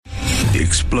The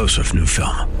explosive new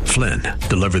film, Flynn,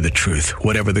 deliver the truth,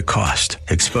 whatever the cost,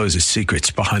 exposes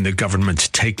secrets behind the government's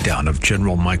takedown of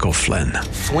General Michael Flynn.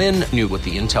 Flynn knew what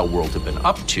the intel world had been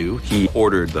up to. He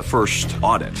ordered the first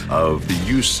audit of the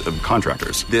use of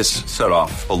contractors. This set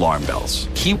off alarm bells.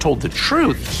 He told the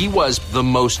truth. He was the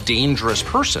most dangerous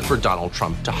person for Donald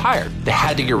Trump to hire. They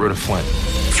had to get rid of Flynn.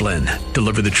 Flynn,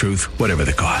 deliver the truth, whatever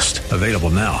the cost. Available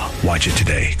now. Watch it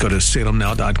today. Go to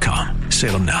salemnow.com.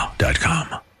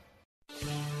 salemnow.com.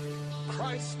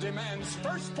 Christ demands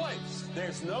first place.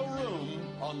 There's no room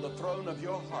on the throne of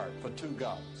your heart for two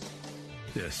gods.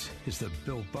 This is the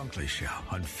Bill Bunkley Show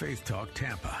on Faith Talk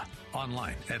Tampa.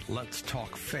 Online at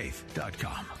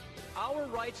letstalkfaith.com. Our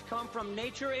rights come from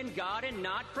nature and God and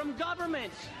not from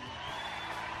government.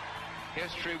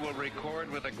 History will record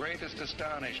with the greatest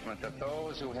astonishment that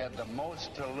those who had the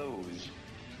most to lose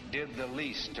did the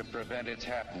least to prevent its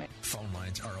happening. Phone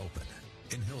lines are open.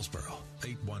 In Hillsborough,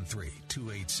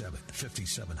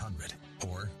 813-287-5700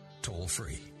 or toll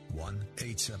free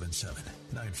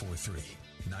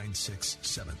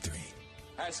 1-877-943-9673.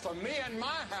 As for me and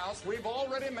my house, we've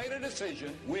already made a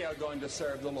decision. We are going to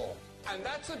serve the Lord. And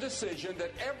that's a decision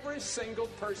that every single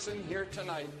person here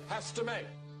tonight has to make.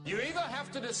 You either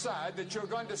have to decide that you're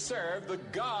going to serve the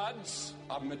gods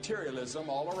of materialism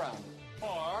all around you,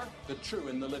 or the true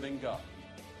and the living God.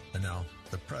 And now,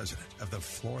 the president of the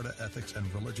Florida Ethics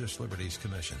and Religious Liberties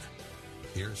Commission.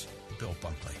 Here's Bill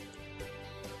Bunkley.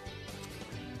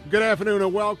 Good afternoon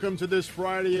and welcome to this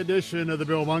Friday edition of the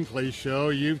Bill Bunkley Show.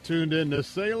 You've tuned in to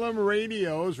Salem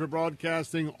Radios. We're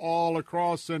broadcasting all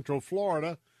across Central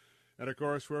Florida. And, of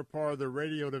course, we're part of the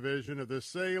radio division of the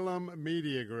Salem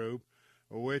Media Group,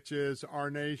 which is our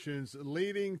nation's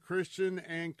leading Christian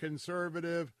and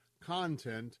conservative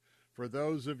content. For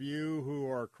those of you who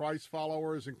are Christ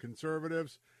followers and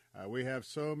conservatives, we have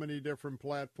so many different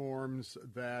platforms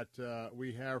that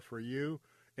we have for you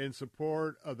in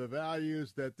support of the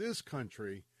values that this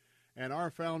country and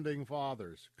our founding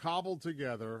fathers cobbled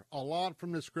together, a lot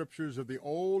from the scriptures of the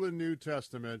Old and New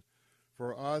Testament,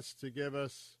 for us to give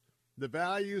us the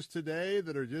values today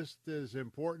that are just as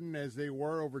important as they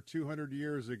were over 200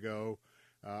 years ago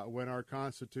when our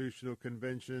Constitutional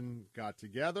Convention got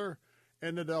together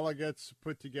and the delegates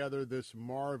put together this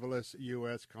marvelous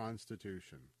U.S.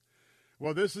 Constitution.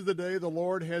 Well, this is the day the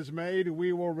Lord has made.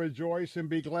 We will rejoice and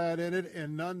be glad in it.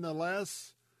 And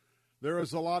nonetheless, there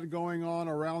is a lot going on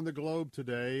around the globe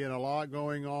today and a lot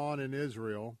going on in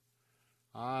Israel.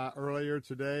 Earlier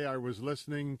today, I was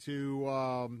listening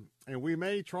to, and we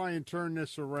may try and turn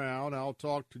this around. I'll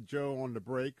talk to Joe on the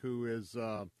break, who is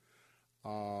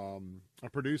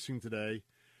producing today.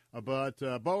 But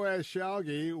Boaz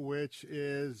Shalgi, which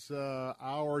is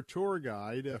our tour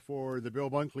guide for the Bill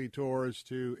Bunkley tours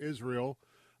to Israel,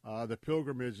 the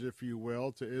pilgrimage, if you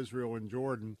will, to Israel and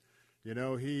Jordan. You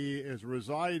know, he is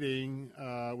residing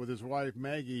with his wife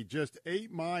Maggie just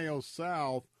 8 miles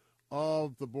south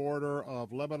of the border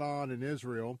of Lebanon and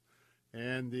Israel.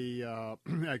 And the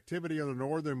activity on the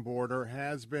northern border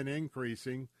has been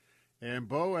increasing. And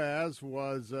Boaz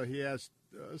he has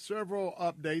several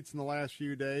updates in the last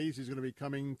few days. He's going to be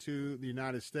coming to the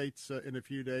United States in a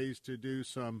few days to do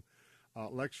some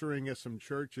lecturing at some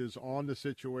churches on the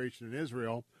situation in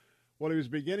Israel. Well, he was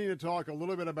beginning to talk a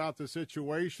little bit about the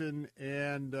situation,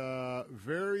 and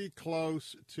very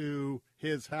close to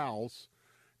his house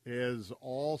is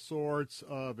all sorts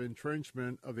of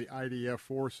entrenchment of the IDF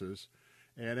forces.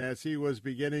 And as he was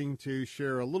beginning to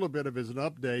share a little bit of his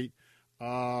update,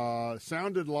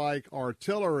 sounded like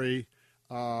artillery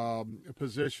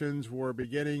positions were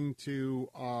beginning to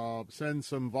send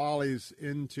some volleys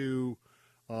into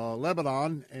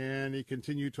Lebanon, and he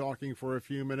continued talking for a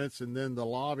few minutes, and then the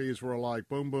lobbies were like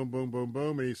boom, boom, boom, boom,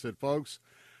 boom, and he said, folks,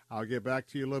 I'll get back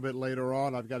to you a little bit later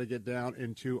on. I've got to get down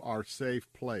into our safe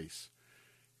place.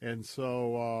 And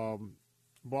so,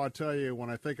 I tell you, when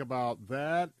I think about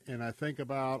that, and I think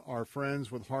about our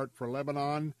friends with Heart for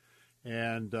Lebanon,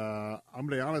 and I'm going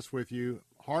to be honest with you,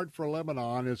 Heart for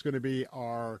Lebanon is going to be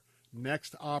our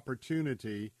next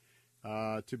opportunity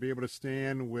to be able to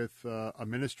stand with a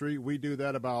ministry. We do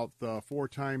that about 4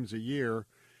 times a year.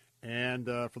 And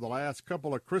for the last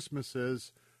couple of Christmas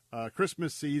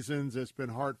seasons, it's been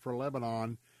Heart for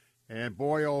Lebanon. And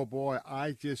boy, oh boy,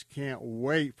 I just can't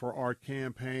wait for our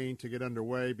campaign to get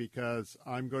underway, because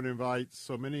I'm going to invite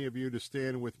so many of you to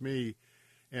stand with me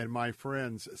and my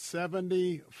friends.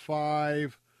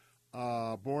 75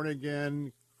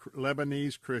 born-again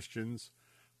Lebanese Christians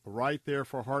right there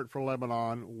for Heart for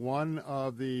Lebanon, one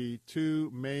of the 2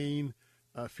 main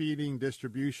feeding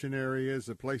distribution areas,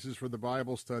 the places for the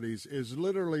Bible studies, is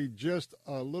literally just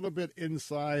a little bit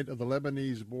inside of the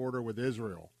Lebanese border with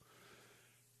Israel.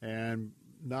 And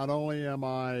not only am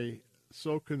I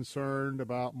so concerned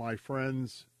about my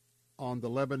friends on the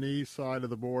Lebanese side of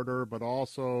the border, but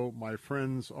also my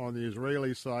friends on the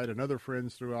Israeli side and other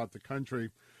friends throughout the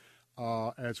country,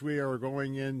 as we are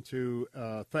going into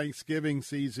Thanksgiving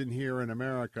season here in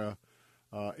America.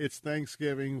 It's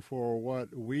Thanksgiving for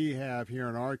what we have here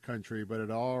in our country, but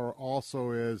it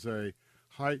also is a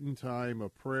heightened time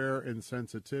of prayer and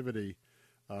sensitivity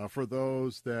for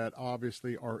those that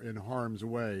obviously are in harm's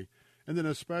way. And then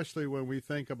especially when we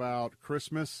think about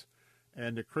Christmas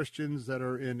and the Christians that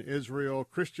are in Israel,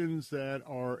 Christians that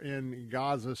are in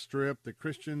Gaza Strip, the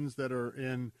Christians that are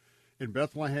in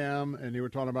Bethlehem, and you were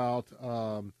talking about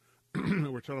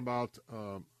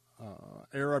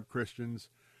Arab Christians.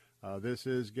 This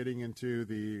is getting into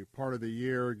the part of the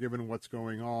year, given what's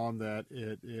going on, that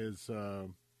it is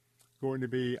going to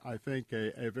be, I think,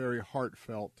 a very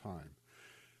heartfelt time.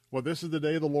 Well, this is the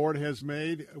day the Lord has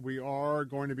made. We are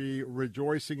going to be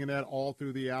rejoicing in that all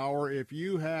through the hour. If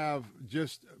you have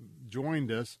just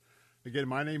joined us, again,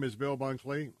 my name is Bill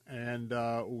Bunkley, and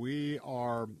we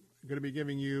are going to be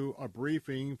giving you a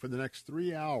briefing for the next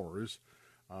 3 hours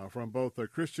from both a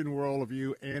Christian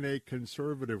worldview and a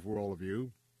conservative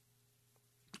worldview.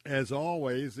 As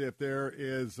always, if there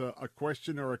is a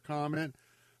question or a comment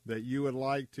that you would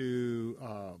like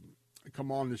to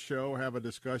come on the show, have a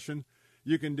discussion,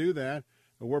 you can do that.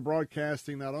 We're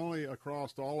broadcasting not only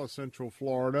across all of Central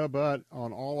Florida, but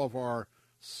on all of our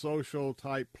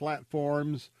social-type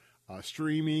platforms,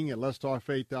 streaming at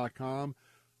letstalkfaith.com.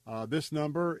 This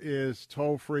number is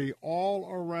toll-free all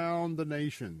around the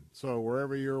nation. So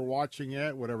wherever you're watching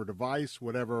at, whatever device,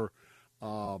 whatever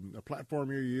platform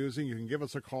you're using, you can give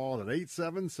us a call at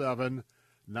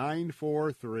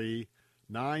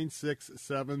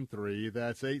 877-943-9673.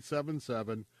 That's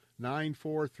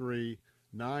 877-943-9673.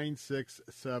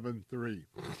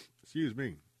 Excuse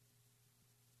me.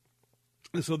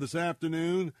 So this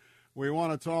afternoon, we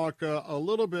want to talk a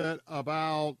little bit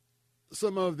about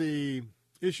some of the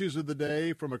issues of the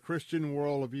day from a Christian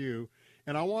worldview.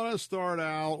 And I want to start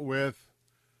out with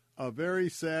a very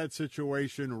sad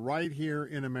situation right here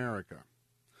in America.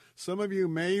 Some of you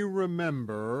may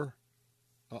remember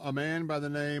a man by the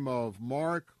name of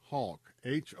Mark Houck,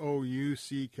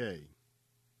 Houck.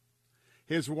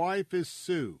 His wife is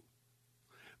Sue.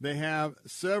 They have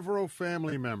several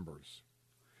family members.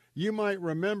 You might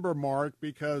remember Mark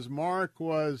because Mark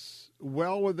was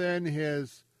well within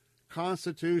his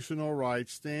constitutional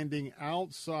rights, standing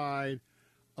outside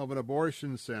of an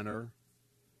abortion center,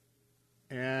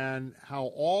 and how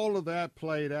all of that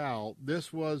played out.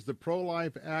 This was the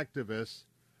pro-life activist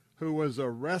who was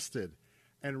arrested.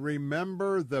 And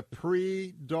remember the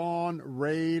pre-dawn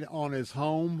raid on his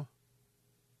home?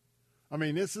 I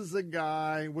mean, this is a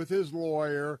guy with his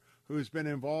lawyer who's been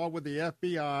involved with the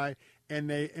FBI, and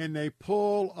they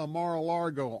pull a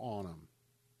Mar-a-Lago on him.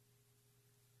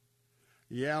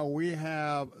 Yeah, we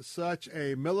have such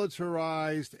a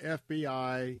militarized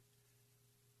FBI.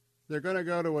 They're going to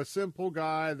go to a simple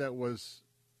guy that was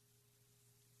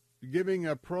giving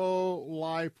a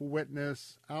pro-life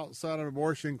witness outside an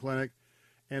abortion clinic,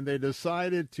 and they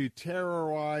decided to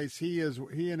terrorize he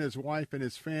and his wife and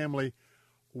his family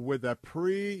with a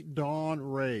pre-dawn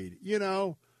raid. You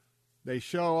know, they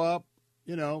show up,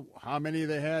 you know, how many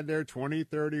they had there, 20,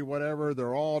 30, whatever.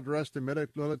 They're all dressed in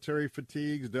military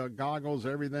fatigues, goggles,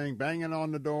 everything, banging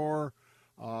on the door,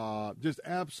 just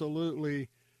absolutely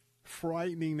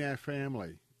frightening that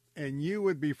family. And you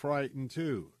would be frightened,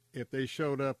 too, if they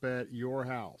showed up at your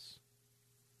house.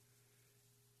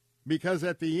 Because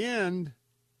at the end,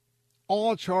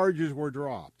 all charges were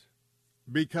dropped.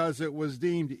 Because it was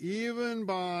deemed, even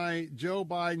by Joe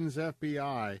Biden's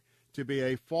FBI, to be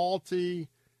a faulty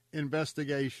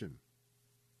investigation.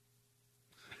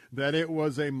 That it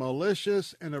was a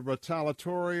malicious and a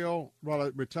retaliatory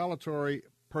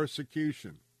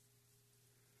persecution.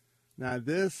 Now,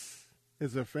 this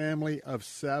is a family of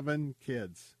 7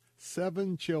 kids,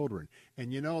 7 children.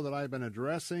 And you know that I've been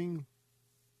addressing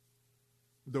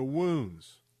the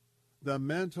wounds, the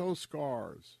mental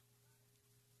scars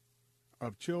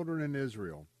of children in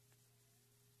Israel,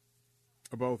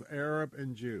 both Arab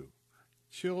and Jew,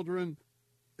 children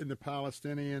in the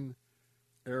Palestinian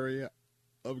area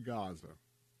of Gaza.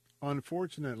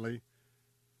 Unfortunately,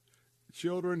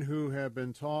 children who have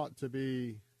been taught to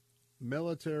be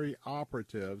military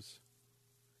operatives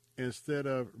instead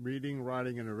of reading,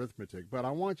 writing, and arithmetic. But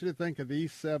I want you to think of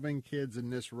these 7 kids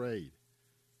in this raid.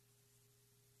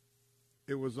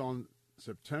 It was on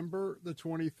September the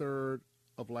 23rd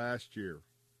of last year,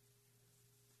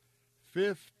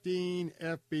 15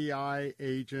 FBI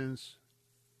agents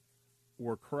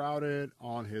were crowded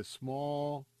on his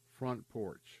small front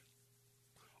porch.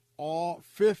 All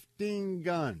 15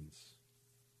 guns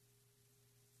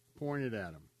pointed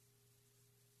at him.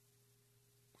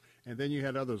 And then you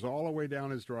had others all the way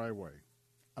down his driveway.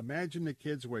 Imagine the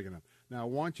kids waking up. Now, I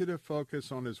want you to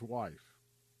focus on his wife.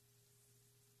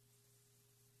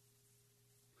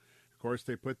 Of course,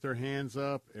 they put their hands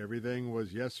up. Everything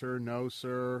was yes, sir, no,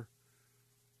 sir.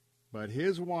 But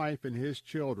his wife and his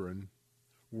children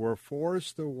were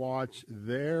forced to watch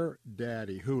their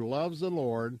daddy, who loves the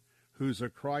Lord, who's a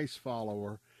Christ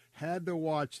follower, had to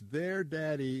watch their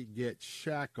daddy get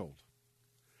shackled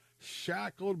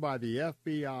by the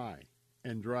FBI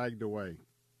and dragged away.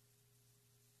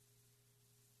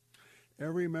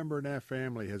 Every member in that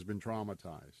family has been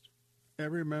traumatized.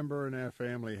 Every member in that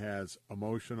family has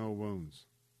emotional wounds.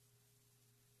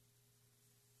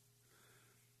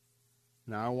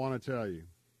 Now, I want to tell you,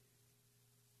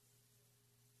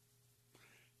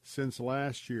 since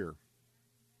last year,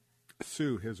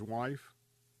 Sue, his wife,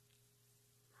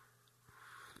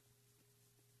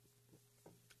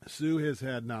 Sue has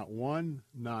had not one,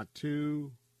 not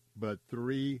two, but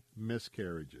 3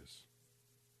 miscarriages.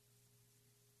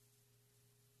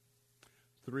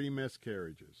 3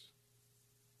 miscarriages.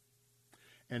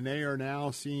 And they are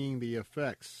now seeing the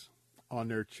effects on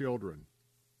their children.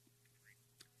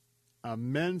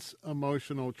 Immense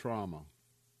emotional trauma.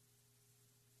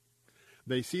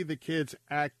 They see the kids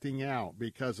acting out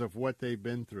because of what they've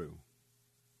been through.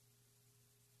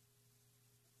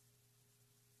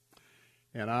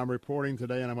 And I'm reporting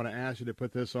today, and I'm going to ask you to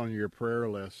put this on your prayer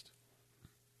list,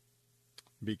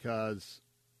 because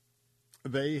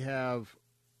they have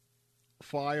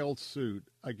filed suit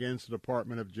against the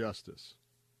Department of Justice.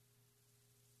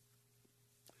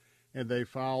 And they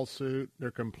filed suit.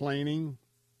 They're complaining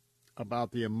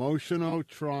about the emotional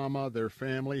trauma their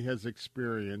family has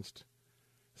experienced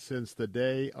since the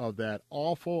day of that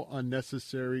awful,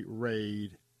 unnecessary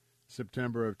raid,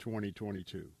 September of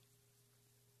 2022.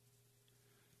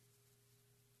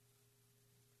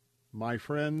 My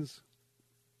friends,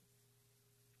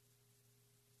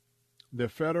 the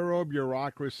federal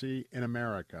bureaucracy in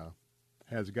America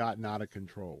has gotten out of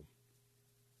control.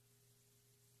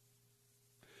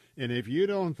 And if you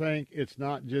don't think it's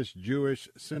not just Jewish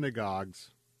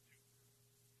synagogues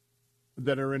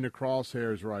that are in the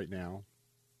crosshairs right now,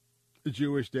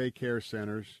 Jewish daycare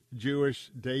centers, Jewish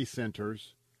day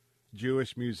centers,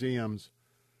 Jewish museums,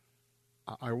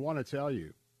 I want to tell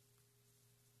you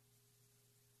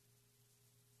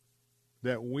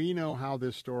that we know how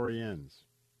this story ends.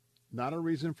 Not a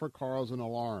reason for cause and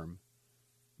alarm,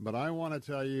 but I want to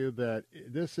tell you that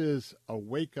this is a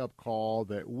wake-up call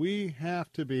that we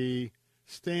have to be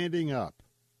standing up.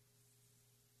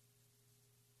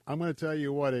 I'm going to tell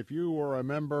you what, if you were a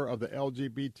member of the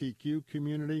LGBTQ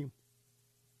community,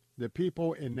 the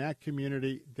people in that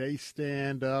community, they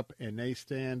stand up, and they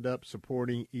stand up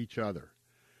supporting each other.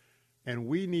 And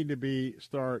we need to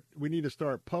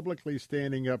start publicly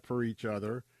standing up for each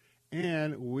other,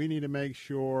 and we need to make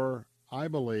sure, I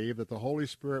believe, that the Holy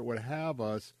Spirit would have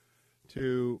us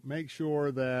to make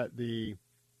sure that the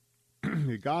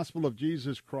gospel of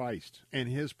Jesus Christ and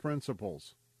his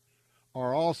principles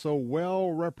are also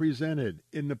well represented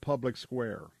in the public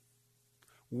square,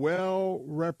 well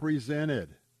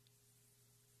represented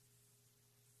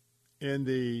in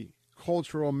the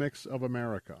cultural mix of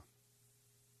America.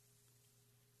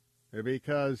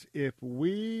 Because if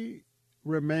we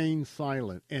remain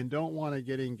silent and don't want to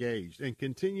get engaged and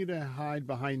continue to hide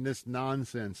behind this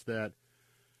nonsense that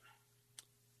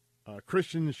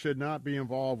Christians should not be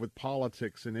involved with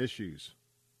politics and issues,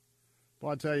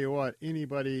 well, I'll tell you what,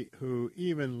 anybody who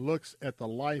even looks at the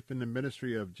life and the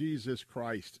ministry of Jesus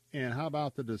Christ, and how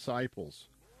about the disciples,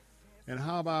 and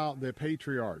how about the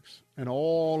patriarchs and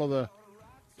all of the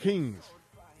kings,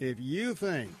 if you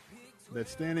think that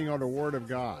standing on the Word of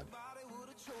God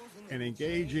and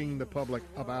engaging the public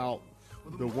about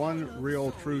the one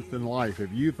real truth in life,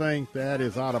 if you think that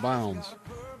is out of bounds,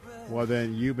 well,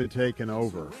 then you've been taken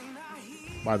over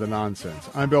by the nonsense.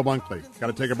 I'm Bill Bunkley. Got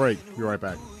to take a break. Be right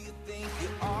back.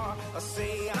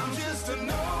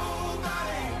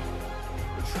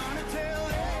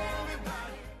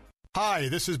 Hi,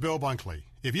 this is Bill Bunkley.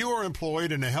 If you are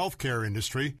employed in the healthcare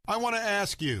industry, I want to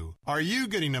ask you, are you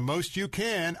getting the most you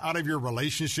can out of your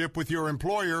relationship with your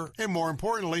employer, and more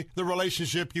importantly, the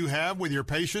relationship you have with your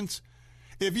patients?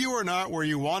 If you are not where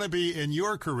you want to be in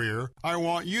your career, I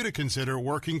want you to consider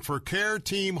working for Care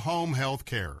Team Home Health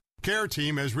Care. Care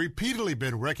Team has repeatedly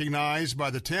been recognized by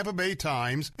the Tampa Bay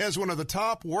Times as one of the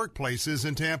top workplaces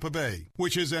in Tampa Bay,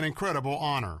 which is an incredible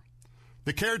honor.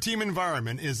 The Care Team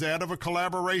environment is that of a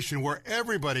collaboration where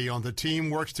everybody on the team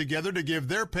works together to give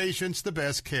their patients the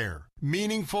best care.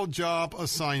 Meaningful job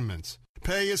assignments.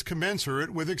 Pay is commensurate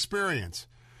with experience.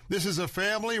 This is a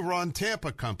family-run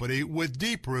Tampa company with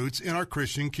deep roots in our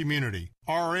Christian community.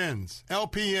 RNs,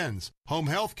 LPNs, home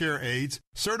health care aides,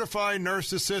 certified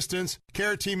nurse assistants,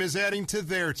 Care Team is adding to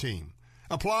their team.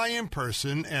 Apply in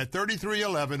person at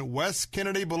 3311 West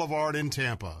Kennedy Boulevard in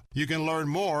Tampa. You can learn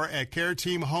more at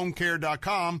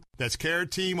careteamhomecare.com. That's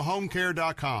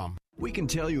careteamhomecare.com. We can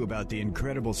tell you about the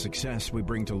incredible success we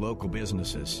bring to local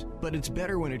businesses, but it's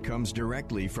better when it comes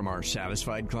directly from our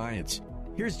satisfied clients.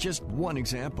 Here's just one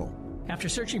example. After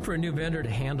searching for a new vendor to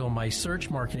handle my search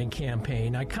marketing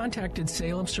campaign, I contacted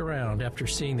Salem Surround after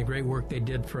seeing the great work they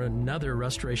did for another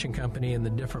restoration company in the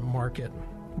different market.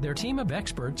 Their team of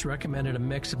experts recommended a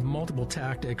mix of multiple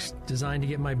tactics designed to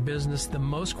get my business the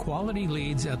most quality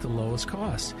leads at the lowest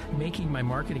cost, making my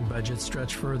marketing budget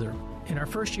stretch further. In our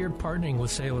first year partnering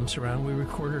with Salem Surround, we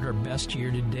recorded our best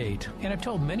year to date, and I've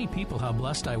told many people how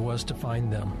blessed I was to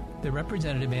find them. The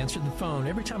representative answered the phone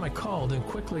every time I called and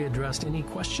quickly addressed any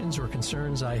questions or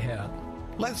concerns I had.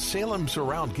 Let Salem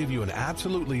Surround give you an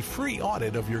absolutely free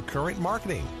audit of your current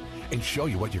marketing and show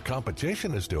you what your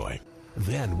competition is doing.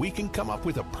 Then we can come up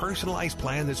with a personalized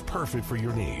plan that's perfect for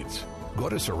your needs. Go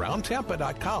to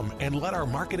surroundtampa.com and let our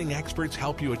marketing experts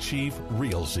help you achieve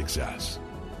real success.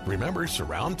 Remember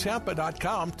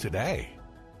surroundtampa.com today.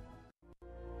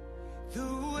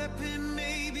 The weapon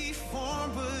may be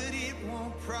formed, but it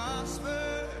won't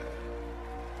prosper.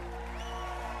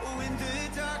 When the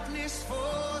darkness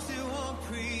falls, it won't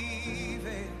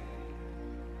prevail.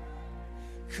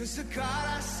 'Cause the God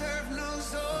I serve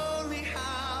knows only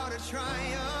how to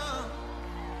triumph.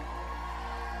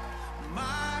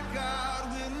 My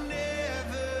God will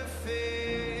never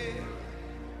fail.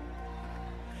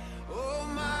 Oh,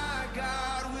 my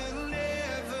God will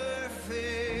never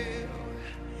fail.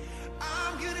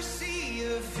 I'm gonna see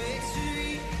a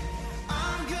victory.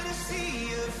 I'm gonna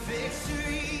see a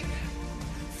victory.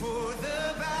 For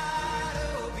the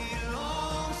battle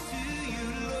belongs to you,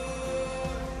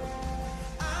 Lord.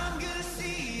 I'm gonna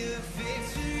see a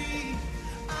victory.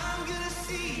 I'm gonna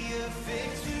see a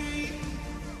victory.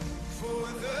 For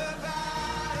the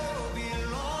battle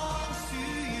belongs to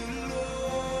you, Lord.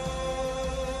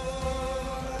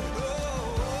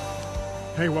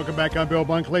 Hey, welcome back. I'm Bill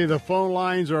Bunkley. The phone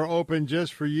lines are open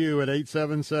just for you at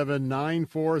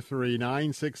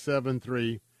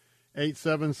 877-943-9673.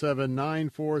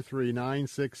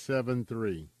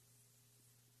 877-943-9673.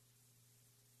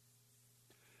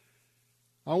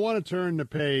 I want to turn the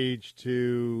page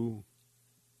to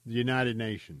the United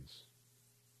Nations.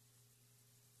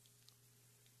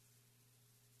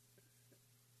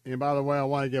 And by the way, I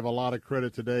want to give a lot of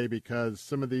credit today because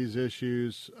some of these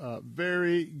issues,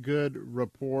 very good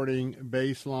reporting,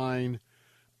 baseline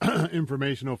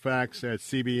informational facts at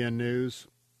CBN News.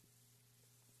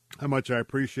 How much I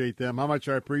appreciate them. How much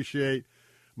I appreciate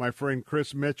my friend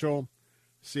Chris Mitchell,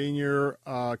 senior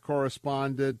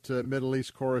correspondent, Middle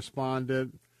East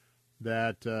correspondent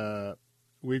that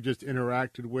we've just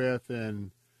interacted with.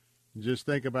 And just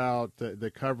think about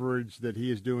the coverage that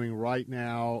he is doing right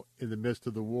now in the midst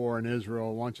of the war in Israel.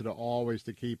 I want you to always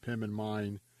to keep him in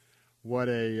mind. What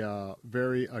a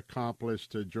very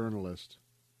accomplished journalist.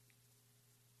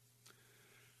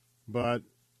 But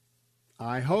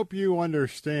I hope you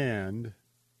understand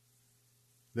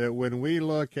that when we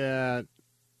look at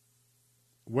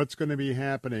what's going to be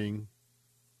happening,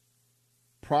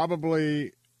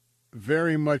 probably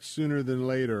very much sooner than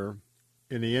later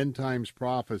in the end times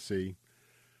prophecy,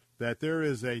 that there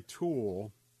is a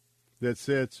tool that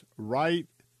sits right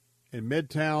in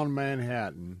Midtown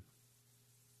Manhattan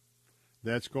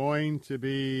that's going to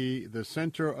be the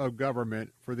center of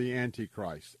government for the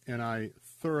Antichrist. And I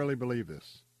thoroughly believe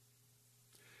this.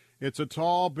 It's a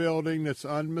tall building that's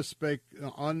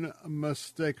unmistakable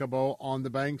on the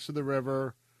banks of the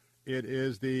river. It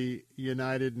is the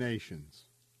United Nations.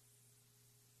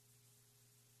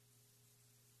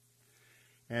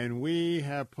 And we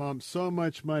have pumped so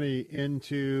much money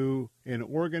into an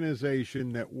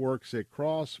organization that works at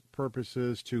cross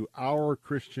purposes to our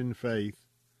Christian faith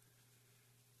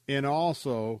and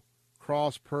also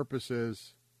cross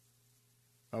purposes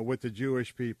with the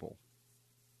Jewish people.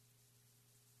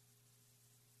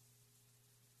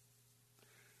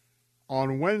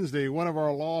 On Wednesday, one of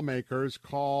our lawmakers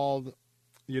called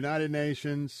United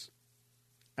Nations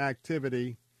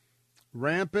activity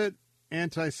rampant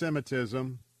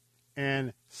anti-Semitism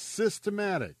and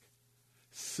systematic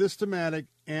systematic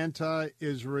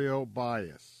anti-Israel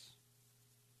bias.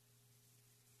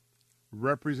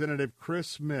 Representative Chris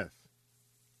Smith,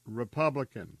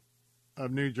 Republican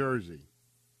of New Jersey,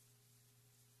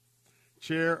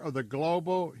 chair of the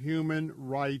Global Human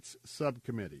Rights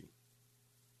Subcommittee.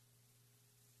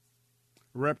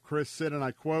 Rep. Chris said, and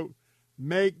I quote,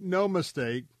 "Make no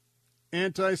mistake,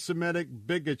 anti-Semitic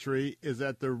bigotry is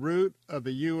at the root of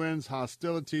the UN's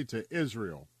hostility to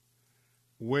Israel,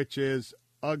 which is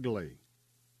ugly,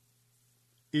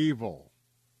 evil,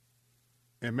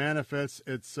 and manifests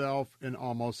itself in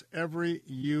almost every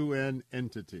UN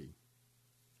entity.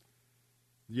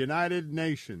 The United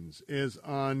Nations is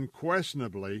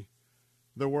unquestionably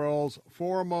the world's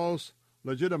foremost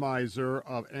legitimizer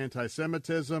of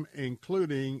anti-Semitism,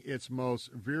 including its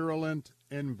most virulent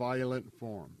and violent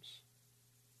forms."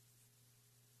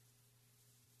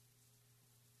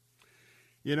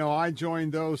 You know, I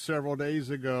joined those several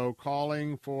days ago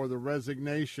calling for the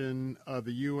resignation of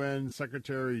the UN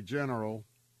Secretary General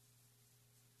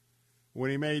when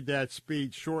he made that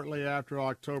speech shortly after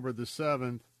October the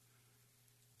 7th,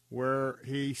 where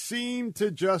he seemed to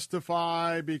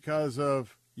justify, because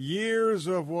of years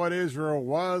of what Israel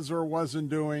was or wasn't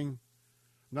doing,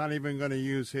 not even going to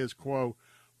use his quote,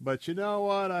 but you know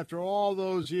what, after all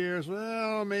those years,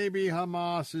 well, maybe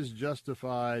Hamas is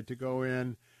justified to go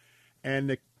in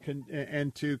and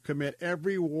to commit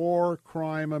every war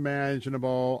crime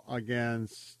imaginable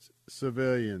against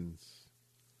civilians,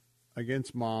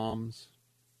 against moms,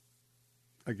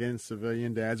 against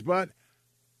civilian dads, but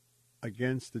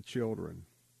against the children,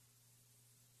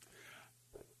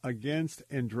 against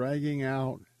and dragging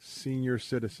out senior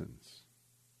citizens.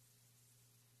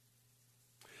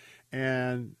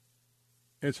 And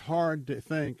it's hard to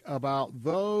think about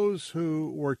those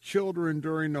who were children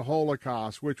during the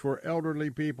Holocaust, which were elderly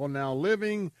people now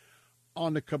living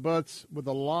on the kibbutz with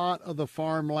a lot of the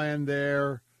farmland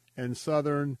there in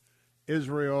southern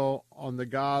Israel on the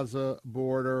Gaza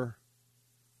border.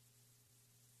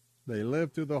 They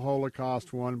lived through the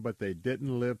Holocaust one, but they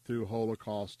didn't live through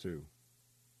Holocaust two.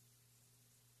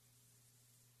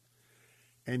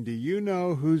 And do you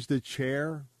know who's the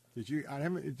chair? I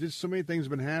haven't. Just so many things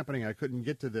have been happening. I couldn't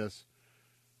get to this.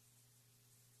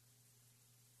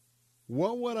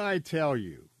 What would I tell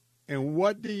you? And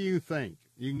what do you think?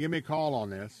 You can give me a call on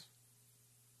this.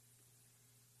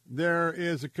 There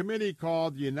is a committee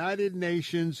called the United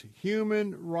Nations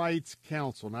Human Rights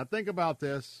Council. Now think about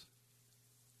this.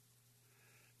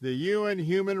 The UN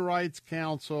Human Rights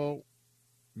Council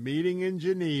meeting in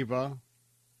Geneva.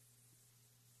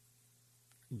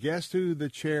 Guess who the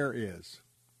chair is?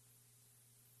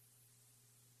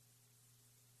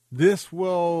 This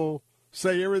will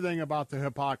say everything about the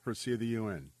hypocrisy of the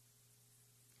UN.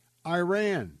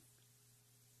 Iran.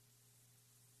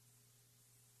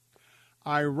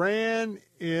 Iran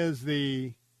is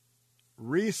the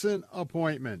recent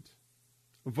appointment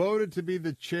voted to be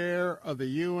the chair of the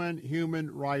UN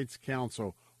Human Rights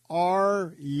Council.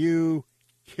 Are you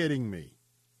kidding me?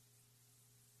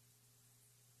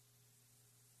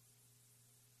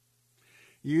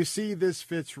 You see, this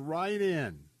fits right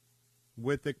in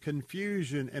with the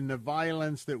confusion and the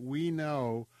violence that we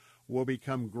know will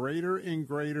become greater and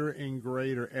greater and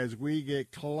greater as we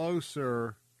get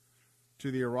closer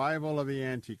to the arrival of the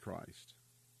Antichrist.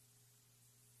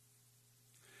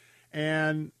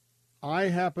 And I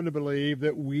happen to believe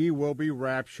that we will be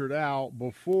raptured out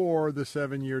before the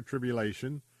 7-year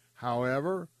tribulation.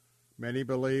 However, many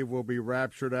believe we'll be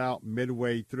raptured out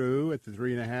midway through at the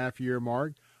 3.5-year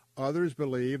mark. Others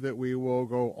believe that we will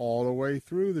go all the way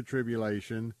through the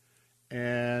tribulation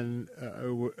and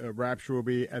rapture will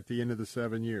be at the end of the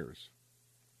 7 years.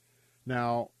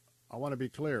 Now, I want to be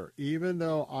clear. Even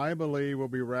though I believe we'll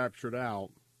be raptured out,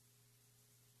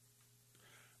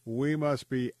 we must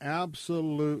be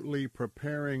absolutely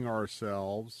preparing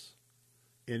ourselves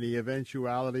in the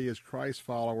eventuality as Christ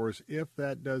followers if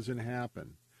that doesn't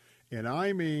happen. And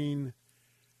I mean,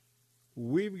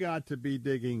 we've got to be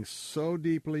digging so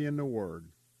deeply in the Word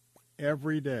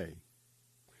every day.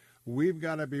 We've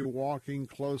got to be walking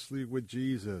closely with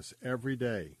Jesus every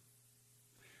day.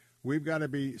 We've got to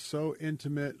be so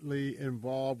intimately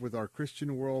involved with our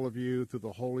Christian worldview through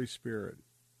the Holy Spirit.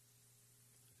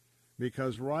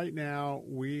 Because right now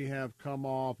we have come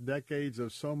off decades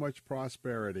of so much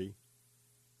prosperity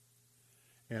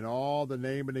and all the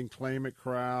name it and claim it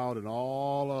crowd and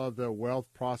all of the wealth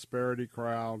prosperity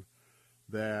crowd,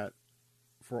 that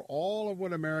for all of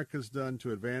what America's done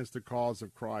to advance the cause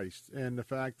of Christ and the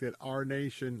fact that our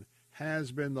nation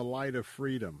has been the light of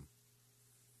freedom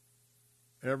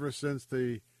ever since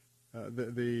the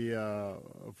the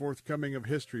forthcoming of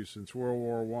history since World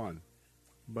War I.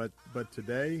 But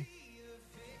today,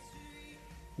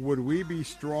 would we be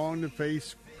strong to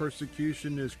face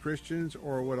persecution as Christians,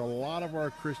 or would a lot of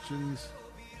our Christians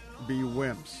be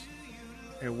wimps?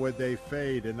 And would they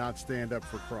fade and not stand up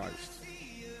for Christ?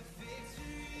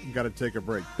 Got to take a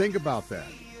break. Think about that.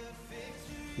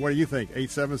 What do you think?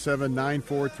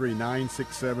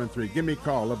 877-943-9673. Give me a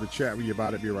call. Love to chat with you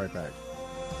about it. Be right back.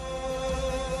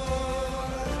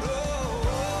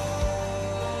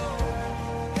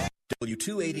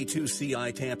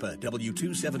 W282CI Tampa,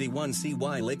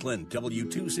 W271CY Lakeland,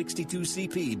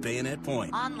 W262CP Bayonet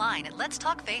Point. Online at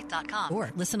letstalkfaith.com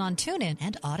or listen on TuneIn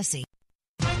and Odyssey.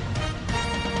 With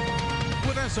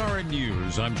SRN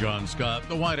News, I'm John Scott.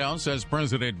 The White House says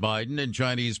President Biden and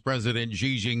Chinese President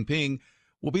Xi Jinping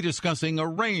will be discussing a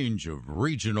range of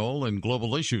regional and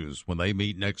global issues when they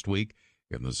meet next week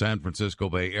in the San Francisco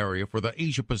Bay Area for the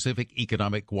Asia-Pacific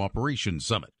Economic Cooperation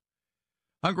Summit.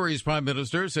 Hungary's prime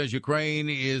minister says Ukraine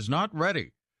is not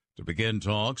ready to begin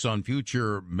talks on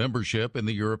future membership in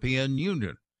the European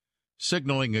Union,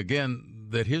 signaling again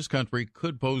that his country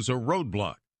could pose a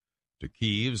roadblock to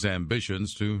Kyiv's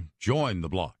ambitions to join the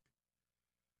bloc.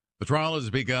 The trial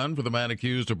has begun for the man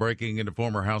accused of breaking into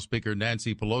former House Speaker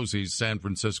Nancy Pelosi's San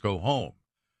Francisco home.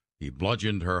 He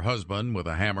bludgeoned her husband with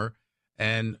a hammer,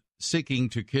 and seeking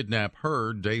to kidnap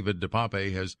her, David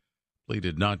DePape has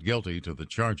pleaded not guilty to the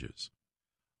charges.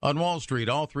 On Wall Street,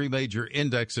 all three major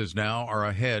indexes now are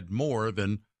ahead more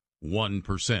than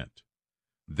 1%.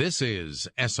 This is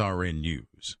SRN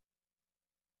News.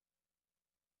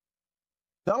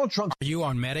 Donald Trump. Are you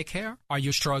on Medicare? Are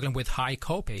you struggling with high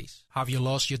copays? Have you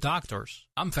lost your doctors?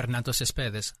 I'm Fernando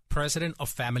Cespedes, president of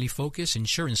Family Focus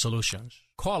Insurance Solutions.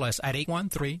 Call us at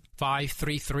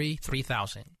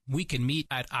 813-533-3000. We can meet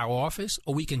at our office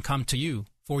or we can come to you.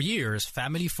 For years,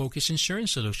 Family Focus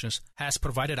Insurance Solutions has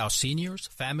provided our seniors,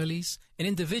 families, and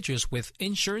individuals with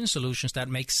insurance solutions that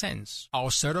make sense.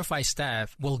 Our certified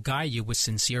staff will guide you with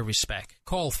sincere respect.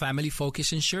 Call Family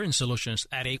Focus Insurance Solutions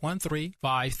at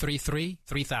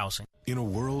 813-533-3000. In a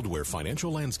world where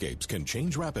financial landscapes can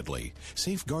change rapidly,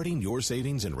 safeguarding your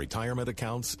savings and retirement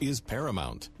accounts is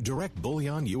paramount. Direct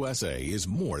Bullion USA is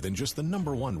more than just the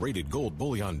 #1 rated gold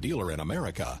bullion dealer in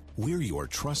America. We're your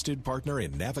trusted partner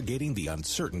in navigating the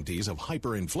uncertainties of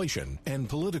hyperinflation and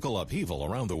political upheaval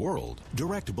around the world.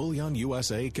 Direct Bullion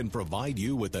USA can provide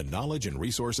you with the knowledge and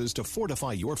resources to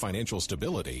fortify your financial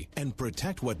stability and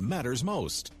protect what matters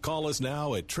most. Call us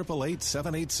now at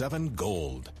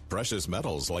 888-787-GOLD. Precious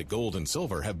metals like gold and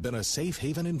silver have been a safe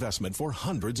haven investment for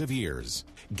hundreds of years.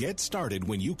 Get started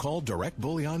when you call Direct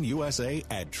Bullion USA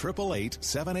at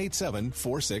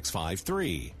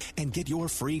 888-787-4653 and get your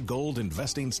free gold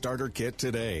investing starter kit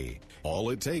today. All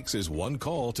it takes is one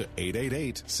call to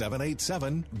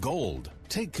 888-787-GOLD.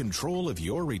 Take control of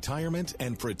your retirement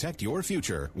and protect your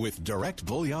future with Direct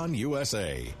Bullion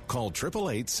USA. Call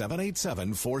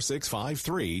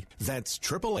 888-787-4653. That's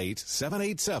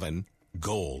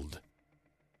 888-787-GOLD.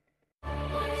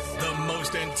 The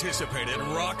most anticipated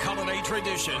rock holiday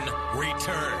tradition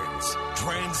returns.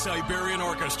 Trans-Siberian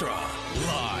Orchestra,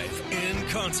 live in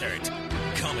concert,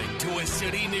 coming to a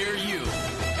city near you.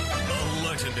 A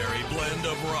legendary blend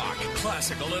of rock,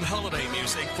 classical, and holiday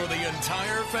music for the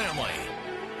entire family.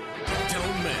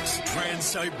 Don't miss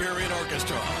Trans-Siberian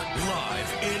Orchestra,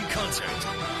 live in concert.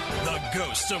 The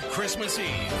Ghosts of Christmas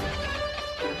Eve.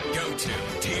 Go to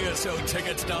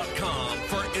TSOtickets.com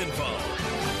for info.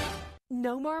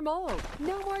 No more mold,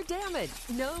 no more damage,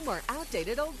 no more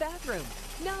outdated old bathroom,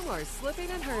 no more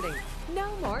slipping and hurting,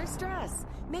 no more stress.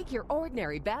 Make your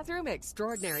ordinary bathroom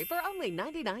extraordinary for only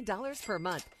 $99 per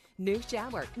month. New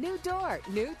shower, new door,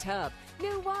 new tub,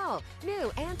 new wall,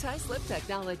 new anti-slip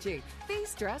technology. Be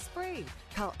stress-free.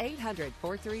 Call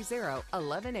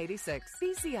 800-430-1186.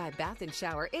 BCI Bath &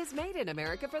 Shower is made in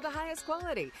America for the highest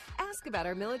quality. Ask about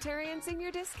our military and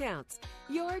senior discounts.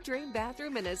 Your dream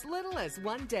bathroom in as little as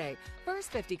 1 day.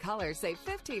 First 50 callers save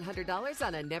 $1,500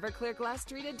 on a never-clear glass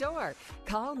treated door.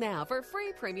 Call now for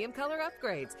free premium color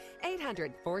upgrades.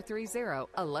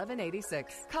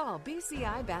 800-430-1186. Call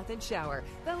BCI Bath & Shower,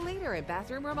 the leader in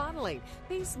bathroom remodeling.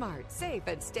 Be smart, safe,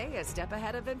 and stay a step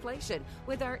ahead of inflation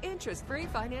with our interest-free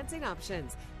financing options.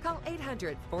 Call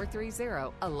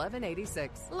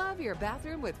 800-430-1186. Love your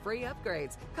bathroom with free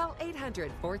upgrades. Call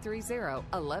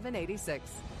 800-430-1186.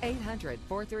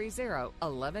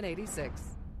 800-430-1186.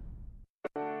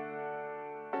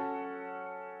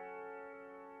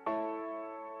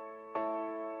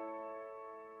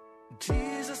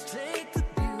 Jesus, take the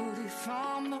beauty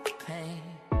from the pain.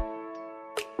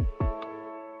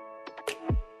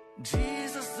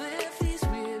 Jesus, lift these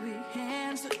weary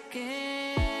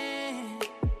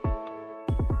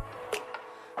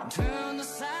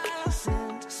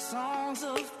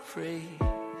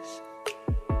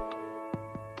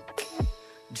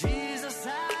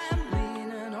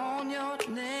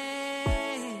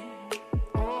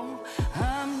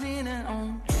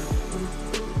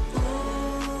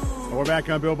We're back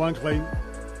on Bill Bunkley.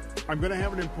 I'm going to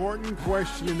have an important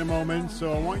question in a moment,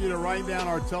 so I want you to write down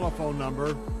our telephone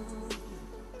number,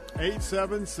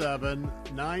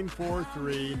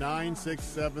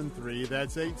 877-943-9673.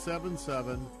 That's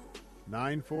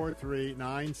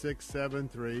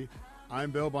 877-943-9673. I'm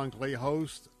Bill Bunkley,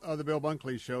 host of The Bill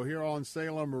Bunkley Show here on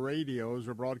Salem Radios.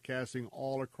 We're broadcasting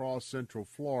all across Central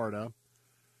Florida.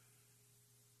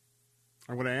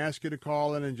 I'm going to ask you to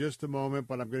call in just a moment,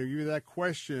 but I'm going to give you that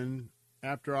question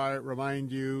after I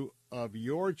remind you of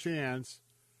your chance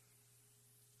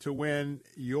to win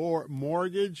your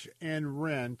mortgage and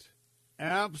rent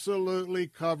absolutely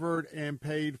covered and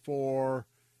paid for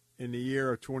in the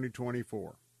year of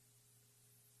 2024.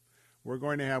 We're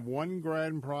going to have one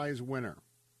grand prize winner,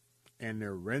 and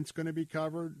their rent's going to be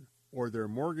covered or their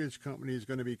mortgage company is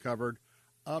going to be covered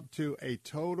up to a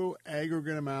total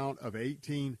aggregate amount of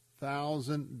 $18,000.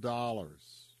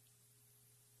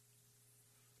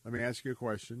 Let me ask you a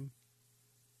question.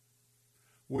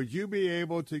 Would you be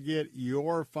able to get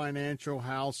your financial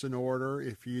house in order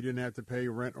if you didn't have to pay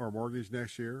rent or mortgage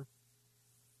next year?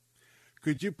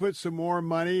 Could you put some more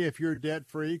money, if you're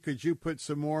debt-free, could you put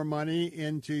some more money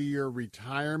into your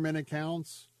retirement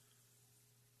accounts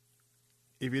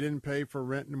if you didn't pay for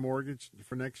rent and mortgage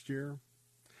for next year?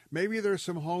 Maybe there's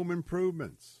some home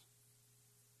improvements.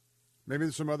 Maybe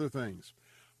there's some other things.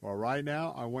 Well, right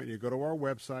now, I want you to go to our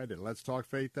website at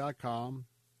letstalkfaith.com,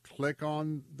 click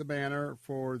on the banner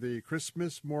for the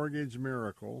Christmas Mortgage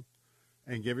Miracle,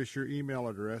 and give us your email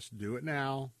address. Do it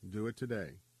now. Do it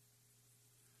today.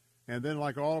 And then,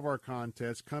 like all of our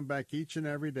contests, come back each and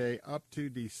every day up to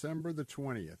December the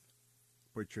 20th.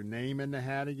 Put your name in the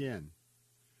hat again.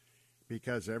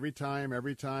 Because every time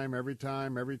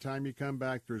you come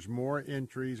back, there's more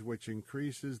entries, which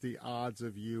increases the odds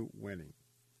of you winning.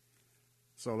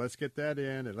 So let's get that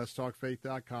in at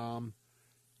letstalkfaith.com.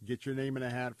 Get your name in a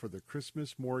hat for the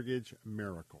Christmas Mortgage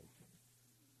Miracle.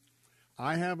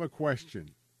 I have a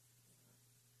question.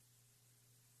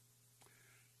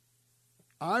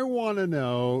 I want to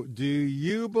know, do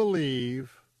you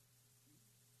believe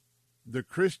the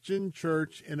Christian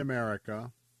church in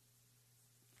America,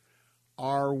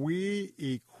 are we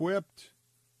equipped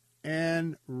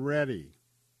and ready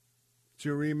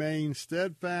to remain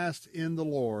steadfast in the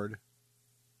Lord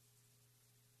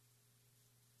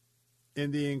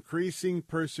in the increasing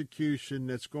persecution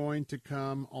that's going to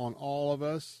come on all of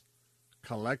us,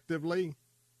 collectively,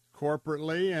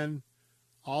 corporately, and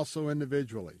also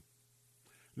individually?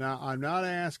 Now, I'm not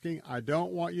asking, I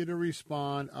don't want you to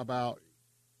respond about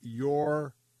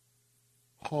your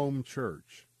home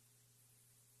church,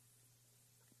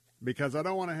 because I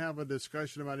don't want to have a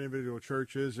discussion about individual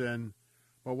churches,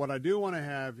 but what I do want to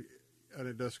have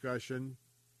a discussion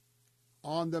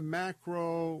on the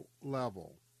macro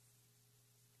level,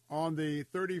 on the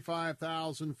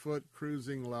 35,000-foot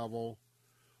cruising level,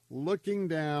 looking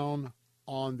down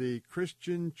on the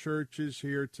Christian churches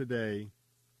here today.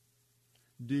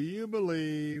 Do you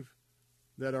believe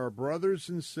that our brothers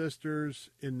and sisters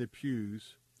in the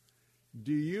pews,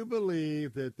 do you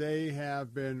believe that they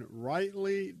have been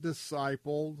rightly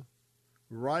discipled,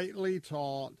 rightly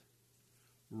taught,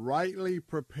 rightly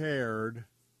prepared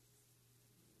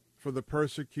for the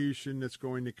persecution that's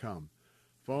going to come?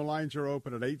 Phone lines are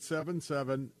open at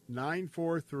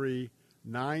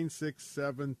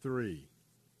 877-943-9673.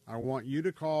 I want you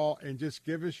to call and just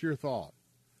give us your thought.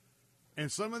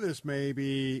 And some of this may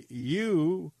be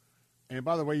you, and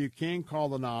by the way, you can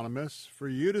call anonymous, for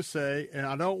you to say, and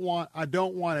I don't want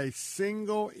a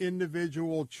single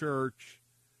individual church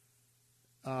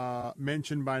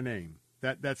mentioned by name.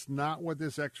 That's not what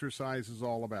this exercise is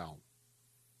all about.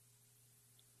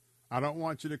 I don't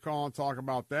want you to call and talk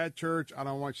about that church. I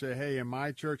don't want you to say, hey, in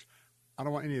my church. I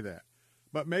don't want any of that.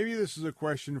 But maybe this is a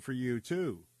question for you,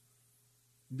 too.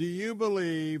 Do you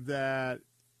believe that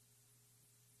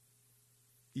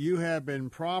you have been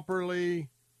properly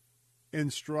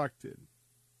instructed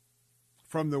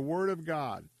from the Word of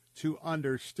God to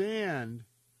understand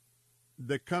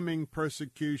the coming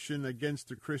persecution against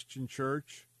the Christian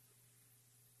church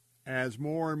as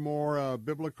more and more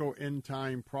biblical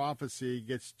end-time prophecy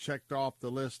gets checked off the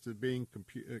list of being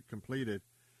completed?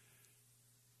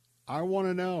 I want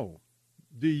to know,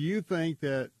 do you think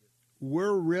that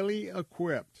we're really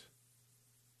equipped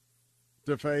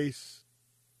to face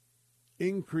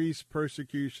increased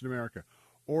persecution in America?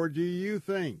 Or do you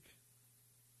think,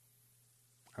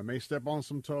 I may step on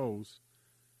some toes,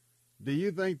 do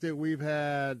you think that we've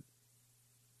had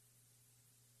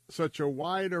such a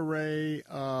wide array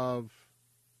of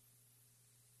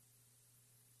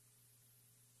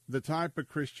the type of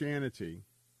Christianity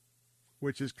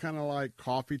which is kind of like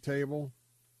coffee table,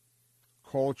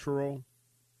 cultural,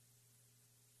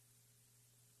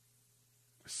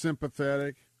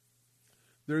 sympathetic.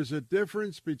 There's a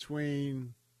difference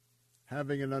between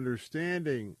having an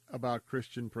understanding about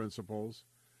Christian principles,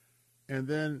 and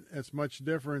then it's much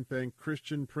different than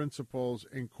Christian principles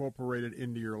incorporated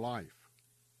into your life.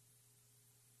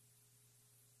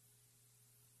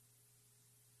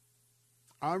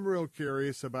 I'm real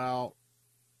curious about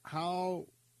how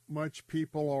much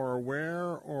people are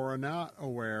aware or are not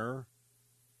aware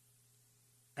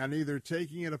and either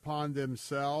taking it upon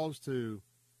themselves to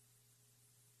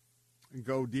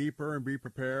go deeper and be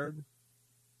prepared.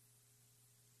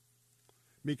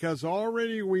 Because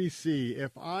already we see,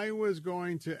 if I was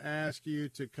going to ask you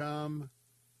to come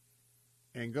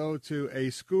and go to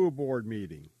a school board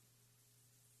meeting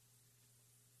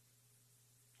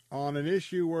on an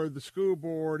issue where the school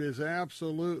board is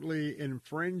absolutely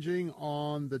infringing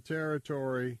on the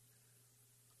territory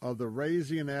of the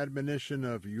raising and admonition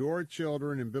of your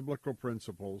children in biblical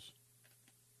principles,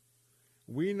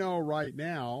 we know right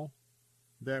now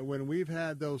that when we've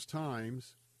had those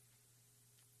times,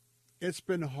 it's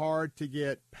been hard to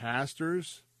get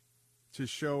pastors to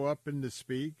show up and to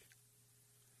speak.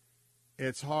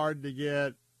 It's hard to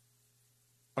get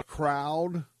a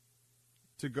crowd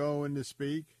to go and to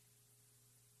speak.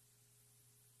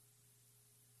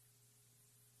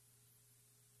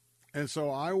 And so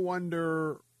I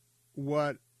wonder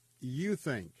what you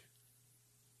think.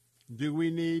 Do we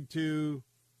need to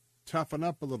toughen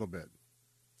up a little bit?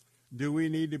 Do we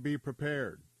need to be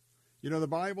prepared? You know, the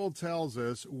Bible tells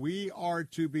us we are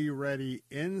to be ready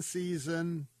in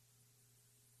season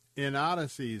and out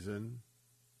of season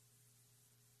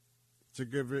to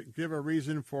give a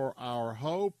reason for our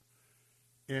hope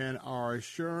and our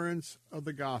assurance of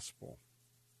the gospel.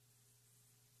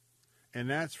 And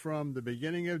that's from the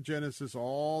beginning of Genesis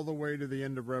all the way to the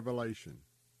end of Revelation,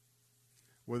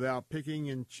 without picking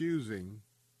and choosing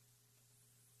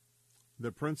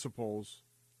the principles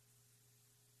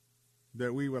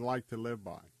that we would like to live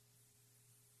by.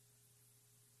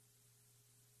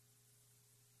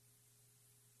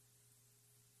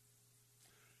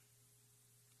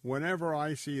 Whenever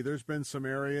I see, there's been some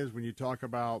areas when you talk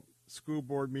about school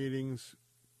board meetings,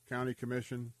 county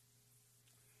commission,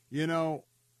 you know,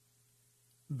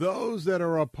 those that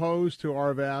are opposed to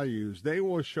our values, they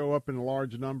will show up in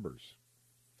large numbers.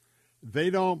 They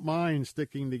don't mind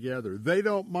sticking together. They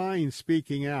don't mind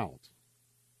speaking out.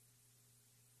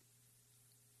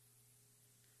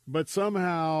 But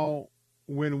somehow,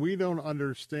 when we don't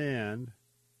understand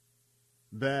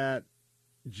that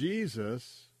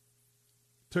Jesus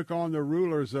took on the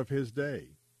rulers of his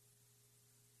day,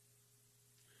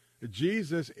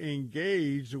 Jesus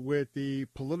engaged with the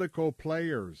political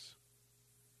players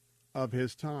of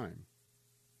his time.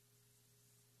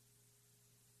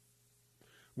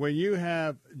 When you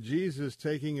have Jesus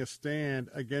taking a stand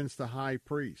against the high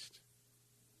priest,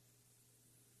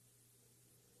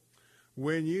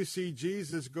 when you see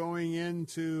Jesus going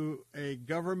into a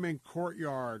government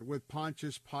courtyard with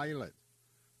Pontius Pilate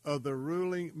of the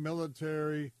ruling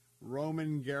military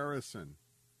Roman garrison,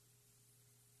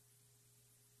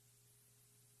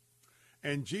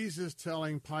 and Jesus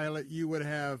telling Pilate, you would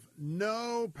have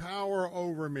no power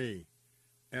over me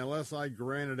unless I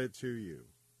granted it to you.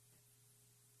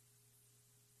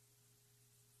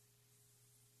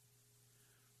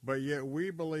 But yet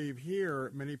we believe here,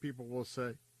 many people will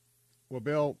say, well,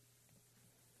 Bill,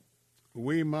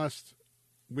 we must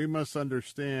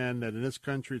understand that in this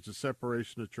country it's a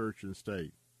separation of church and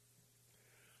state.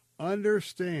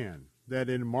 Understand that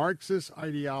in Marxist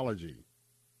ideology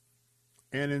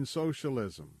and in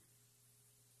socialism,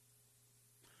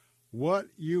 what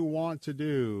you want to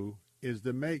do is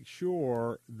to make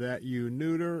sure that you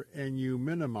neuter and you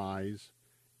minimize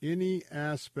any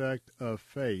aspect of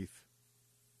faith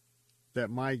that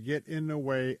might get in the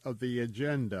way of the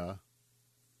agenda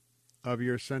of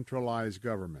your centralized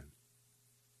government.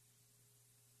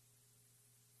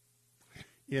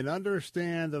 And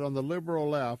understand that on the liberal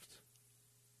left,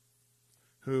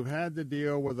 who've had to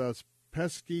deal with us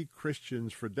pesky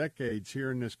Christians for decades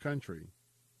here in this country,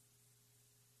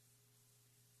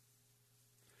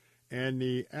 and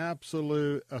the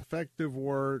absolute effective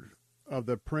word of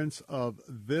the prince of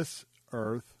this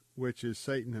earth, which is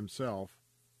Satan himself,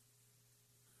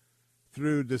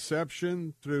 through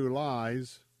deception, through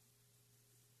lies,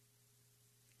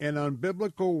 an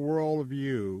unbiblical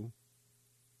worldview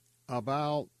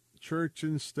about church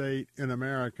and state in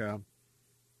America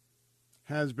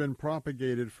has been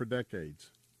propagated for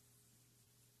decades.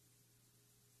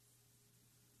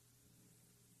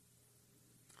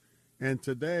 And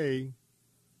today,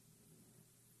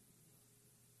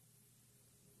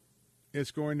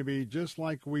 it's going to be just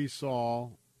like we saw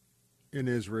in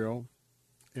Israel,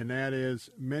 and that is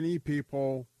many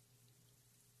people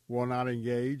will not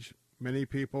engage. Many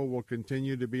people will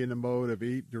continue to be in the mode of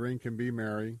eat, drink, and be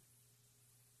merry.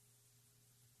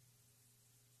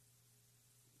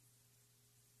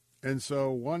 And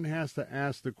so one has to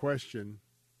ask the question,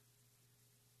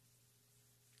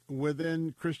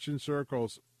 within Christian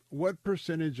circles, what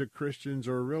percentage of Christians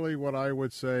are really what I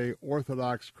would say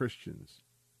Orthodox Christians,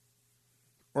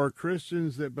 or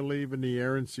Christians that believe in the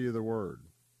inerrancy of the Word?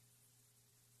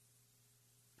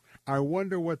 I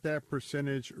wonder what that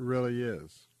percentage really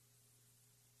is.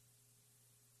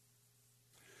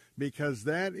 Because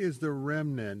that is the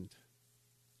remnant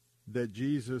that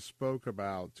Jesus spoke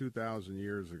about 2,000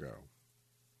 years ago.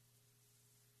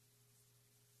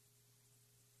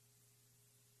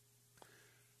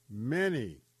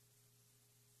 Many,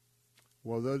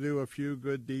 well, they'll do a few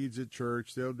good deeds at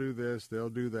church, they'll do this, they'll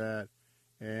do that,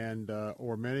 and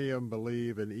or many of them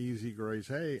believe in easy grace.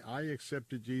 Hey, I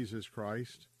accepted Jesus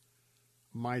Christ.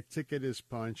 My ticket is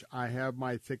punched. I have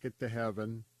my ticket to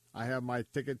heaven. I have my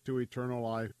ticket to eternal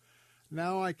life.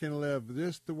 Now I can live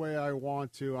just the way I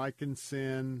want to. I can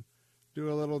sin, do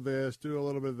a little this, do a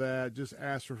little bit of that, just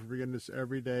ask for forgiveness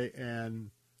every day,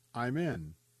 and I'm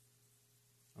in.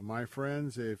 My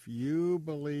friends, if you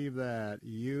believe that,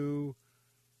 you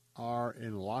are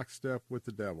in lockstep with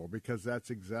the devil, because that's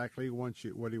exactly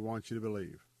what he wants you to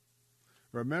believe.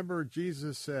 Remember,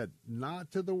 Jesus said,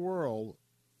 not to the world,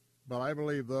 but I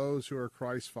believe those who are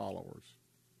Christ followers.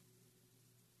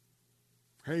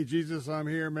 Hey, Jesus, I'm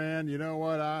here, man. You know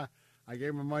what? I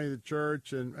gave my money to the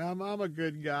church, and I'm a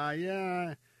good guy.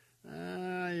 Yeah,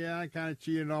 I kind of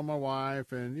cheated on my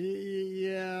wife, and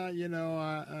yeah,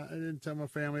 I didn't tell my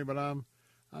family, but I'm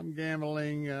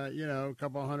gambling, a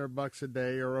couple $100 a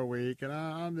day or a week, and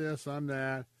I'm this, I'm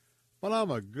that, but I'm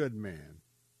a good man,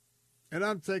 and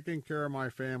I'm taking care of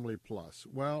my family plus.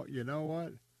 Well, you know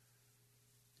what?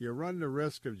 You run the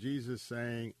risk of Jesus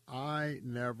saying, I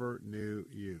never knew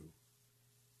you.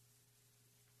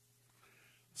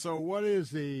 So what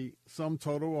is the sum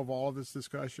total of all of this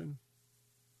discussion?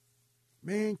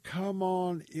 Man, come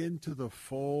on into the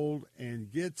fold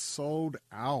and get sold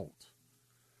out.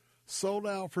 Sold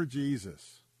out for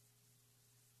Jesus.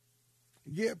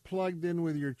 Get plugged in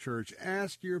with your church.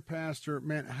 Ask your pastor,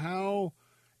 man, how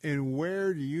and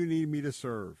where do you need me to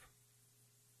serve?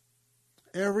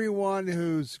 Everyone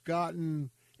who's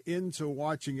gotten into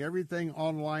watching everything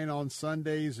online on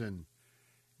Sundays, and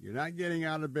you're not getting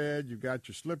out of bed, you've got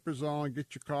your slippers on,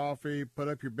 get your coffee, put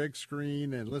up your big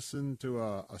screen and listen to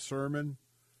a sermon.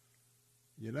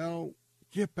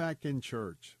 Get back in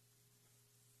church.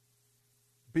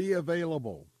 Be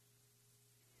available.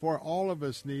 For all of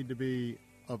us need to be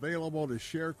available to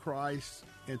share Christ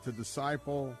and to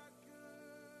disciple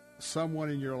someone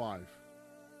in your life.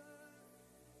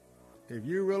 If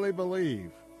you really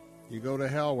believe you go to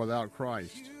hell without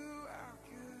Christ,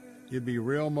 you'd be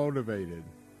real motivated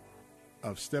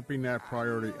of stepping that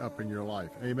priority up in your life.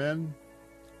 Amen?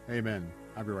 Amen.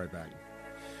 I'll be right back.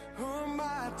 On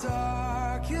my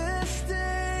darkest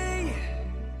day.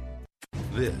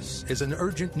 This is an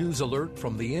urgent news alert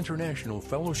from the International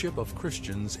Fellowship of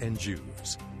Christians and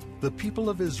Jews. The people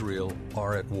of Israel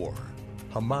are at war.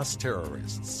 Hamas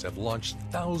terrorists have launched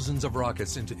thousands of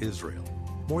rockets into Israel.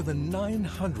 More than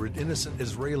 900 innocent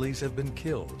Israelis have been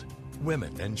killed,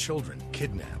 women and children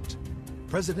kidnapped.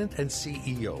 President and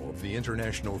CEO of the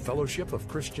International Fellowship of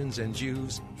Christians and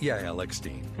Jews, Yael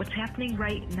Eckstein. What's happening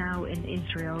right now in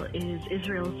Israel is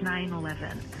Israel's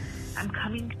 9/11. I'm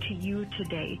coming to you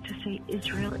today to say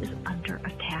Israel is under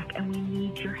attack and we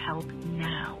need your help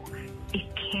now. It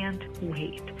can't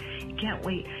wait. It can't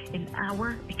wait an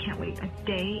hour, it can't wait a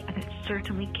day, and it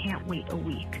certainly can't wait a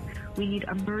week. We need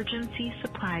emergency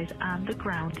supplies on the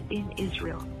ground in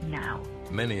Israel now.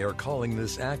 Many are calling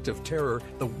this act of terror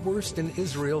the worst in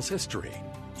Israel's history.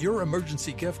 Your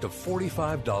emergency gift of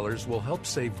 $45 will help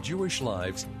save Jewish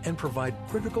lives and provide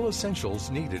critical essentials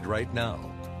needed right now.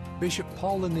 Bishop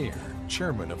Paul Lanier,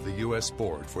 chairman of the U.S.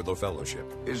 Board for the Fellowship.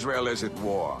 Israel is at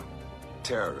war.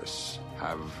 Terrorists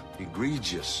have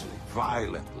egregiously,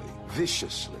 violently,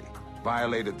 viciously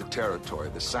violated the territory,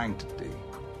 the sanctity,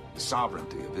 the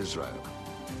sovereignty of Israel.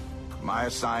 My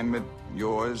assignment,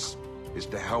 yours, is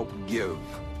to help give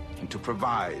and to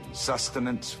provide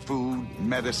sustenance, food,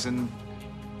 medicine.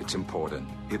 It's important.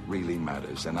 It really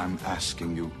matters. And I'm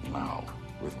asking you now,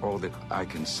 with all that I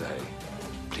can say,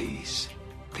 please,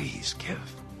 please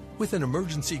give. With an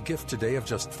emergency gift today of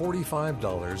just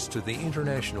 $45 to the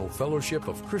International Fellowship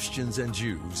of Christians and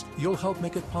Jews, you'll help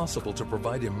make it possible to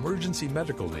provide emergency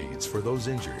medical needs for those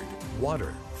injured,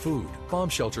 water, food, bomb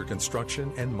shelter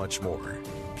construction, and much more.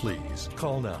 Please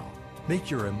call now.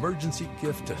 Make your emergency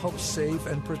gift to help save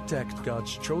and protect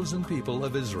God's chosen people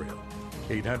of Israel.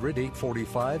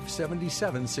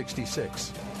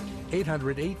 800-845-7766.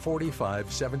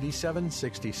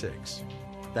 800-845-7766.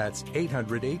 That's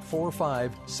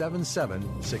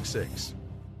 800-845-7766.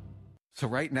 So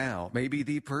right now may be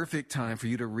the perfect time for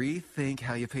you to rethink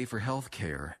how you pay for health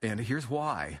care. And here's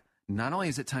why. Not only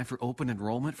is it time for open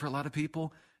enrollment for a lot of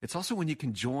people, it's also when you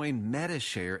can join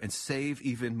Medi-Share and save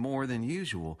even more than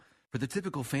usual. For the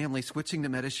typical family, switching to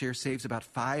Medi-Share saves about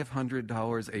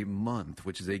 $500 a month,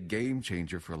 which is a game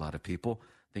changer for a lot of people.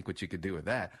 Think what you could do with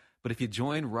that. But if you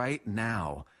join right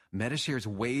now, Medi-Share is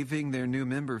waiving their new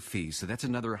member fees, so that's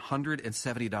another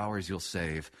 $170 you'll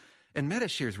save. And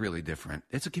Medi-Share is really different.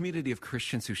 It's a community of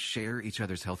Christians who share each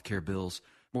other's healthcare bills.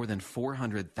 More than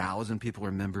 400,000 people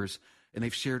are members, and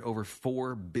they've shared over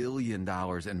 $4 billion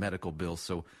in medical bills.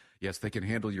 So, yes, they can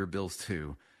handle your bills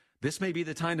too. This may be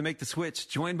the time to make the switch.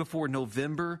 Join before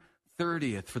November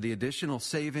 30th for the additional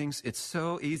savings. It's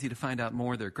so easy to find out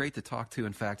more. They're great to talk to.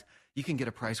 In fact, you can get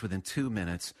a price within 2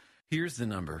 minutes. Here's the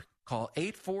number. Call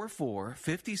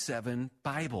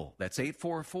 844-57-BIBLE. That's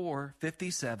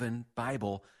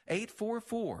 844-57-BIBLE.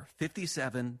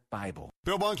 844-57-BIBLE.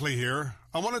 Bill Bunkley here.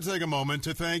 I want to take a moment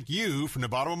to thank you from the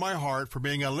bottom of my heart for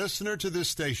being a listener to this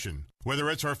station. Whether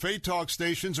it's our Faith Talk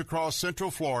stations across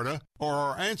Central Florida or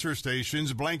our answer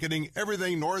stations blanketing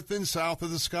everything north and south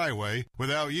of the Skyway,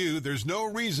 without you, there's no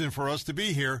reason for us to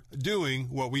be here doing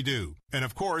what we do. And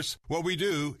of course, what we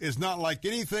do is not like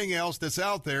anything else that's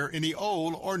out there in the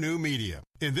old or new media.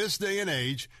 In this day and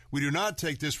age, we do not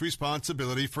take this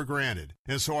responsibility for granted.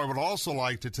 And so I would also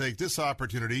like to take this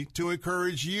opportunity to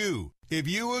encourage you. If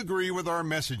you agree with our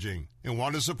messaging and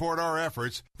want to support our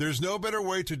efforts, there's no better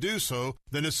way to do so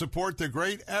than to support the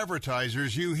great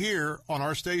advertisers you hear on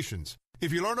our stations.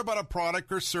 If you learn about a product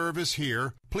or service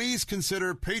here, please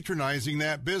consider patronizing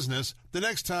that business the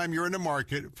next time you're in the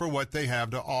market for what they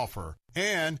have to offer.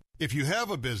 And if you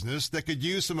have a business that could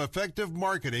use some effective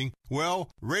marketing, well,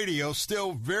 radio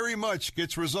still very much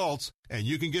gets results, and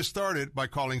you can get started by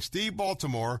calling Steve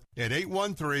Baltimore at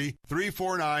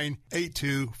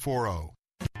 813-349-8240.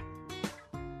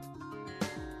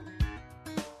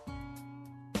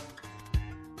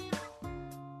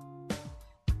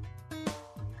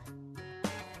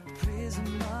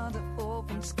 Prison under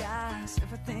open skies,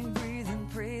 everything breathing,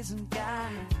 praising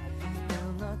God,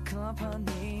 in the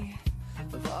company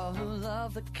of all who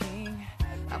love the King.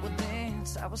 I would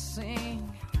dance, I would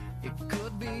sing, it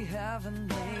could be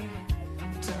heavenly.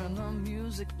 Turn the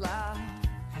music loud,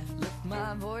 lift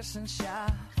my voice and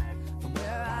shout. From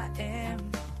where I am,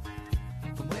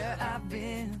 from where I've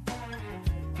been,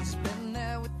 He's been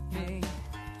there with me.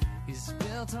 He's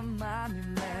built a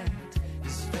monument,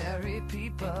 His very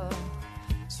people.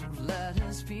 So let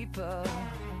His people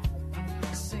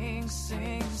sing,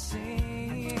 sing,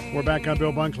 sing. We're back on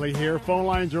Bill Bunkley here. Phone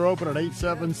lines are open at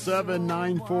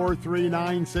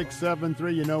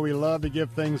 877-943-9673. You know we love to give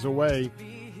things away.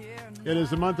 It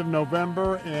is the month of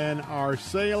November, and our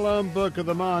Salem Book of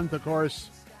the Month, of course,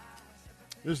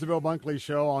 this is the Bill Bunkley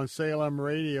Show on Salem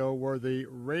Radio. We're the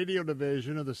radio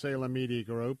division of the Salem Media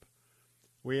Group.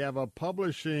 We have a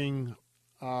publishing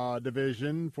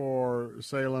division for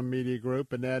Salem Media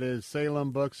Group, and that is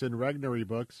Salem Books and Regnery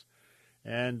Books.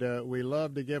 And we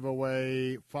love to give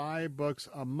away 5 books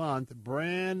a month,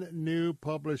 brand new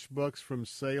published books from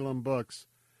Salem Books.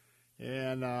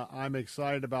 And I'm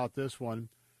excited about this one.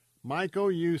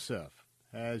 Michael Youssef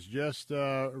has just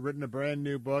written a brand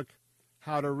new book,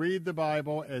 How to Read the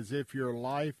Bible as If Your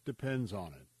Life Depends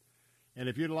on It. And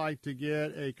if you'd like to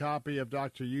get a copy of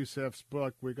Dr. Youssef's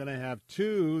book, we're going to have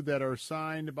 2 that are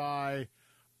signed by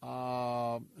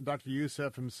Dr.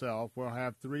 Youssef himself. We'll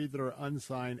have 3 that are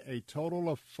unsigned, a total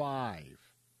of 5.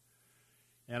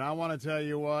 And I want to tell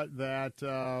you what, that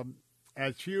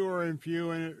as fewer and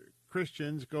fewer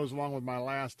Christians, goes along with my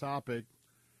last topic,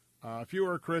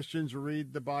 fewer Christians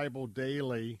read the Bible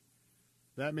daily.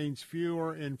 That means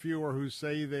fewer and fewer who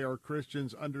say they are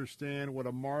Christians understand what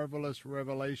a marvelous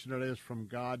revelation it is from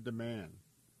God to man.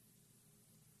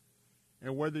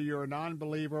 And whether you're a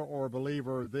non-believer or a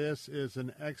believer, this is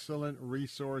an excellent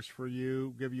resource for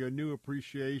you, give you a new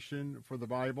appreciation for the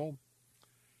Bible,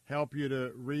 help you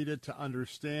to read it, to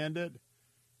understand it,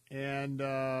 and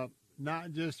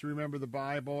not just remember the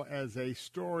Bible as a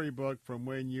storybook from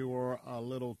when you were a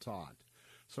little tot.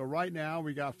 So right now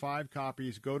we got 5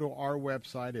 copies. Go to our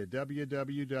website at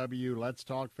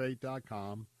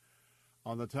www.letstalkfaith.com.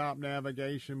 On the top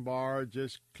navigation bar,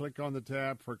 just click on the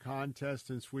tab for contests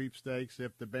and sweepstakes.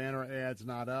 If the banner ad's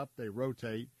not up, they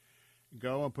rotate.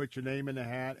 Go and put your name in the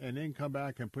hat, and then come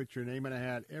back and put your name in the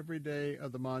hat every day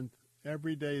of the month.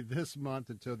 Every day this month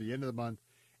until the end of the month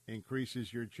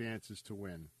increases your chances to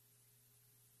win.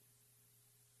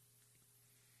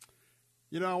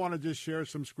 You know, I want to just share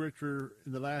some scripture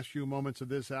in the last few moments of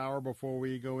this hour before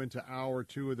we go into hour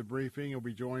 2 of the briefing. We'll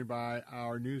be joined by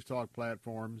our News Talk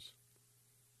platforms.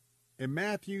 In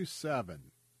Matthew 7,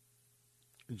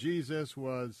 Jesus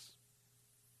was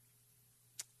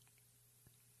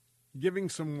giving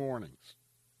some warnings.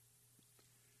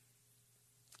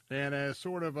 And as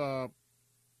sort of a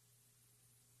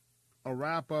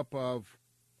wrap-up of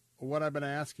what I've been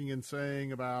asking and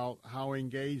saying about how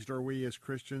engaged are we as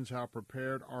Christians, how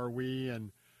prepared are we,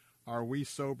 and are we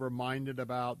sober-minded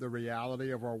about the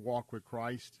reality of our walk with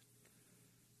Christ?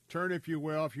 Turn, if you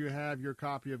will, if you have your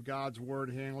copy of God's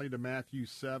Word handy, to Matthew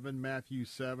 7. Matthew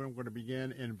 7, we're going to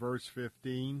begin in verse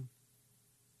 15.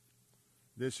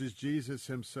 This is Jesus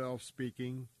himself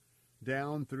speaking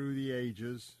down through the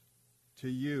ages to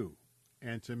you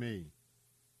and to me.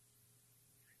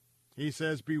 He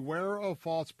says, beware of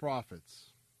false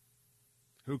prophets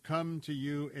who come to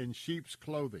you in sheep's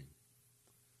clothing,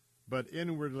 but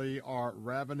inwardly are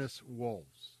ravenous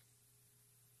wolves.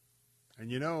 And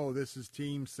you know this is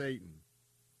Team Satan,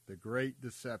 the great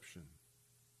deception.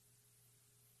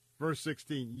 Verse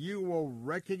 16, you will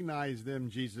recognize them,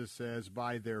 Jesus says,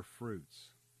 by their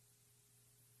fruits.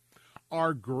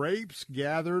 Are grapes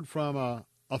gathered from a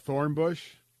thorn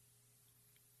bush?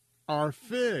 Are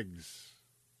figs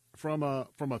from a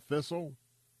thistle?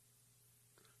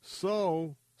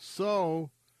 So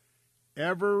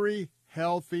every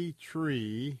healthy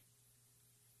tree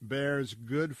bears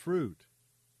good fruit,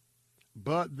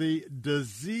 but the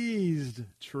diseased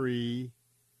tree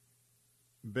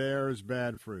bears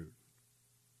bad fruit.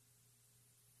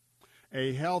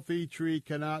 A healthy tree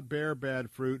cannot bear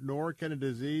bad fruit, nor can a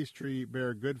diseased tree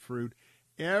bear good fruit.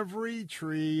 Every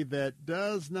tree that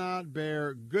does not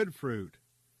bear good fruit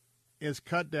is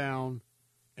cut down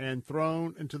and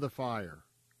thrown into the fire.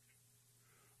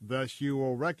 Thus you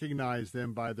will recognize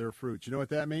them by their fruits. You know what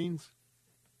that means?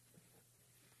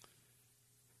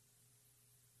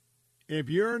 If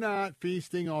you're not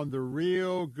feasting on the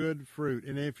real good fruit,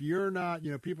 and if you're not,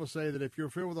 people say that if you're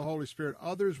filled with the Holy Spirit,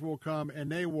 others will come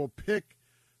and they will pick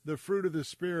the fruit of the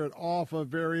Spirit off of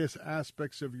various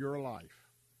aspects of your life.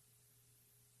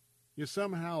 You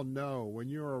somehow know when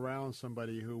you're around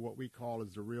somebody who what we call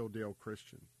is the real deal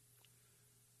Christian.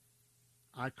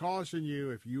 I caution you,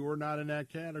 if you are not in that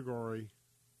category,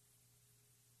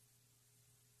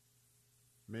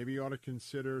 maybe you ought to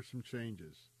consider some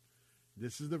changes.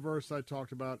 This is the verse I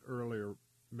talked about earlier,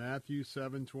 Matthew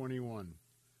 7:21.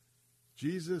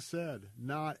 Jesus said,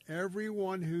 not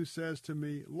everyone who says to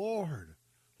me, Lord,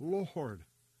 Lord,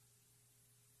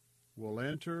 will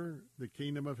enter the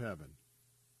kingdom of heaven,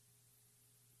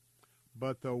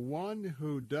 but the one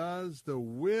who does the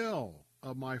will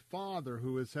of my Father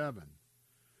who is heaven.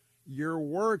 Your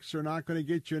works are not going to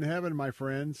get you in heaven, my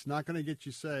friends, not going to get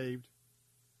you saved.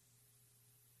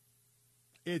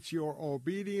 It's your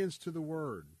obedience to the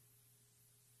Word,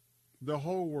 the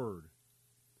whole Word.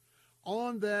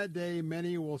 On that day,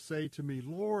 many will say to me,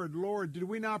 Lord, Lord, did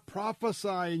we not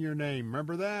prophesy in your name?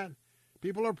 Remember that?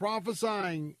 People are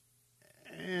prophesying,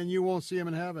 and you won't see them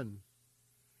in heaven.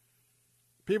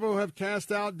 People who have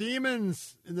cast out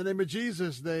demons in the name of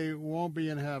Jesus, they won't be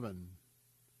in heaven.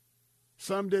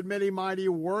 Some did many mighty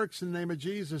works in the name of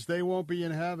Jesus, they won't be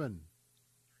in heaven.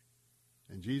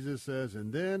 And Jesus says,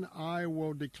 and then I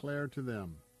will declare to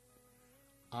them,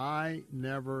 I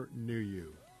never knew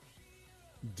you.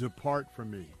 Depart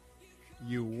from me,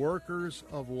 you workers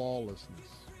of lawlessness.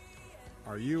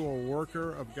 Are you a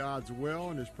worker of God's will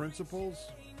and his principles,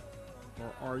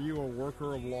 or are you a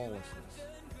worker of lawlessness?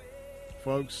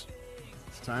 Folks,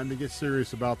 it's time to get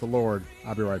serious about the Lord.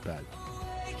 I'll be right back.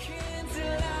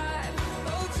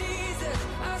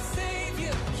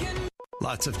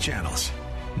 Lots of channels,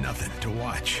 nothing to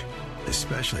watch,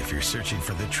 especially if you're searching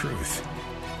for the truth.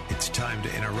 It's time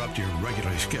to interrupt your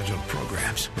regularly scheduled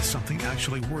programs with something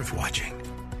actually worth watching.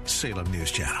 Salem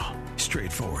News Channel.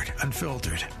 Straightforward,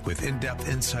 unfiltered, with in-depth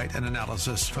insight and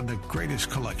analysis from the greatest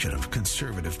collection of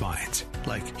conservative minds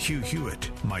like Hugh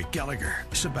Hewitt, Mike Gallagher,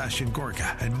 Sebastian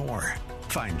Gorka, and more.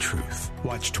 Find truth.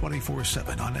 Watch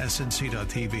 24/7 on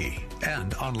SNC.TV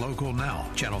and on Local Now,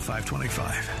 Channel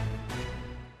 525.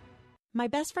 My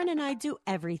best friend and I do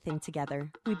everything together.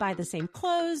 We buy the same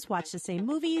clothes, watch the same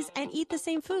movies, and eat the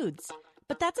same foods.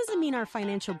 But that doesn't mean our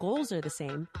financial goals are the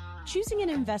same. Choosing an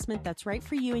investment that's right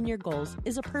for you and your goals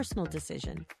is a personal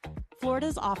decision.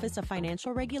 Florida's Office of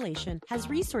Financial Regulation has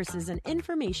resources and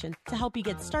information to help you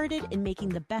get started in making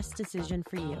the best decision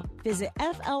for you. Visit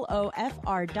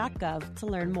flofr.gov to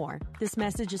learn more. This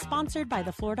message is sponsored by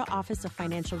the Florida Office of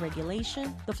Financial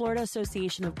Regulation, the Florida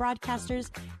Association of Broadcasters,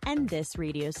 and this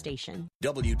radio station.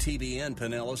 WTBN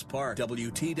Pinellas Park,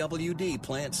 WTWD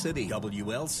Plant City,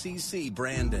 WLCC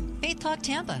Brandon. Faith Talk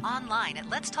Tampa. Online at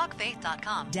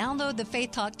letstalkfaith.com. Download the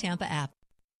Faith Talk Tampa app.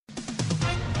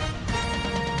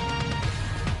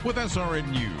 With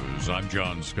SRN News, I'm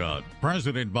John Scott.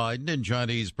 President Biden and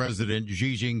Chinese President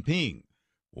Xi Jinping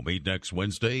will meet next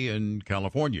Wednesday in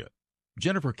California.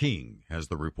 Jennifer King has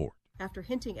the report. After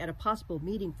hinting at a possible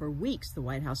meeting for weeks, the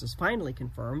White House has finally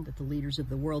confirmed that the leaders of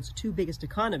the world's two biggest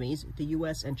economies, the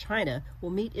U.S. and China, will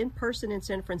meet in person in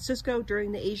San Francisco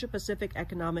during the Asia-Pacific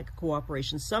Economic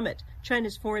Cooperation Summit.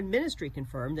 China's foreign ministry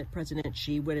confirmed that President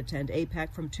Xi would attend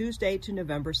APEC from Tuesday to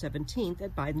November 17th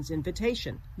at Biden's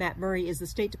invitation. Matt Murray is the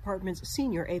State Department's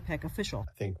senior APEC official.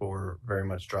 I think what we're very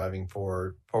much driving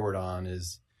forward on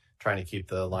is trying to keep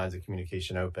the lines of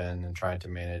communication open and trying to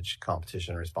manage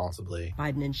competition responsibly.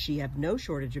 Biden and Xi have no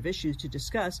shortage of issues to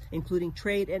discuss, including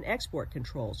trade and export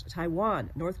controls,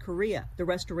 Taiwan, North Korea, the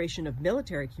restoration of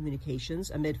military communications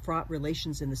amid fraught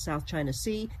relations in the South China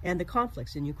Sea, and the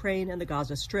conflicts in Ukraine and the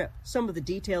Gaza Strip. Some of the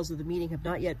details of the meeting have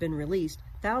not yet been released.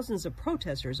 Thousands of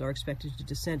protesters are expected to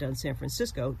descend on San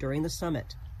Francisco during the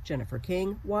summit. Jennifer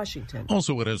King, Washington.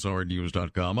 Also at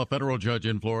SRNews.com, a federal judge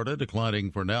in Florida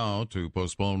declining for now to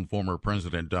postpone former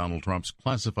President Donald Trump's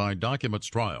classified documents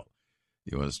trial.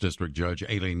 U.S. District Judge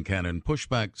Aileen Cannon pushed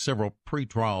back several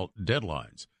pretrial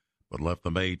deadlines, but left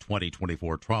the May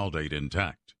 2024 trial date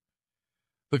intact.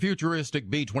 The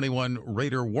futuristic B-21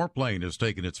 Raider warplane has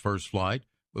taken its first flight,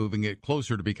 moving it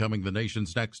closer to becoming the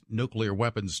nation's next nuclear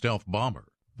weapons stealth bomber.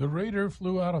 The Raider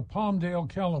flew out of Palmdale,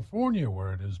 California,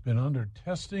 where it has been under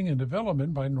testing and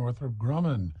development by Northrop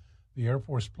Grumman. The Air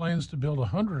Force plans to build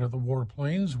 100 of the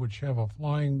warplanes, which have a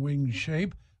flying wing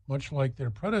shape, much like their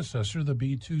predecessor, the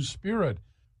B-2 Spirit.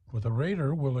 With the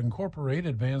Raider, will incorporate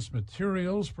advanced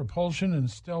materials, propulsion, and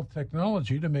stealth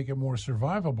technology to make it more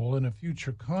survivable in a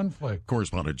future conflict.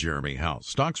 Correspondent Jeremy House.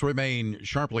 Stocks remain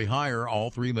sharply higher. All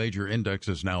three major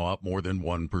indexes now up more than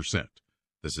 1%.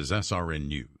 This is SRN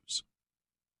News.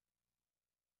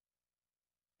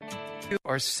 You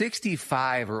are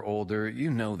 65 or older,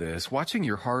 you know this. Watching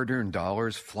your hard-earned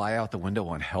dollars fly out the window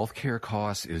on healthcare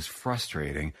costs is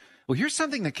frustrating. Well, here's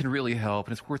something that can really help,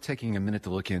 and it's worth taking a minute to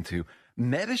look into.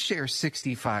 Medishare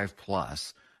 65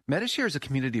 Plus. Medishare is a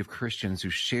community of Christians who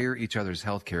share each other's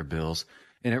healthcare bills,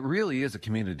 and it really is a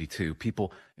community, too.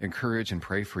 People encourage and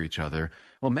pray for each other.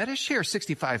 Well, Medishare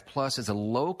 65 Plus is a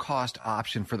low-cost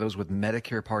option for those with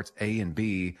Medicare Parts A and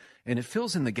B, and it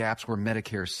fills in the gaps where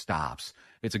Medicare stops.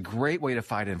 It's a great way to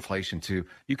fight inflation, too.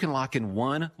 You can lock in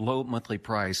one low monthly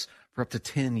price for up to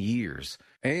 10 years.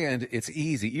 And it's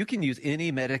easy. You can use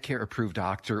any Medicare-approved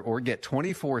doctor or get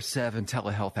 24/7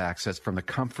 telehealth access from the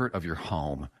comfort of your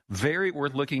home. Very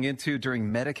worth looking into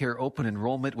during Medicare open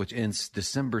enrollment, which ends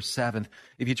December 7th.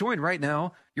 If you join right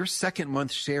now, your second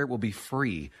month share will be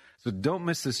free. So don't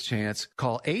miss this chance.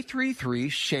 Call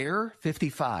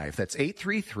 833-SHARE-55. That's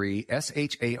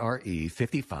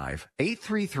 833-SHARE-55.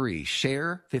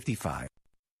 833-SHARE-55.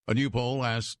 A new poll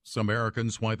asks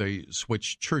Americans why they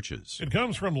switch churches. It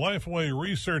comes from Lifeway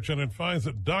Research, and it finds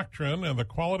that doctrine and the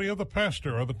quality of the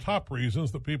pastor are the top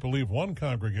reasons that people leave one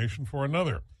congregation for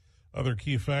another. Other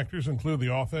key factors include the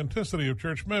authenticity of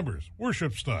church members,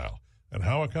 worship style, and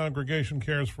how a congregation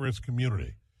cares for its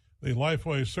community. The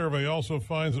Lifeway survey also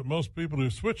finds that most people who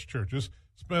switch churches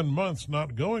spend months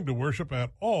not going to worship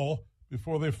at all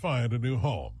before they find a new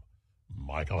home.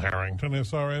 Michael Harrington,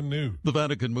 SRN News. The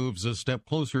Vatican moves a step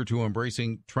closer to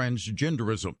embracing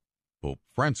transgenderism. Pope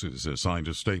Francis has signed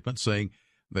a statement saying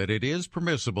that it is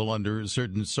permissible under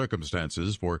certain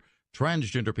circumstances for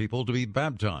transgender people to be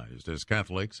baptized as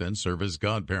Catholics and serve as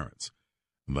godparents.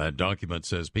 That document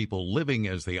says people living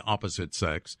as the opposite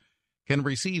sex can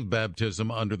receive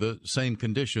baptism under the same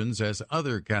conditions as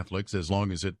other Catholics as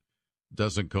long as it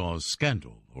doesn't cause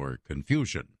scandal or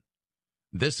confusion.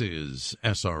 This is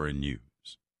SRN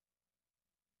News.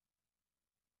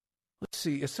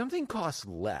 See, if something costs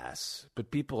less,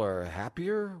 but people are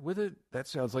happier with it, that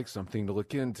sounds like something to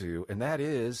look into, and that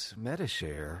is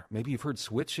Medi-Share. Maybe you've heard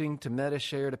switching to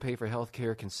Medi-Share to pay for health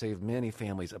care can save many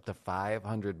families up to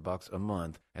 $500 a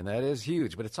month, and that is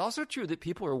huge. But it's also true that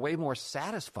people are way more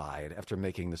satisfied after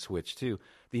making the switch, too.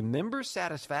 The member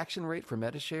satisfaction rate for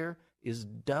Medi-Share is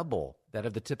double that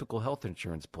of the typical health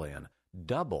insurance plan.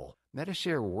 Double.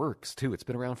 Medi-Share works, too. It's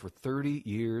been around for 30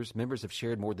 years. Members have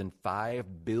shared more than $5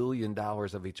 billion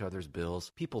of each other's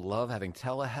bills. People love having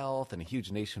telehealth and a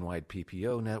huge nationwide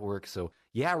PPO network. So,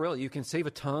 yeah, really, you can save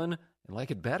a ton and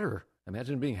like it better.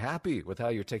 Imagine being happy with how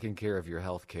you're taking care of your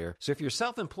health care. So if you're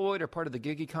self-employed or part of the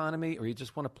gig economy, or you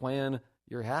just want a plan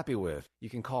you're happy with, you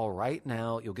can call right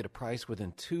now. You'll get a price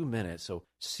within 2 minutes. So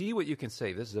see what you can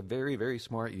save. This is a very, very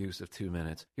smart use of 2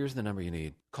 minutes. Here's the number you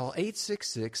need. Call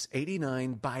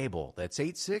 866-89-BIBLE. That's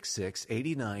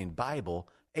 866-89-BIBLE.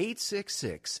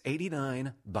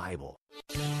 866-89-BIBLE.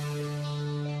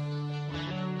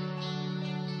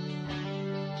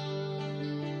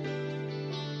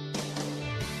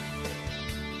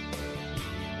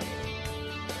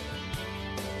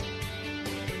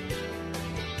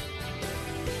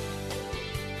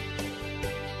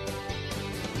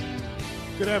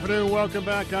 Good afternoon. Welcome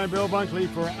back. I'm Bill Bunkley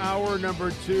for hour number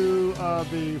 2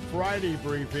 of the Friday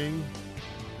briefing.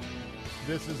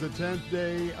 This is the 10th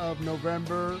day of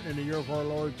November in the year of our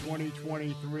Lord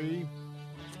 2023.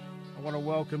 I want to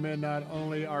welcome in not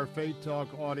only our Faith Talk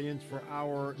audience for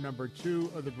hour number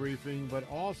 2 of the briefing, but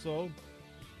also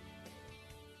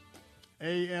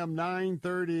AM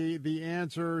 930, The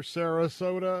Answer,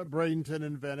 Sarasota, Bradenton,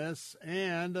 and Venice,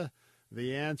 and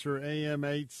The Answer AM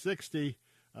 860.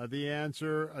 The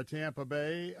Answer, Tampa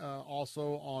Bay,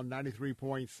 also on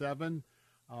 93.7,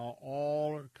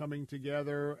 all coming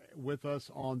together with us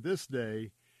on this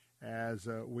day as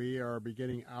we are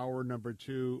beginning hour number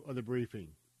 2 of the briefing.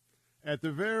 At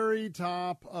the very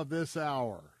top of this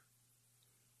hour,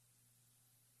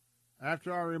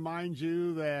 after I remind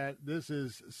you that this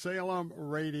is Salem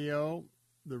Radio,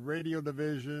 the radio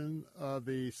division of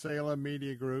the Salem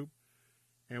Media Group,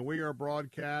 and we are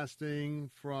broadcasting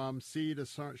from sea to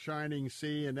shining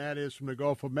sea, and that is from the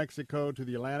Gulf of Mexico to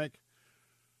the Atlantic,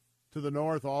 to the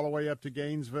north, all the way up to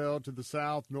Gainesville, to the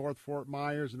south, North Fort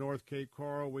Myers, North Cape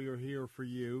Coral. We are here for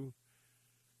you.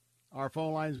 Our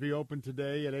phone lines be open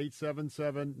today at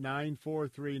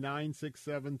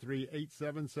 877-943-9673,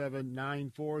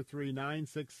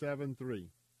 877-943-9673.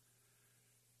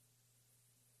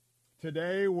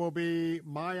 Today will be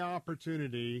my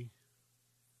opportunity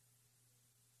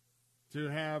to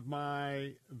have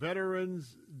my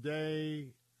Veterans Day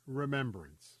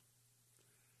remembrance.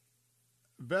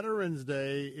 Veterans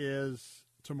Day is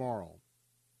tomorrow.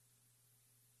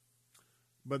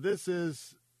 But this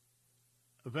is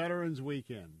Veterans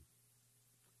Weekend.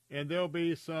 And there'll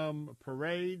be some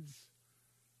parades.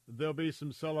 There'll be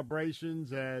some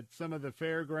celebrations at some of the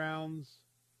fairgrounds.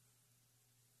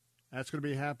 That's going to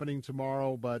be happening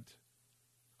tomorrow. But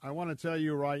I want to tell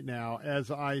you right now, as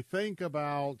I think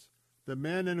about the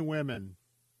men and women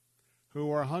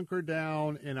who are hunkered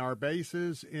down in our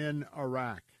bases in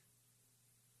Iraq,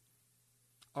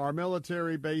 our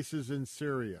military bases in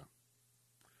Syria,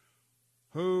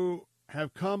 who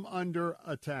have come under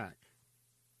attack,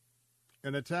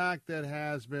 an attack that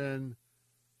has been,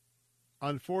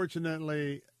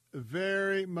 unfortunately,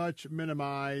 very much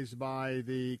minimized by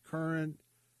the current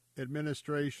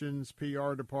administration's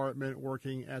PR department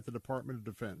working at the Department of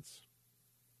Defense.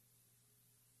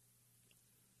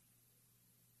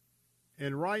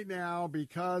 And right now,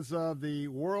 because of the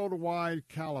worldwide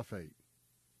caliphate,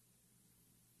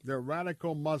 the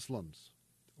radical Muslims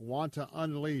want to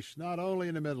unleash, not only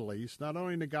in the Middle East, not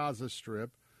only in the Gaza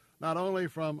Strip, not only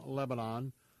from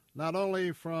Lebanon, not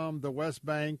only from the West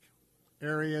Bank,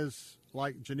 areas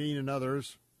like Jenin and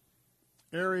others,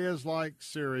 areas like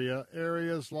Syria,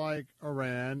 areas like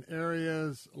Iran,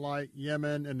 areas like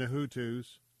Yemen and the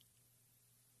Houthis.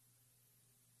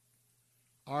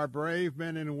 Our brave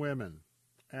men and women,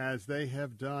 as they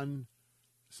have done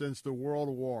since the world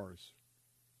wars.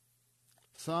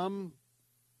 Some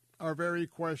are very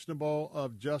questionable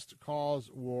of just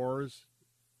cause wars,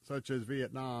 such as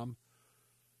Vietnam.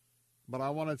 But I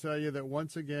want to tell you that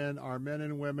once again, our men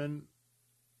and women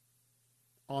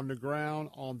on the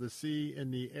ground, on the sea,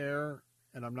 in the air,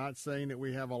 and I'm not saying that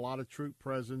we have a lot of troop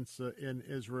presence in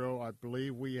Israel. I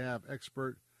believe we have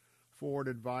expert forward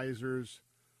advisors,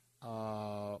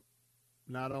 not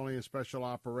only in special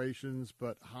operations,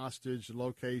 but hostage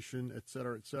location, et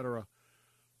cetera, et cetera.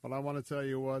 But I want to tell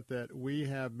you what, that we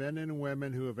have men and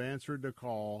women who have answered the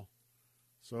call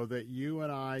so that you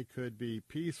and I could be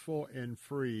peaceful and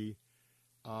free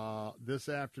this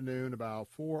afternoon, about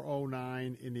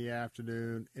 4:09 in the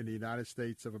afternoon in the United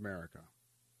States of America.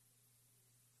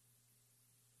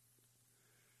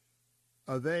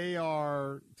 They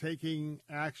are taking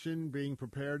action, being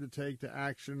prepared to take the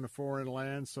action in a foreign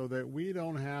land so that we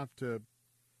don't have to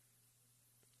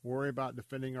worry about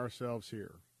defending ourselves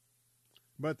here.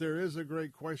 But there is a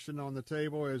great question on the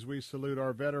table as we salute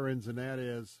our veterans, and that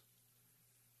is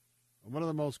one of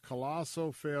the most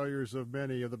colossal failures of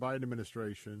many of the Biden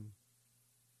administration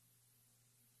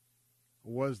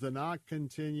was to not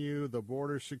continue the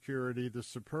border security, the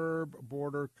superb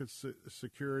border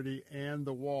security, and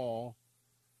the wall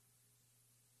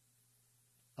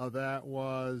that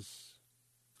was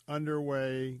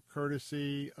underway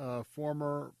courtesy of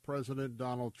former President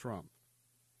Donald Trump.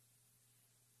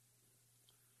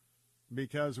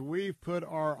 Because we've put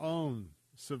our own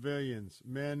civilians,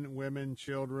 men, women,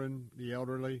 children, the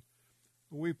elderly,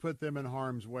 we put them in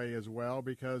harm's way as well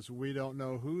because we don't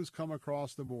know who's come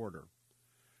across the border.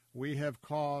 We have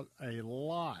caught a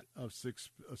lot of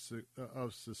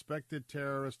suspected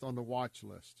terrorists on the watch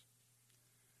list.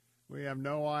 We have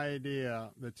no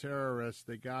idea the terrorists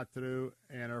that got through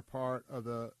and are part of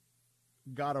the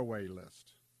got-away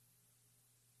list.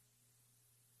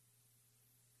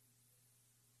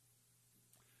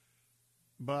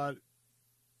 But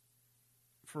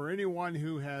for anyone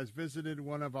who has visited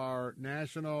one of our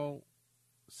national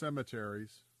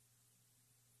cemeteries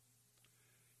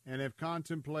and have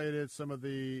contemplated some of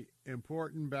the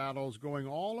important battles going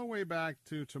all the way back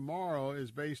to tomorrow is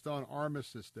based on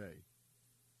Armistice Day.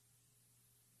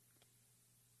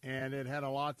 And it had a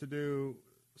lot to do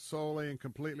solely and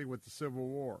completely with the Civil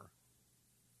War.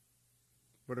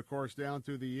 But, of course, down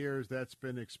through the years, that's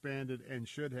been expanded and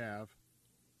should have.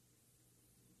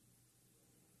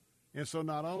 And so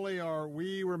not only are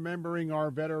we remembering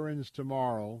our veterans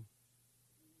tomorrow,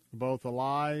 both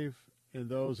alive and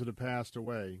those that have passed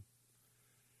away,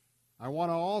 I want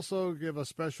to also give a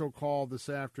special call this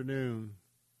afternoon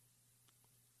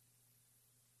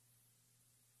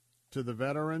to the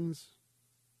veterans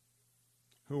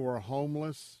who are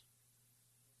homeless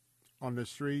on the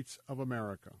streets of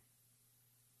America.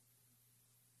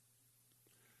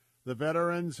 The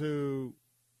veterans who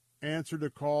answered a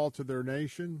call to their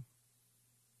nation,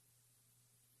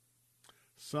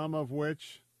 some of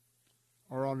which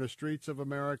are on the streets of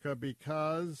America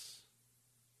because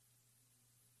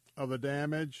of the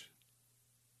damage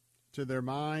to their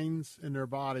minds and their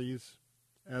bodies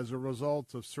as a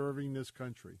result of serving this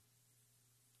country.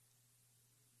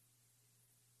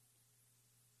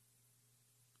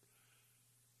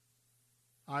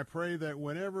 I pray that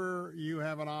whenever you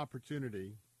have an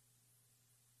opportunity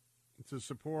to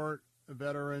support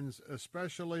veterans,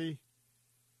 especially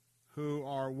who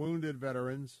are wounded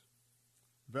veterans,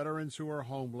 veterans who are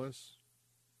homeless,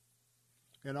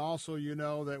 and also you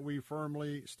know that we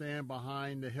firmly stand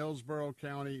behind the Hillsborough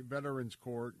County Veterans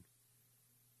Court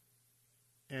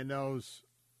and those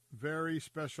very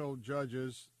special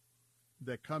judges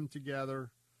that come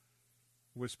together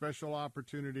with special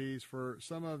opportunities for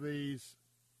some of these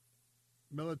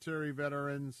military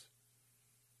veterans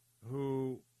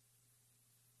who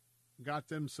got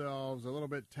themselves a little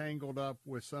bit tangled up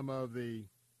with some of the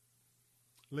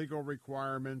legal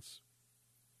requirements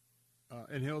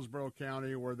in Hillsborough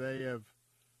County, where they have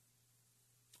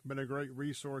been a great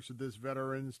resource to this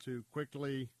veterans to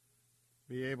quickly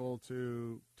be able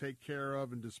to take care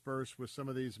of and disperse with some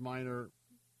of these minor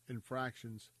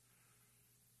infractions.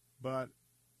 But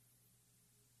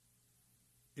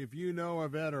if you know a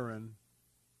veteran,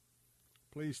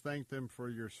 please thank them for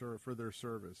their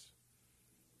service.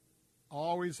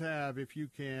 Always have, if you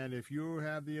can, if you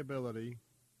have the ability,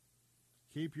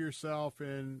 keep yourself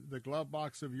in the glove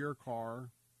box of your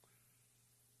car.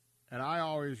 And I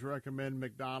always recommend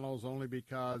McDonald's only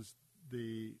because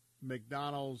the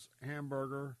McDonald's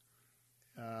hamburger,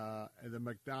 the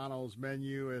McDonald's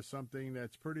menu is something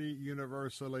that's pretty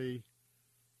universally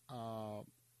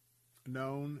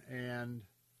known, and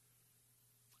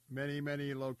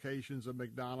many locations of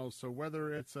McDonald's. So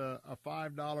whether it's a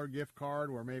 $5 gift card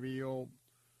where maybe you'll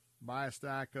buy a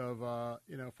stack of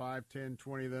 5, 10,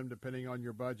 20 of them depending on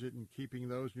your budget and keeping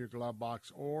those in your glove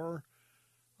box, or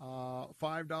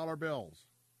 $5 bills.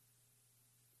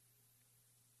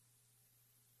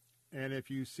 And if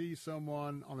you see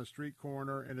someone on a street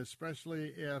corner, and especially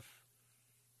if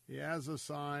he has a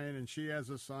sign and she has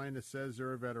a sign that says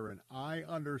they're a veteran, I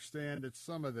understand that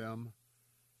some of them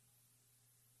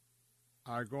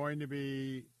are going to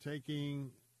be taking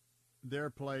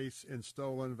their place in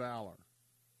stolen valor,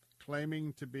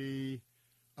 claiming to be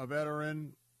a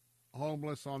veteran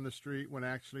homeless on the street when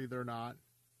actually they're not.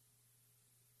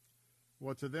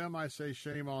 Well, to them I say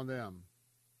shame on them.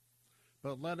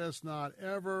 But let us not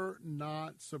ever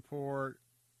not support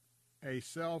a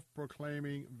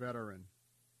self-proclaiming veteran.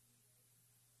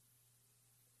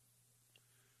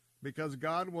 Because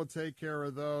God will take care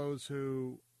of those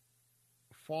who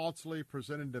falsely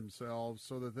presented themselves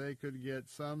so that they could get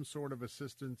some sort of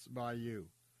assistance by you.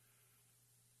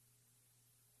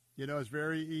 You know, it's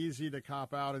very easy to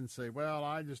cop out and say, well,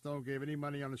 I just don't give any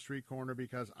money on the street corner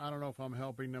because I don't know if I'm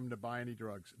helping them to buy any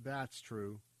drugs. That's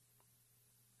true.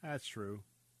 That's true.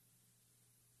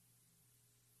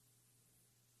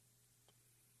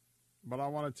 But I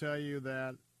want to tell you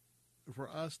that for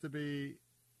us to be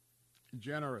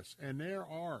generous, and there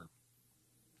are,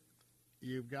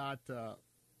 you've got,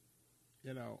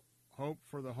 Hope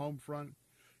for the Home Front,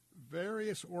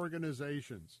 various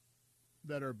organizations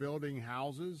that are building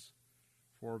houses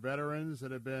for veterans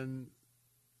that have been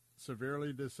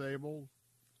severely disabled.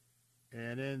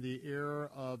 And in the era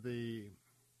of the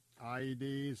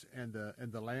IEDs and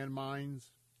the landmines,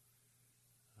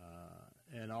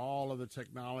 and all of the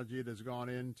technology that has gone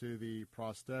into the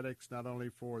prosthetics, not only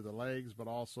for the legs, but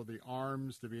also the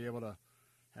arms to be able to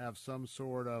have some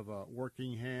sort of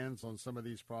working hands on some of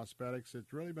these prosthetics.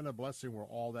 It's really been a blessing where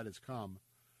all that has come.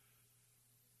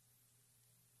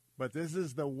 But this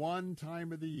is the one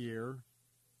time of the year,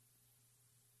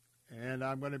 and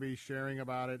I'm going to be sharing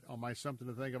about it on my Something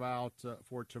to Think About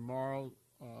for tomorrow,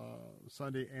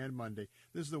 Sunday and Monday.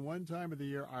 This is the one time of the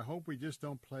year I hope we just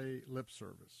don't play lip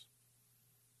service.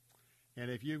 And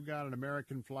if you've got an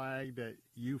American flag that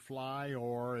you fly,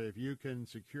 or if you can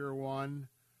secure one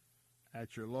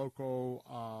at your local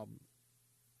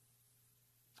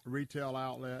retail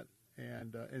outlet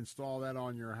and install that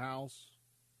on your house,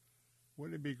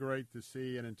 wouldn't it be great to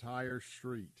see an entire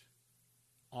street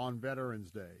on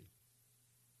Veterans Day?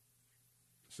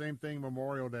 Same thing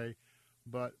Memorial Day,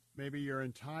 but maybe your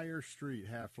entire street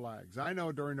have flags. I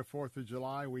know during the 4th of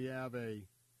July we have a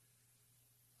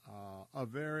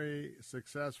very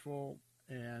successful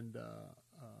and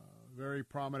very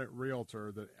prominent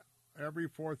realtor that every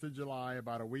 4th of July,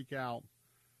 about a week out,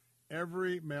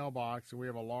 every mailbox, and we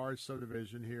have a large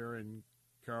subdivision here in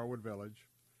Carrollwood Village,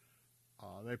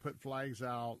 they put flags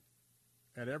out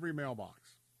at every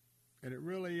mailbox. And it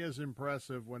really is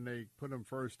impressive when they put them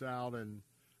first out and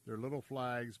they're little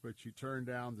flags, but you turn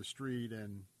down the street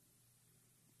and,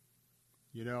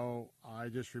 I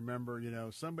just remember,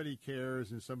 somebody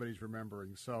cares and somebody's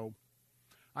remembering. So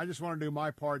I just want to do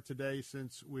my part today,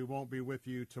 since we won't be with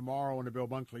you tomorrow on the Bill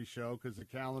Bunkley Show, because the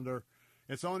calendar,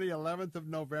 it's on the 11th of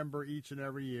November each and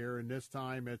every year, and this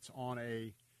time it's on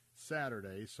a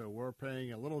Saturday. So we're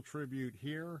paying a little tribute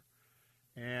here,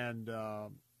 and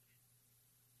of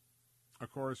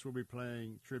course we'll be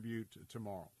playing tribute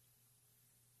tomorrow.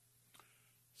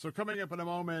 So coming up in a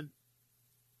moment,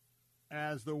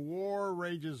 as the war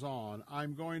rages on,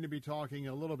 I'm going to be talking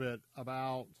a little bit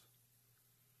about,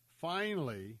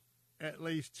 finally, at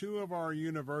least 2 of our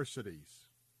universities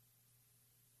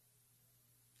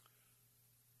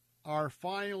are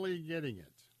finally getting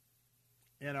it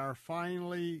and are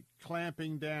finally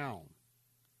clamping down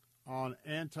on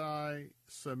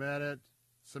anti-Semitic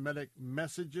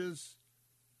messages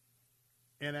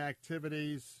and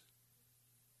activities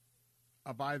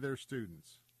by their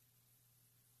students.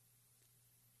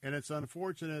 And it's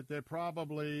unfortunate that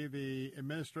probably the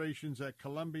administrations at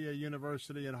Columbia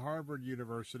University and Harvard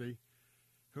University,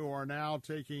 who are now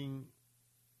taking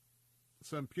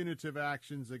some punitive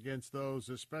actions against those,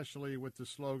 especially with the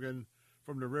slogan,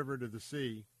 "From the river to the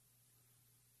sea,"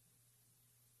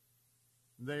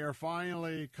 they are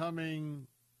finally coming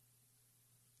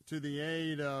to the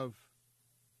aid of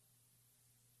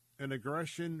an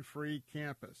aggression-free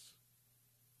campus.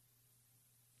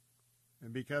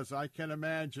 And because I can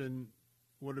imagine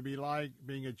what it would be like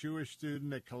being a Jewish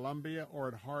student at Columbia or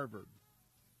at Harvard,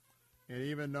 and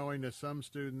even knowing that some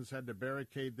students had to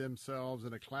barricade themselves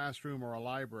in a classroom or a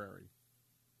library.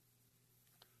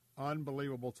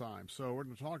 Unbelievable time. So we're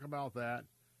going to talk about that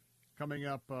coming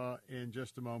up in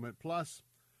just a moment. Plus,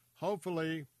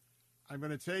 hopefully, I'm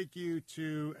going to take you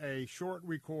to a short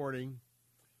recording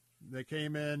that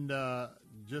came in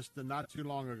just not too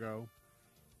long ago.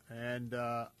 And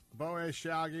Boaz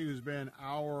Shalgi, who's been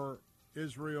our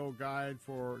Israel guide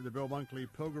for the Bill Bunkley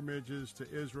pilgrimages to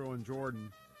Israel and Jordan,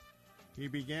 he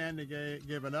began to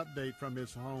give an update from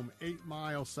his home 8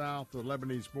 miles south of the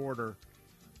Lebanese border.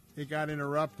 It got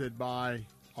interrupted by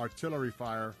artillery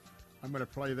fire. I'm going to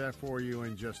play that for you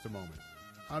in just a moment.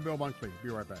 I'm Bill Bunkley. Be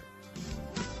right back.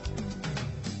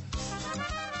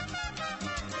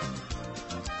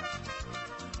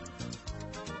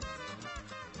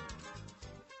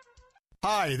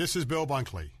 Hi, this is Bill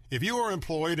Bunkley. If you are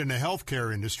employed in the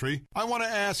healthcare industry, I want to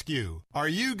ask you, are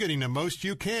you getting the most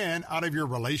you can out of your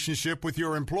relationship with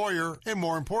your employer and,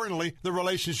 more importantly, the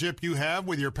relationship you have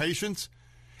with your patients?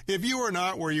 If you are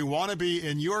not where you want to be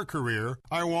in your career,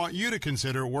 I want you to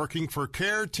consider working for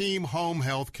Care Team Home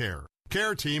Health Care.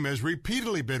 Care Team has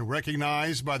repeatedly been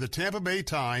recognized by the Tampa Bay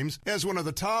Times as one of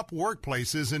the top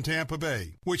workplaces in Tampa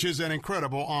Bay, which is an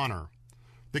incredible honor.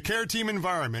 The Care Team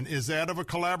environment is that of a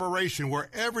collaboration where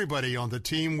everybody on the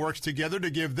team works together to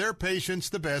give their patients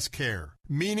the best care.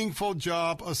 Meaningful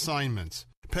job assignments.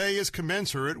 Pay is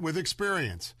commensurate with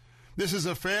experience. This is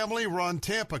a family-run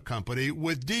Tampa company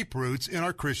with deep roots in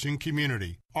our Christian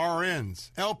community.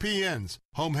 RNs, LPNs,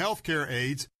 home health care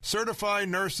aides, certified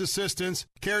nurse assistants,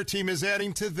 Care Team is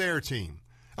adding to their team.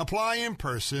 Apply in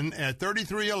person at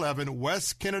 3311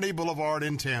 West Kennedy Boulevard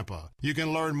in Tampa. You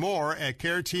can learn more at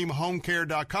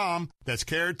CareTeamHomeCare.com. That's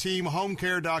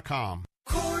CareTeamHomeCare.com.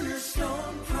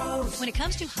 Cornerstone Pros. When it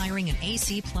comes to hiring an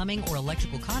AC, plumbing, or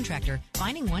electrical contractor,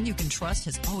 finding one you can trust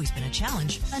has always been a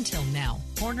challenge until now.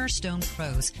 Cornerstone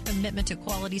Pros. Commitment to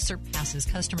quality surpasses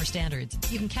customer standards.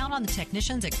 You can count on the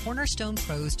technicians at Cornerstone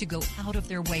Pros to go out of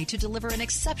their way to deliver an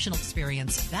exceptional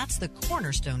experience. That's the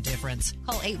Cornerstone difference.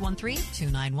 Call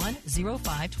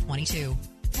 813-291-0522.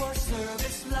 For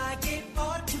service like it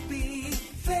ought to be,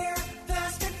 fair,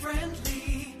 fast, and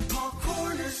friendly. Call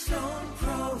Cornerstone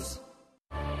Pros.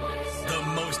 The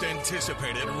most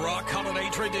anticipated rock holiday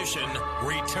tradition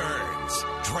returns.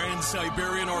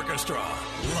 Trans-Siberian Orchestra,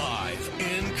 live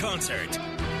in concert,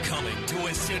 coming to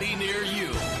a city near you.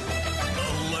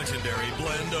 A legendary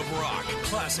blend of rock,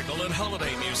 classical, and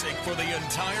holiday music for the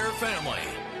entire family.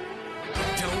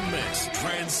 Don't miss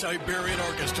Trans-Siberian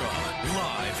Orchestra,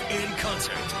 live in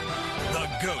concert. The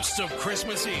Ghosts of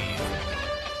Christmas Eve.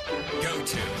 Go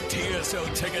to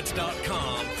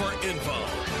TSOTickets.com for info.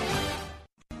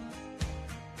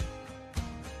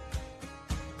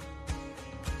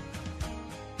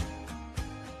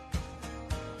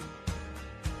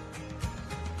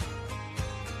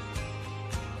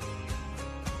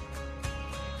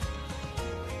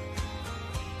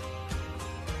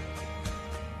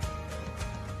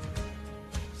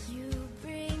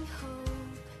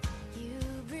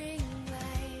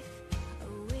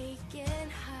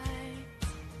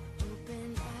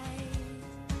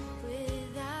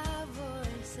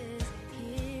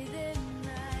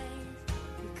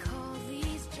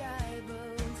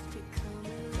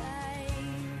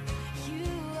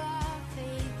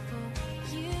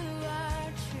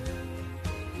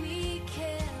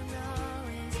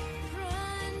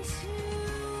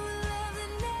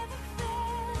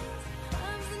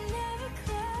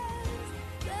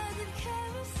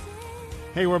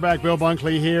 Hey, we're back. Bill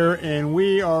Bunkley here, and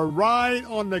we are right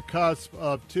on the cusp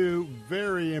of two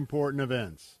very important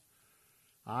events.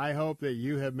 I hope that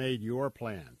you have made your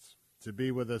plans to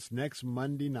be with us next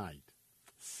Monday night,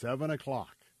 7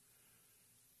 o'clock,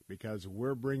 because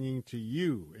we're bringing to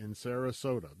you in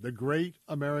Sarasota the Great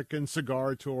American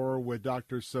Cigar Tour with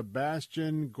Dr.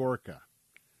 Sebastian Gorka.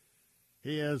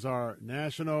 He is our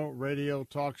national radio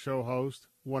talk show host,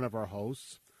 one of our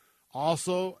hosts,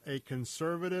 also a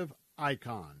conservative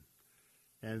icon.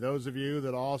 And those of you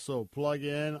that also plug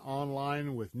in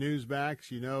online with Newsmax,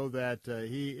 you know that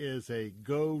he is a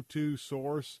go-to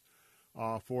source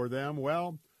for them.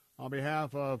 Well, on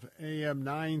behalf of AM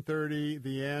 930,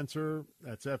 The Answer,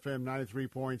 that's FM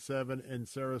 93.7 in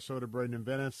Sarasota, Bradenton,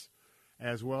 Venice,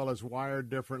 as well as Wired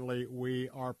Differently, we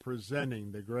are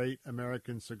presenting the Great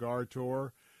American Cigar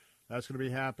Tour. That's going to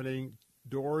be happening.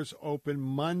 Doors open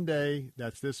Monday.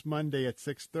 That's this Monday at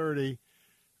 6:30.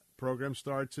 Program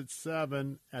starts at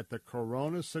 7 at the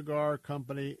Corona Cigar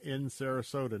Company in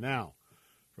Sarasota. Now,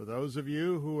 for those of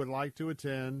you who would like to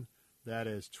attend, that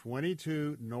is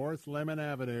 22 North Lemon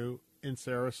Avenue in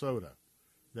Sarasota.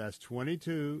 That's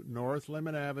 22 North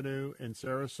Lemon Avenue in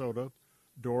Sarasota.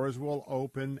 Doors will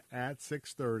open at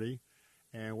 6:30,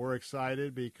 and we're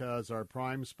excited because our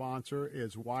prime sponsor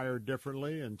is Wired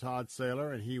Differently and Todd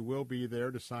Saylor, and he will be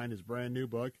there to sign his brand new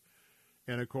book.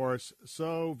 And, of course,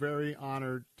 so very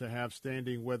honored to have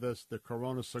standing with us the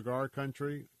Corona Cigar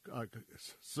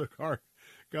Cigar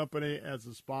Company as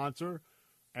a sponsor,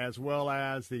 as well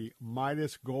as the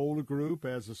Midas Gold Group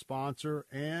as a sponsor,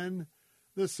 and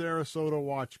the Sarasota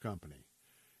Watch Company.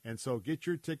 And so get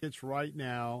your tickets right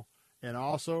now. And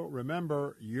also,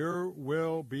 remember, Your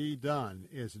Will Be Done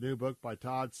is a new book by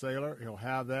Todd Saylor. He'll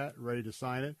have that ready to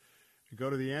sign it. Go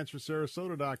to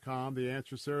theanswersarasota.com,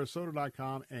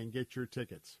 theanswersarasota.com, and get your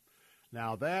tickets.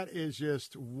 Now, that is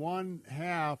just one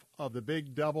half of the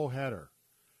big doubleheader,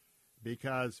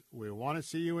 because we want to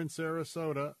see you in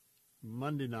Sarasota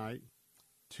Monday night,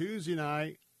 Tuesday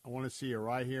night, I want to see you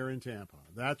right here in Tampa.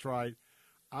 That's right.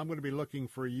 I'm going to be looking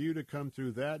for you to come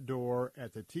through that door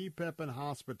at the T. Pepin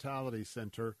Hospitality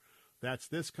Center. That's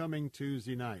this coming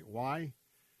Tuesday night. Why?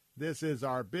 This is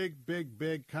our big, big,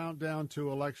 big countdown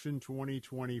to election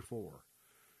 2024.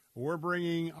 We're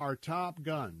bringing our top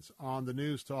guns on the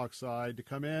News Talk side to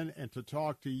come in and to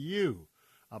talk to you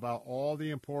about all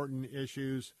the important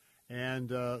issues and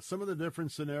some of the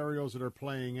different scenarios that are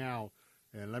playing out.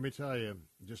 And let me tell you,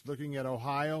 just looking at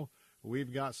Ohio,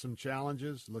 we've got some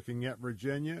challenges. Looking at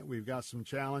Virginia, we've got some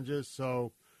challenges.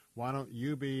 So why don't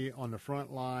you be on the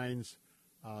front lines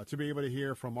to be able to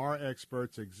hear from our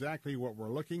experts exactly what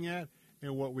we're looking at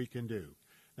and what we can do.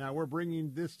 Now, we're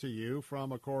bringing this to you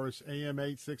from, of course, AM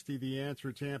 860 The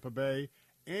Answer Tampa Bay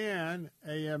and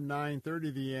AM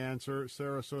 930 The Answer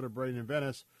Sarasota, Bradenton,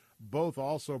 Venice, both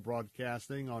also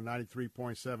broadcasting on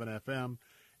 93.7 FM.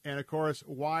 And, of course,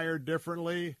 Wired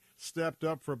Differently stepped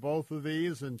up for both of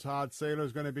these, and Todd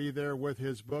Saylor's going to be there with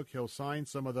his book. He'll sign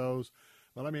some of those.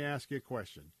 But let me ask you a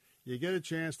question. You get a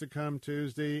chance to come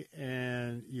Tuesday,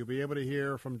 and you'll be able to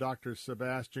hear from Dr.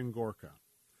 Sebastian Gorka.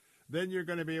 Then you're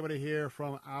going to be able to hear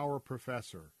from our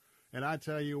professor. And I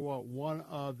tell you what, one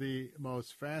of the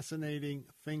most fascinating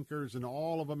thinkers in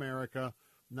all of America,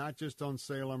 not just on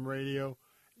Salem Radio.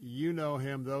 You know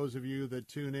him, those of you that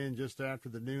tune in just after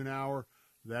the noon hour.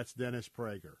 That's Dennis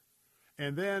Prager.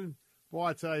 And then, boy,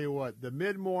 I tell you what, the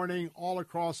mid-morning all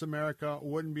across America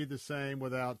wouldn't be the same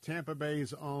without Tampa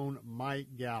Bay's own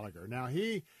Mike Gallagher. Now,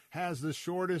 he has the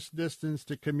shortest distance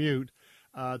to commute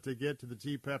to get to the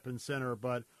T. Pepin Center,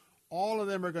 but all of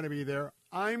them are going to be there.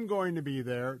 I'm going to be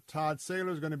there. Todd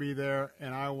Saylor's going to be there,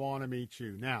 and I want to meet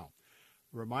you. Now,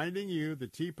 reminding you, the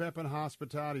T. Pepin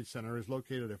Hospitality Center is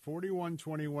located at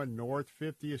 4121 North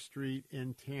 50th Street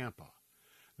in Tampa.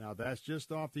 Now, that's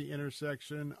just off the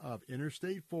intersection of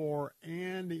Interstate 4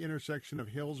 and the intersection of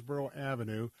Hillsborough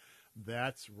Avenue.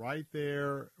 That's right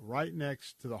there, right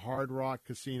next to the Hard Rock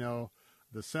Casino,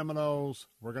 the Seminoles.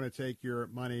 We're going to take your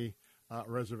money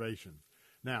reservation.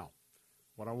 Now,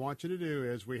 what I want you to do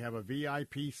is we have a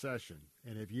VIP session.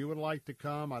 And if you would like to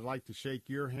come, I'd like to shake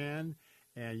your hand,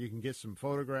 and you can get some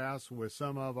photographs with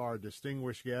some of our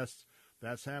distinguished guests.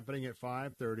 That's happening at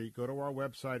 5:30. Go to our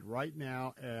website right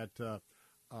now at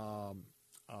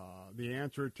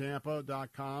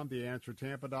theanswertampa.com,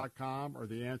 theanswertampa.com, or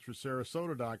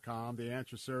theanswersarasota.com,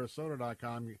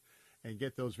 theanswersarasota.com, and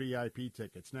get those VIP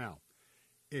tickets. Now,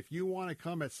 if you want to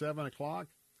come at 7 o'clock,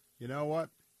 you know what?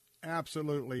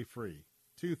 Absolutely free.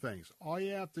 Two things. All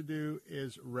you have to do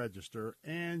is register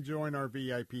and join our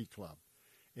VIP club.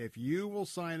 If you will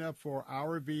sign up for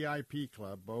our VIP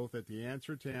club, both at the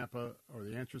Answer Tampa or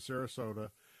the Answer Sarasota,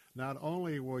 not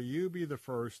only will you be the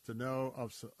first to know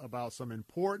about some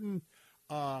important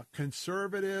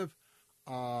conservative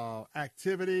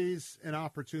activities and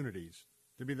opportunities,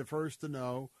 to be the first to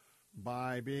know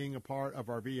by being a part of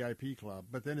our VIP club.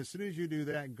 But then as soon as you do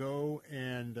that, go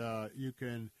and you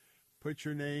can put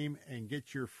your name and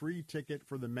get your free ticket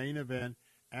for the main event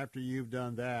after you've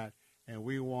done that, and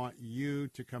we want you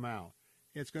to come out.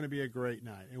 It's going to be a great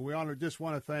night. And we just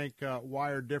want to thank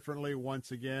Wired Differently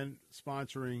once again,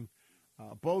 sponsoring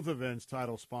both events,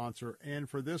 title sponsor. And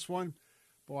for this one,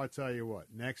 boy, I tell you what,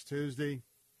 next Tuesday,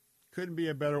 couldn't be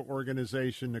a better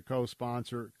organization to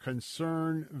co-sponsor,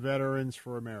 Concern Veterans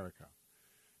for America.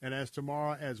 And as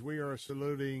tomorrow, as we are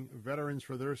saluting veterans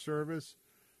for their service,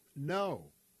 know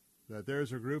that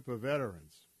there's a group of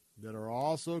veterans that are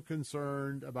also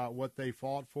concerned about what they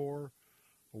fought for,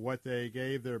 what they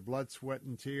gave their blood, sweat,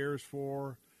 and tears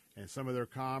for, and some of their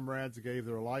comrades gave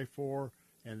their life for,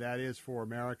 and that is for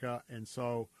America. And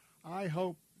so I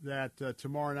hope that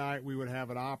tomorrow night we would have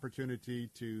an opportunity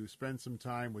to spend some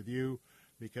time with you,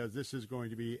 because this is going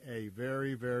to be a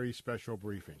very, very special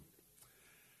briefing.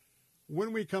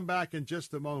 When we come back in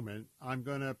just a moment, I'm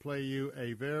going to play you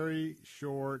a very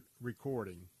short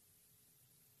recording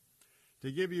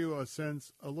to give you a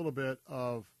sense, a little bit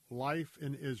of life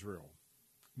in Israel.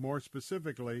 More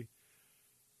specifically,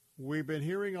 we've been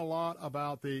hearing a lot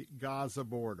about the Gaza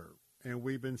border, and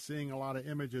we've been seeing a lot of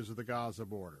images of the Gaza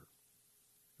border.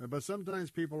 But sometimes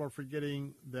people are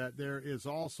forgetting that there is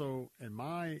also, in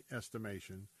my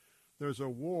estimation, there's a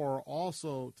war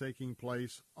also taking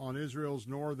place on Israel's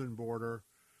northern border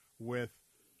with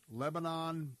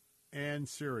Lebanon and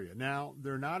Syria. Now,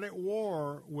 they're not at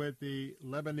war with the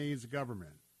Lebanese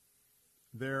government.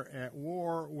 They're at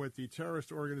war with the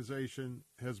terrorist organization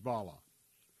Hezbollah.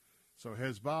 So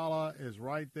Hezbollah is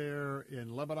right there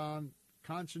in Lebanon,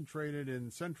 concentrated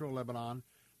in central Lebanon.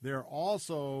 They're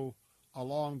also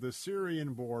along the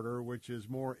Syrian border, which is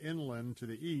more inland to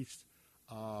the east,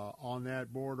 on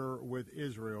that border with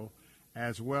Israel,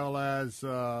 as well as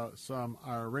some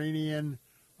Iranian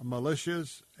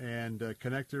militias and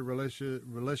connected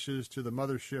militias to the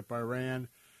mothership Iran.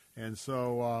 And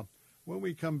so when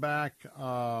we come back,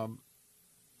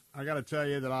 I got to tell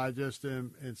you that I just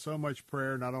am in so much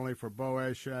prayer, not only for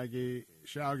Boaz,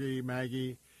 Shalgi,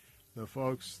 Maggie, the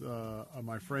folks,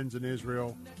 my friends in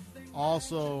Israel,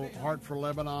 also Heart for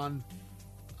Lebanon.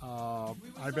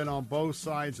 I've been on both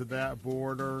sides of that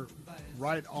border,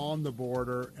 right on the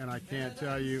border, and I can't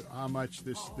tell you how much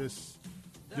this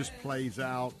plays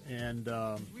out and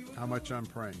how much I'm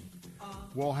praying.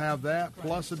 We'll have that,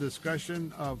 plus a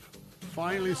discussion of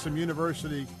finally some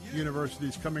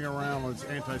universities coming around with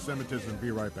anti-Semitism.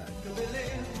 Be right back.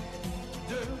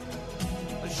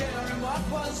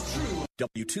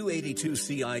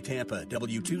 W282CI Tampa,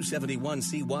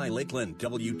 W271CY Lakeland,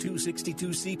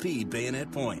 W262CP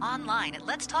Bayonet Point. Online at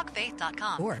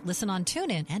letstalkfaith.com or listen on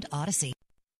TuneIn and Odyssey.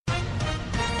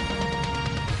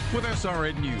 With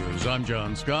SRN News, I'm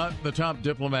John Scott. The top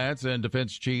diplomats and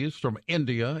defense chiefs from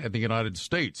India and the United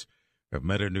States have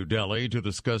met in New Delhi to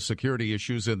discuss security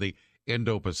issues in the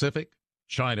Indo-Pacific,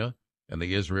 China, and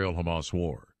the Israel-Hamas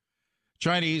war.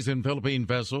 Chinese and Philippine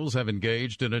vessels have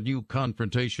engaged in a new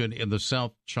confrontation in the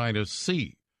South China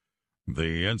Sea.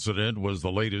 The incident was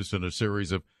the latest in a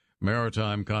series of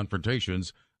maritime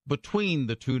confrontations between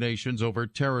the two nations over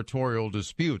territorial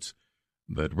disputes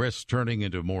that risk turning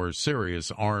into more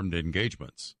serious armed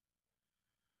engagements.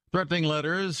 Threatening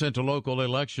letters sent to local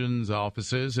elections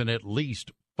offices in at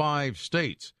least 5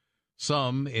 states,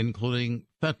 some including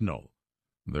fentanyl.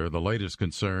 They're the latest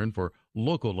concern for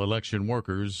local election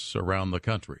workers around the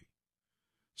country.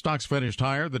 Stocks finished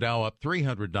higher, the Dow up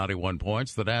 391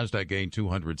 points, the Nasdaq gained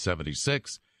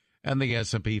 276, and the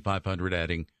S&P 500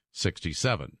 adding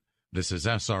 67. This is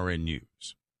SRN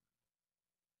News.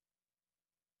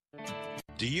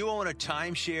 Do you own a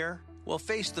timeshare? Well,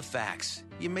 face the facts.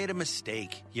 You made a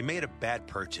mistake. You made a bad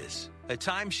purchase. A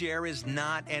timeshare is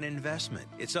not an investment.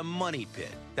 It's a money pit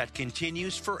that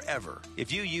continues forever.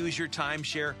 If you use your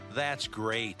timeshare, that's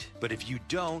great. But if you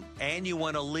don't and you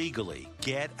want to legally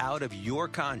get out of your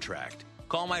contract,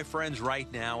 call my friends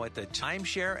right now at the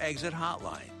Timeshare Exit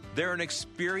Hotline. They're an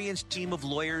experienced team of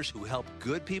lawyers who help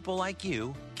good people like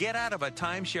you get out of a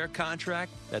timeshare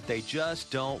contract that they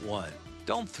just don't want.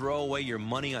 Don't throw away your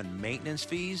money on maintenance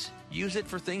fees. Use it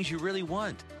for things you really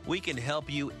want. We can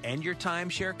help you end your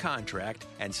timeshare contract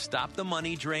and stop the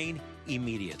money drain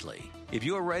immediately. If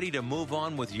you're ready to move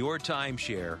on with your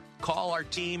timeshare, call our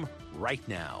team right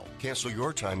now. Cancel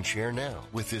your timeshare now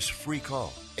with this free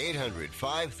call.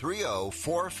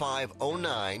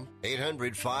 800-530-4509.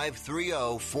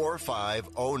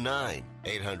 800-530-4509.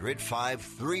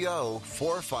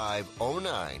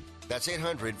 800-530-4509. That's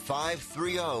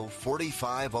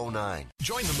 800-530-4509.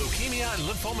 Join the Leukemia and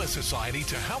Lymphoma Society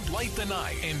to help light the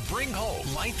night and bring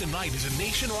hope. Light the Night is a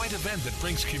nationwide event that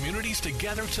brings communities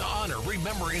together to honor,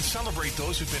 remember, and celebrate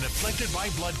those who've been afflicted by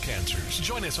blood cancers.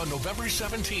 Join us on November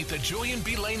 17th at Julian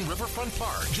B. Lane Riverfront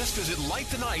Park. Just visit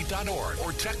lighttenight.org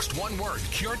or text one word,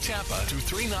 Cure Tampa, to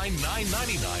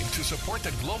 39999 to support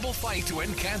the global fight to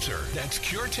end cancer. That's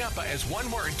Cure Tampa as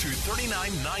one word to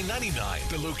 39999.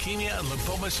 The Leukemia and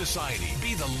Lymphoma Society.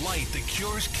 Be the light that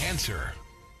cures cancer.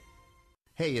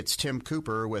 Hey, it's Tim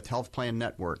Cooper with Health Plan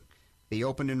Network. The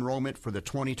open enrollment for the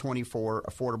 2024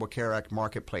 Affordable Care Act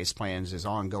Marketplace plans is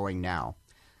ongoing now.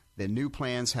 The new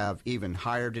plans have even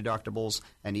higher deductibles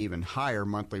and even higher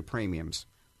monthly premiums.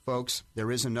 Folks,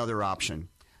 there is another option.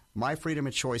 My Freedom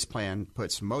of Choice plan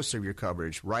puts most of your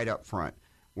coverage right up front,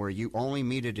 where you only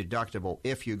meet a deductible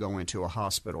if you go into a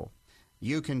hospital.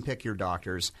 You can pick your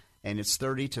doctors, and it's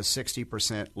 30 to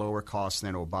 60% lower cost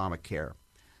than Obamacare.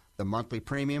 The monthly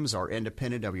premiums are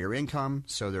independent of your income,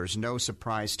 so there's no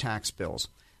surprise tax bills.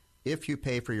 If you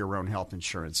pay for your own health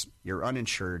insurance, you're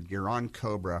uninsured, you're on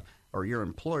COBRA, or your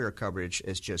employer coverage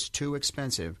is just too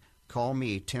expensive, call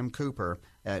me, Tim Cooper,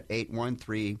 at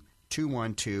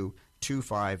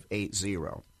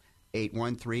 813-212-2580.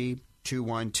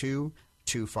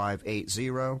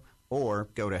 813-212-2580, or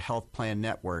go to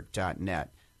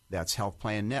healthplannetwork.net. That's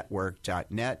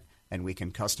healthplannetwork.net, and we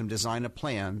can custom design a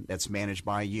plan that's managed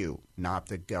by you, not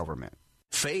the government.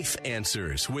 Faith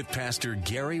Answers with Pastor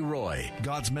Gary Roy.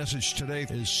 God's message today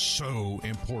is so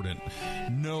important.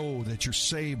 Know that you're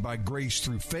saved by grace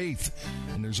through faith,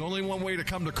 and there's only one way to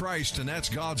come to Christ, and that's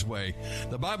God's way.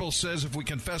 The Bible says if we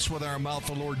confess with our mouth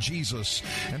the Lord Jesus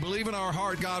and believe in our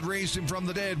heart God raised him from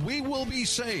the dead, we will be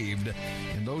saved,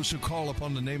 and those who call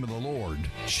upon the name of the Lord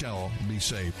shall be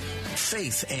saved.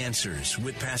 Faith Answers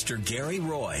with Pastor Gary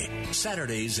Roy,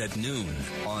 Saturdays at noon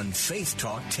on Faith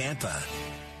Talk Tampa.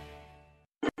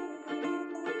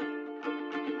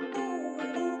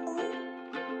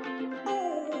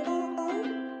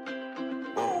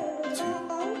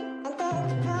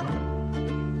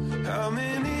 How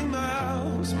many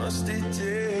miles must it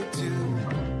take to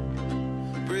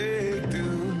break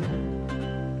through?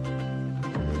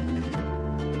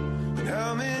 And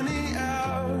how many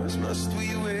hours must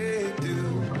we wait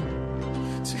through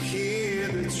to hear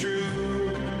the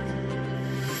truth?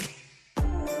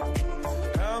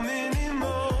 How many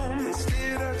moments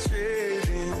did I trade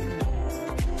in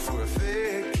for a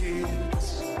fake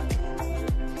kiss?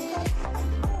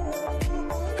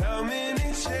 How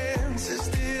many chances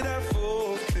did I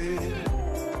forfeit?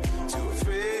 Too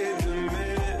afraid to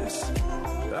miss.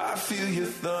 I feel your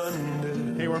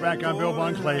thunder. Hey, we're back on Bill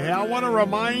Bunkley. Hey, I want to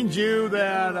remind you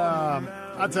that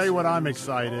I'll tell you what, I'm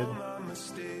excited.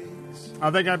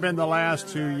 I think I've been the last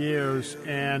 2 years,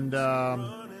 and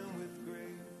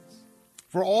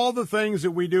for all the things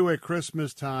that we do at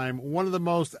Christmas time, one of the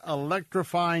most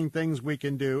electrifying things we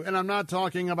can do, and I'm not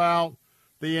talking about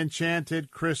the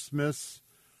Enchanted Christmas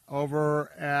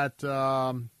over at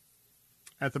the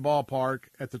ballpark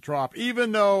at the Trop,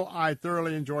 even though I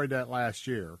thoroughly enjoyed that last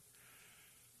year.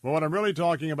 But what I'm really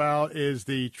talking about is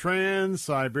the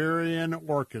Trans-Siberian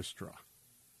Orchestra.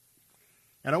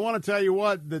 And I want to tell you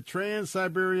what, the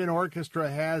Trans-Siberian Orchestra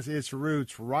has its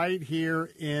roots right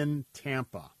here in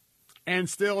Tampa, and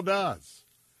still does.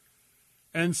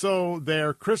 And so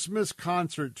their Christmas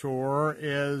concert tour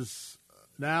is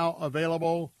now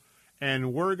available,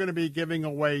 and we're going to be giving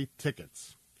away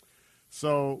tickets.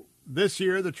 So this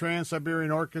year, the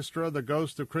Trans-Siberian Orchestra, the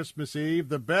Ghost of Christmas Eve,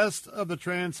 the best of the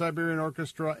Trans-Siberian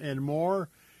Orchestra, and more,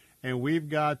 and we've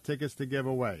got tickets to give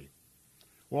away.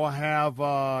 We'll have,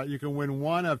 you can win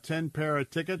one of 10 pair of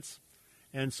tickets.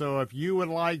 And so if you would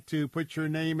like to put your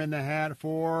name in the hat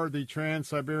for the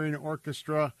Trans-Siberian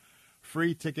Orchestra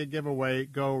free ticket giveaway,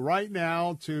 go right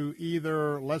now to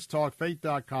either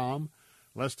letstalkfaith.com,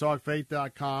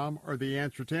 letstalkfaith.com, or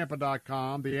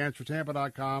theanswertampa.com,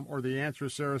 theanswertampa.com, or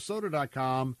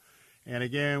theanswersarasota.com. And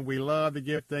again, we love to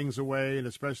give things away, and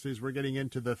especially as we're getting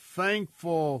into the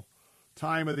thankful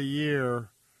time of the year.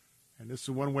 And this is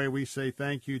one way we say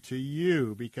thank you to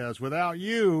you, because without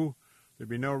you, there'd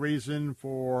be no reason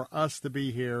for us to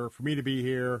be here, for me to be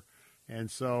here.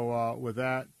 And so with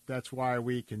that, that's why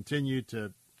we continue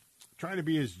to try to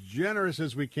be as generous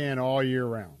as we can all year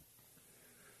round.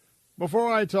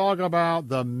 Before I talk about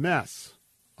the mess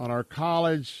on our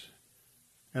college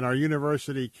and our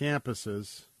university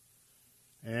campuses,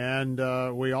 and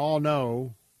we all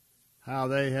know how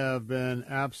they have been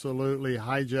absolutely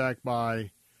hijacked by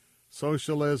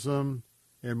socialism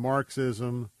and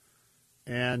Marxism.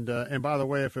 And by the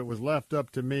way, if it was left up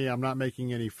to me, I'm not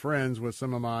making any friends with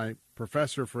some of my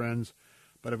professor friends,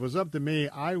 but if it was up to me,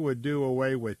 I would do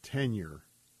away with tenure.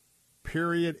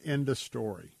 Period. End of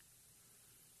story.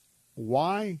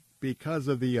 Why? Because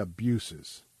of the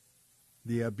abuses.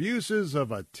 The abuses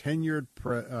of a tenured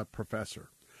professor.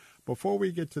 Before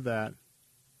we get to that,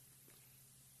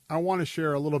 I want to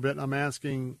share a little bit. I'm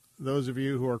asking those of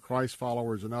you who are Christ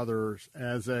followers and others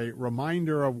as a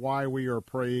reminder of why we are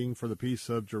praying for the peace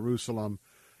of Jerusalem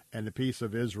and the peace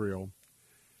of Israel,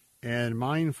 and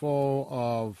mindful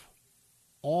of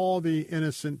all the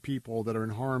innocent people that are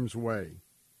in harm's way,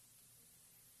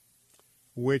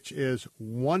 which is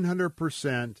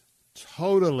 100%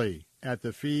 totally at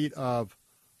the feet of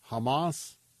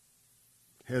Hamas,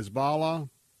 Hezbollah,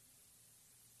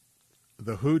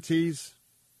 the Houthis,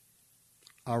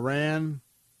 Iran,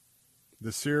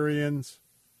 the Syrians,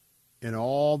 and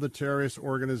all the terrorist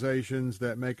organizations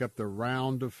that make up the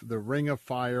ring of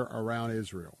fire around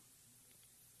Israel.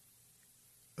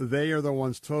 They are the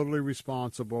ones totally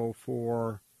responsible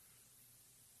for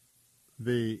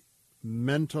the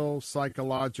mental,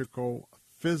 psychological,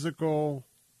 physical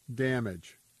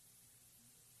damage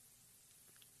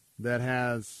that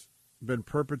has been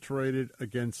perpetrated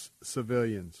against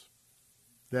civilians.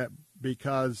 That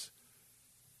because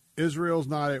Israel's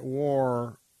not at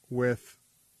war with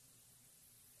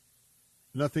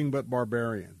nothing but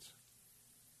barbarians.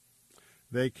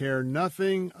 They care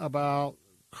nothing about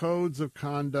codes of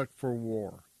conduct for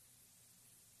war.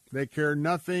 They care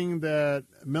nothing that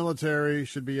military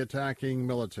should be attacking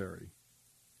military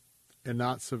and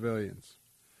not civilians.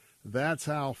 That's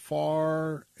how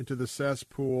far into the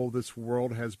cesspool this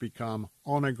world has become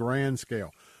on a grand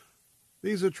scale.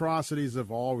 These atrocities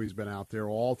have always been out there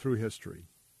all through history.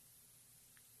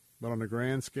 But on a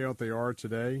grand scale they are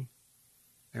today,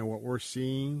 and what we're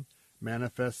seeing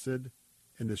manifested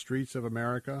in the streets of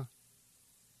America,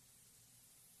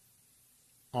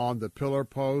 on the pillar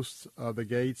posts of the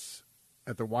gates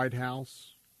at the White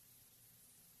House,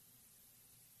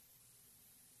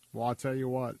 well, I'll tell you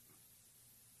what,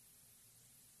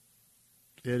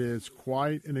 it is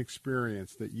quite an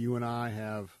experience that you and I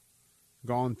have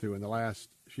gone through in the last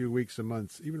few weeks and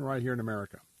months, even right here in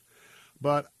America.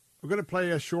 But we're going to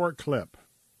play a short clip.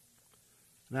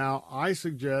 Now, I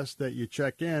suggest that you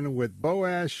check in with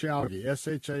Boaz Shalgi,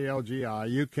 S-H-A-L-G-I.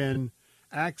 You can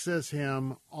access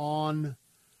him on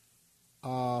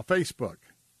Facebook.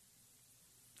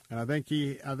 And I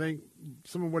think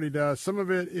some of what he does, some of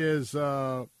it is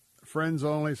friends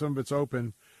only, some of it's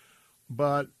open.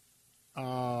 But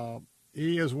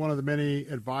he is one of the many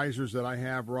advisors that I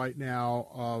have right now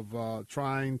of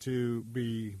trying to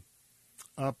be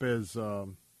up as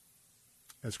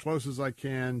close as I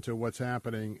can to what's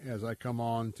happening as I come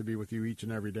on to be with you each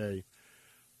and every day.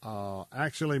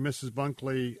 Actually, Mrs.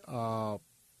 Bunkley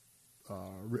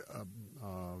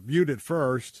viewed it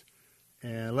first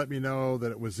and let me know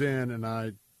that it was in, and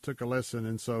I took a listen.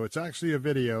 And so it's actually a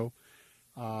video.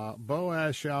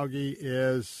 Boaz Shalgi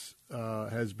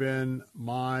has been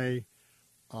my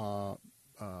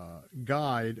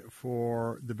guide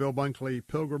for the Bill Bunkley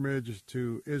pilgrimage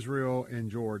to Israel and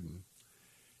Jordan.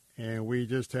 And we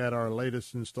just had our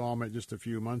latest installment just a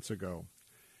few months ago.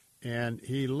 And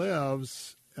he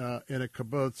lives in a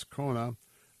kibbutz, Kona,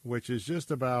 which is just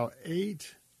about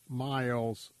 8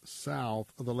 miles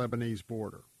south of the Lebanese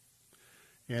border.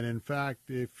 And in fact,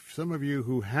 if some of you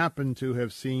who happen to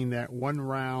have seen that one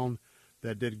round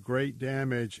that did great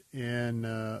damage in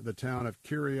the town of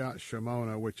Kiryat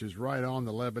Shimona, which is right on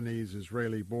the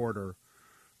Lebanese-Israeli border,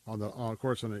 of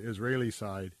course on the Israeli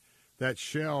side, that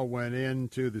shell went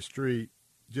into the street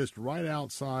just right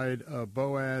outside of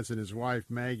Boaz and his wife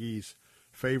Maggie's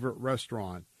favorite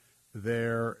restaurant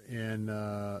there in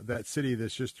that city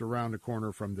that's just around the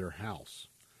corner from their house.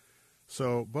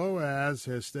 So Boaz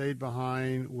has stayed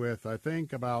behind with, I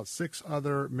think, about 6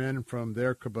 other men from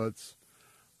their kibbutz.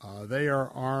 They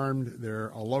are armed. They're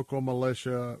a local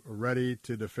militia ready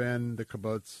to defend the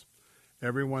kibbutz.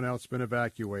 Everyone else has been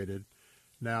evacuated.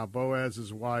 Now,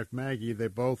 Boaz's wife, Maggie, they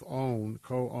both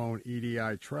co-own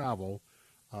EDI Travel.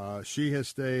 She has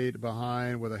stayed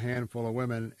behind with a handful of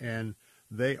women, and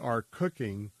they are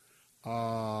cooking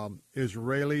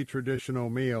Israeli traditional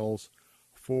meals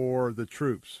for the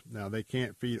troops. Now, they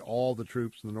can't feed all the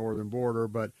troops in the northern border,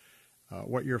 but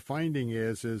what you're finding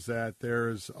is that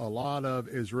there's a lot of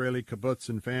Israeli kibbutz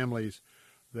and families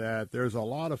that there's a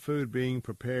lot of food being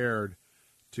prepared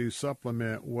to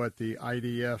supplement what the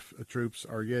IDF troops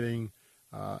are getting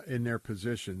in their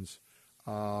positions,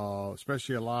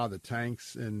 especially a lot of the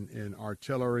tanks and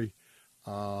artillery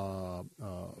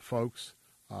folks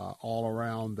all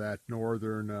around that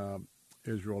northern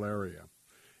Israel area.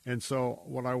 And so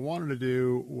what I wanted to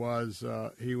do was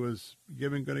he was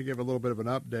going to give a little bit of an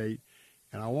update,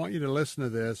 and I want you to listen to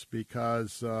this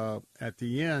because at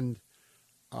the end,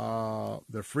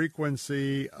 the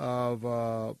frequency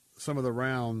of some of the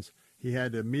rounds, he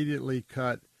had to immediately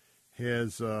cut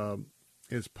his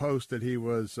post that he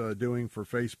was doing for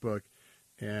Facebook,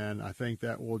 and I think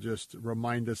that will just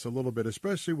remind us a little bit,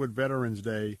 especially with Veterans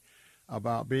Day,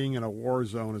 about being in a war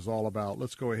zone is all about.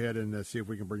 Let's go ahead and see if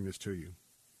we can bring this to you.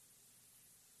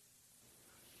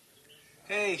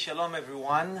 Hey, shalom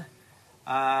everyone.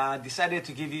 Decided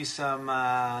to give you some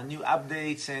new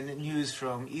updates and news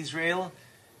from Israel.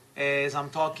 As I'm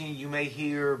talking, you may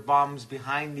hear bombs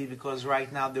behind me because right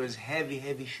now there's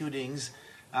heavy shootings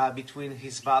between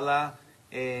Hezbollah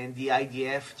and the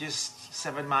IDF, just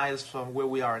 7 miles from where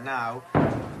we are now.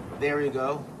 There you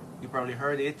go. You probably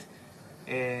heard it.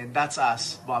 And that's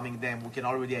us bombing them. We can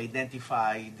already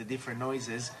identify the different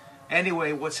noises.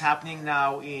 Anyway, what's happening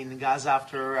now in Gaza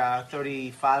after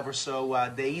 35 or so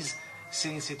days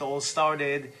since it all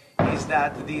started is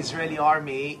that the Israeli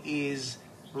army is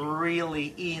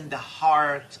really in the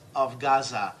heart of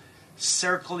Gaza,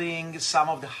 circling some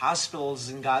of the hospitals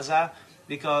in Gaza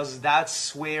because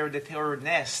that's where the terror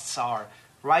nests are,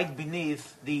 right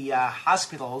beneath the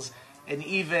hospitals, and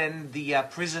even the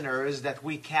prisoners that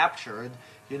we captured,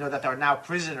 that are now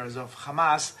prisoners of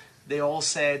Hamas. They all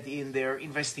said in their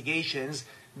investigations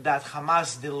that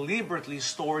Hamas deliberately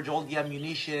stored all the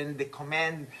ammunition, the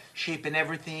command ship and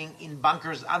everything in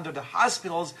bunkers under the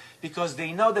hospitals because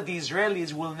they know that the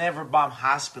Israelis will never bomb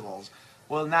hospitals.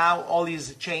 Well, now all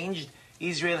is changed.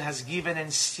 Israel has given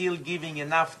and still giving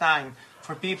enough time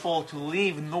for people to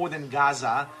leave northern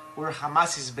Gaza, where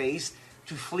Hamas is based,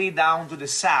 to flee down to the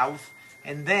south,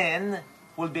 and then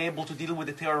we'll be able to deal with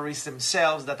the terrorists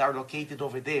themselves that are located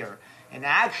over there. And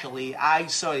actually, I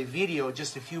saw a video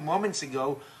just a few moments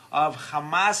ago of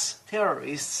Hamas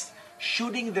terrorists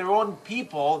shooting their own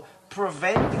people,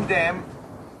 preventing them,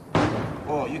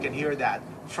 oh, you can hear that,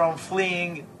 from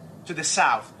fleeing to the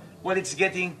south. Well, it's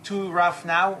getting too rough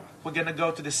now. We're going to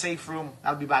go to the safe room.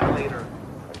 I'll be back later.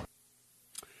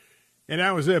 And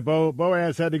that was it.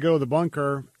 Boaz had to go to the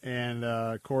bunker, and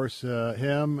of course,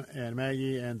 him and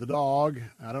Maggie and the dog.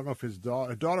 I don't know if his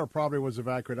daughter probably was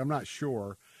evacuated. I'm not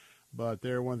sure, but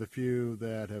they're one of the few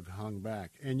that have hung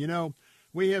back. And you know,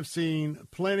 we have seen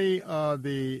plenty of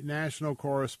the national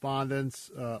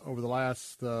correspondents over the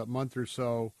last month or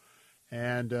so,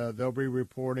 and they'll be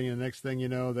reporting. And the next thing you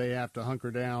know, they have to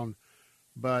hunker down.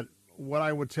 But what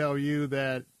I would tell you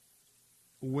that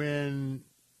when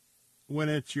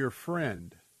it's your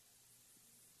friend,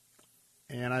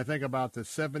 and I think about the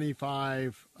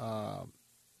 75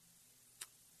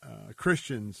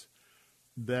 Christians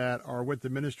that are with the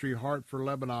ministry Heart for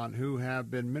Lebanon who have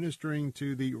been ministering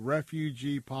to the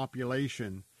refugee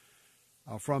population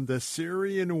from the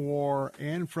Syrian war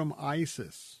and from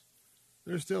ISIS.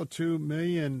 There's still 2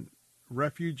 million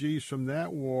refugees from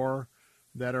that war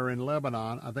that are in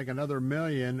Lebanon. I think another 1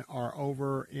 million are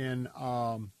over in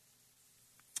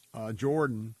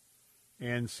Jordan,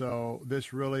 and so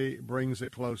this really brings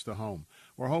it close to home.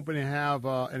 We're hoping to have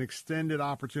an extended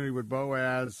opportunity with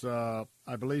Boaz. I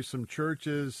believe some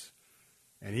churches,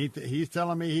 and he's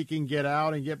telling me he can get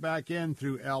out and get back in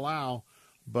through El Al,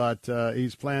 but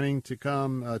he's planning to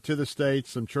come to the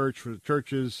States. Some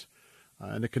churches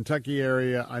in the Kentucky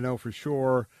area, I know for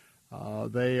sure,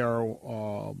 they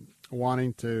are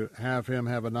wanting to have him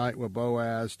have a night with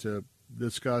Boaz to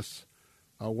discuss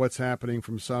what's happening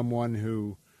from someone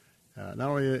who not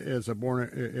only is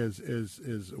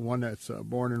one that's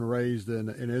born and raised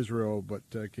in Israel, but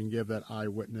can give that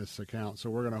eyewitness account.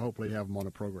 So we're going to hopefully have him on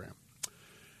the program.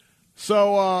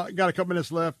 So got a couple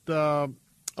minutes left.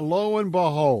 Lo and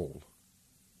behold,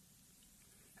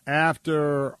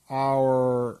 after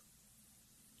our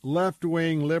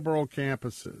left-wing liberal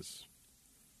campuses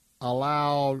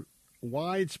allowed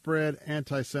widespread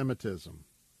anti-Semitism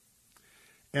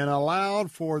and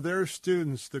allowed for their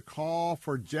students to call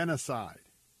for genocide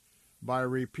by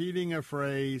repeating a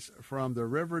phrase from the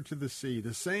river to the sea,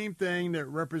 the same thing that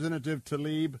Representative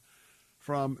Tlaib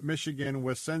from Michigan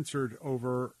was censored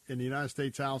over in the United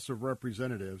States House of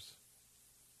Representatives.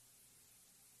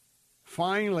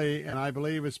 Finally, and I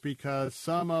believe it's because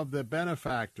some of the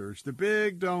benefactors, the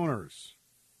big donors,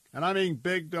 and I mean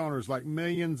big donors like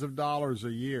millions of dollars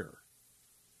a year,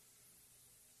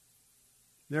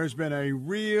 there's been a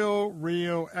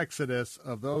real exodus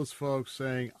of those folks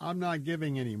saying, I'm not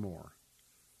giving anymore.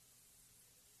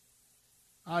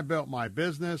 I built my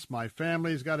business. My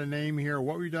family's got a name here,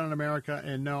 what we've done in America.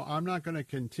 And no, I'm not going to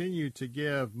continue to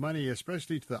give money,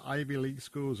 especially to the Ivy League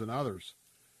schools and others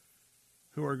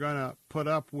who are going to put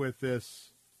up with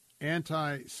this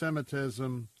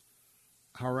anti-Semitism,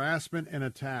 harassment, and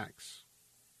attacks.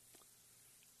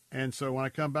 And so when I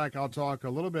come back, I'll talk a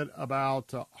little bit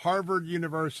about Harvard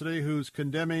University, who's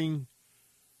condemning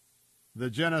the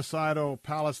genocidal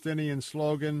Palestinian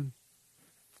slogan,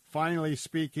 finally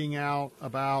speaking out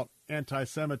about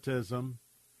anti-Semitism,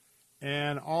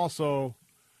 and also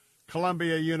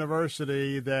Columbia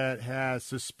University that has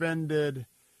suspended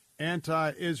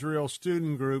anti-Israel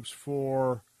student groups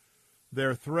for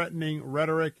their threatening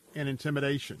rhetoric and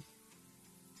intimidation.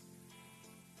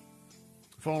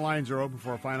 Phone lines are open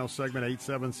for our final segment,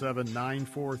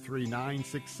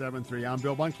 877-943-9673. I'm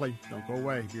Bill Bunkley. Don't go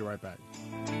away. Be right back.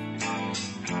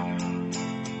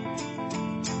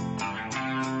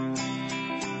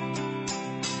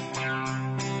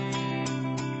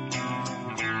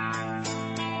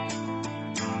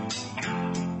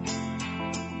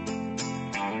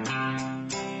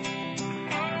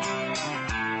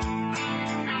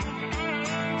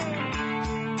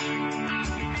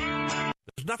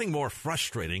 nothing more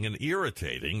frustrating and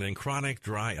irritating than chronic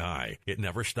dry eye. It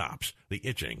never stops. The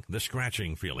itching, the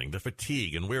scratching feeling, the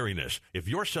fatigue and weariness. If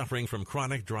you're suffering from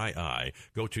chronic dry eye,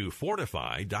 go to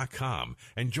Fortify.com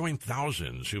and join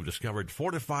thousands who've discovered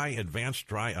Fortify Advanced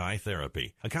Dry Eye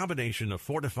Therapy, a combination of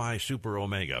Fortify Super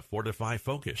Omega, Fortify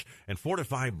Focus, and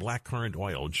Fortify Blackcurrant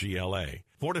Oil GLA.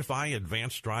 Fortify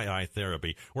Advanced Dry Eye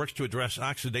Therapy works to address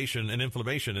oxidation and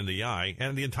inflammation in the eye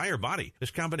and the entire body.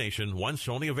 This combination, once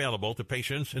only available to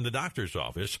patients in the doctor's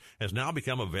office, has now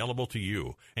become available to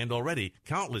you. And already,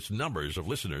 countless numbers of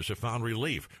listeners have found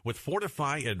relief with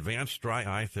Fortify Advanced Dry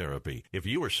Eye Therapy. If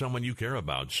you or someone you care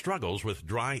about struggles with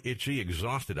dry, itchy,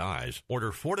 exhausted eyes,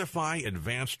 order Fortify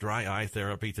Advanced Dry Eye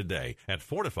Therapy today at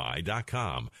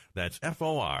Fortify.com. That's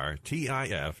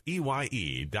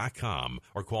FORTIFEYE.com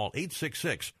or call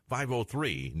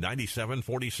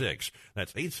 866-503-9746.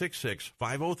 That's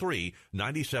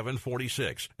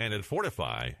 866-503-9746 and at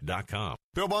Fortify.com.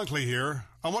 Bill Bunkley here.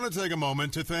 I want to take a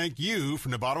moment to thank you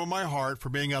from the bottom of my heart for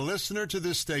being a listener to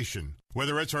this station.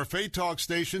 Whether it's our Faith Talk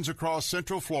stations across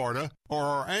Central Florida or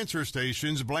our answer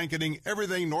stations blanketing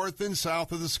everything north and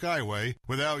south of the Skyway,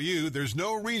 without you, there's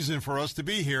no reason for us to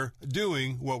be here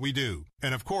doing what we do.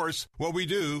 And of course, what we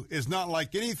do is not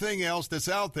like anything else that's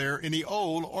out there in the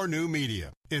old or new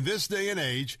media. In this day and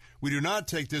age, we do not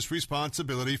take this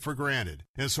responsibility for granted.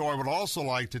 And so I would also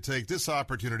like to take this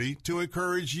opportunity to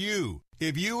encourage you.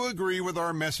 If you agree with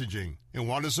our messaging and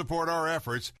want to support our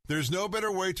efforts, there's no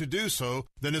better way to do so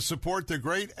than to support the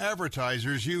great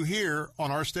advertisers you hear on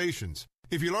our stations.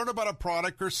 If you learn about a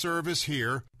product or service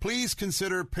here, please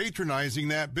consider patronizing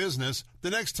that business the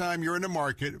next time you're in the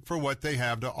market for what they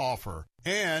have to offer.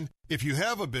 And if you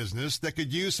have a business that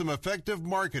could use some effective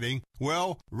marketing,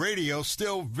 well, radio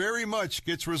still very much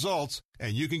gets results,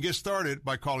 and you can get started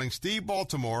by calling Steve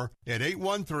Baltimore at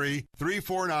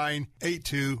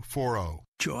 813-349-8240.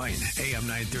 Join AM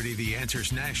 930 The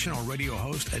Answer's national radio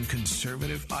host and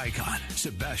conservative icon,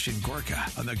 Sebastian Gorka,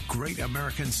 on the Great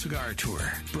American Cigar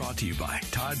Tour. Brought to you by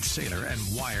Todd Saylor and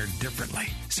Wired Differently,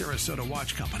 Sarasota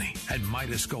Watch Company, and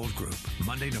Midas Gold Group.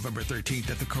 Monday, November 13th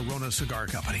at the Corona Cigar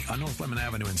Company on North Lemon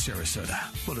Avenue in Sarasota.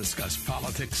 We'll discuss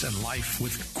politics and life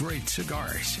with great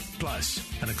cigars. Plus,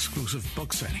 an exclusive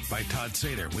book signing by Todd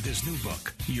Saylor with his new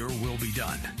book, Your Will Be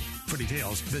Done. For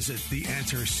details, visit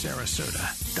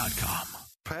theanswersarasota.com.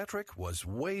 Patrick was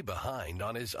way behind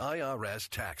on his IRS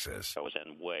taxes. I was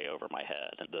in way over my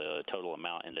head. The total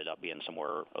amount ended up being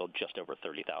somewhere just over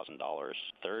 $30,000.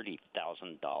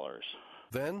 $30,000.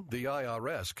 Then the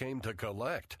IRS came to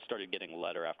collect. Started getting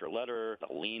letter after letter.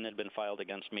 A lien had been filed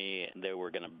against me. They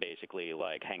were going to basically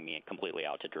hang me completely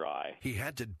out to dry. He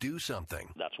had to do something.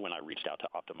 That's when I reached out to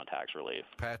Optima Tax Relief.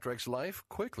 Patrick's life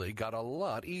quickly got a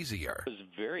lot easier. It was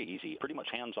very easy. Pretty much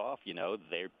hands off,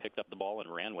 They picked up the ball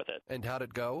and ran with it. And how'd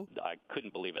it go? I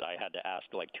couldn't believe it. I had to ask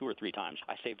 2 or 3 times.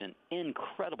 I saved an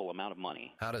incredible amount of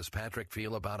money. How does Patrick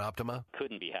feel about Optima?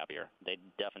 Couldn't be happier. They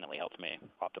definitely helped me.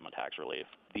 Optima Tax Relief.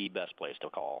 The best place to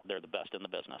call. They're the best in the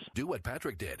business. Do what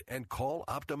Patrick did and call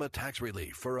Optima Tax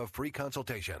Relief for a free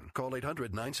consultation. Call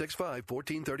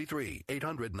 800-965-1433.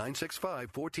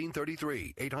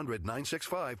 800-965-1433.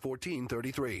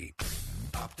 800-965-1433.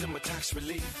 Optima Tax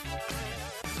Relief.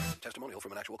 Testimonial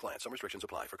from an actual client. Some restrictions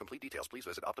apply. For complete details, please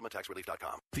visit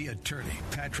OptimaTaxRelief.com. The Attorney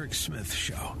Patrick Smith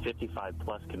Show.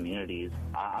 55-plus communities.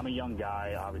 I'm a young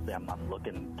guy. Obviously, I'm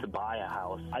looking to buy a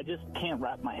house. I just can't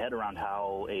wrap my head around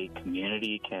how a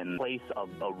community can place a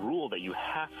rule that you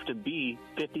have to be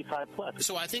 55-plus.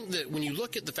 So I think that when you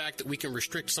look at the fact that we can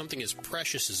restrict something as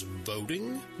precious as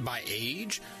voting by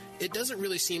age, it doesn't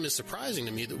really seem as surprising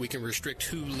to me that we can restrict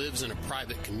who lives in a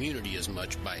private community as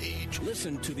much by age.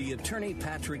 Listen to the Attorney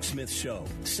Patrick Smith Show,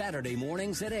 Saturday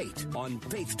mornings at 8 on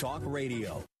Faith Talk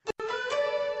Radio.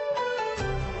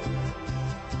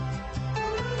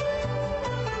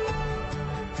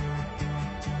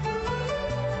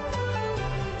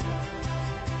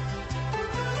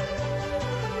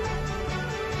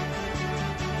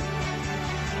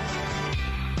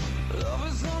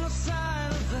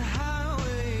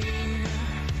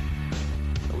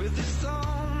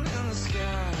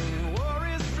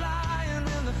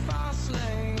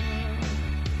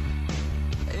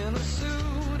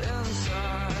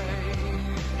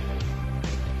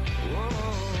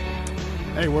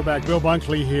 Hey, we're back. Bill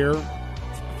Bunkley here.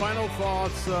 Final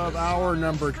thoughts of hour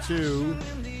number 2.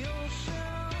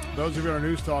 Those of you on our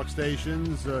News Talk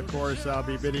stations, of course, I'll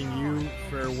be bidding you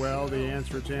farewell. The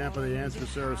Answer Tampa, the Answer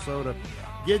Sarasota.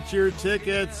 Get your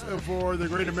tickets for the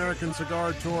Great American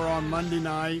Cigar Tour on Monday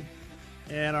night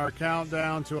and our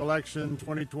countdown to election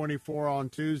 2024 on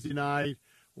Tuesday night.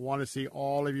 Want to see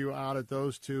all of you out at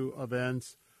those 2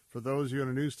 events. For those of you on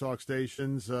the News Talk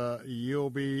stations, you'll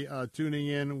be tuning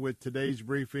in with today's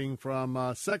briefing from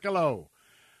Sekelo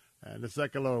and the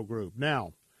Sekelo Group.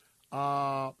 Now,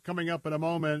 coming up in a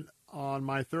moment on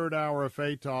my third hour of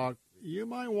Faith Talk, you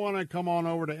might want to come on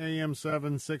over to AM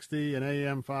 760 and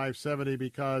AM 570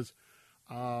 because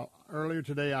earlier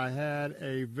today I had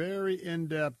a very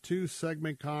in-depth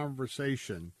 2-segment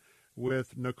conversation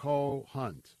with Nicole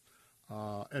Hunt.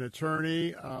 An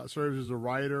attorney, serves as a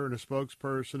writer and a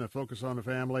spokesperson at Focus on the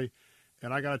Family.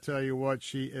 And I got to tell you what,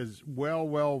 she is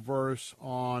well-versed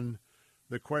on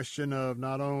the question of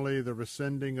not only the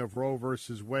rescinding of Roe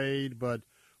versus Wade, but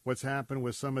what's happened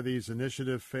with some of these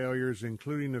initiative failures,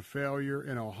 including the failure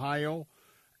in Ohio,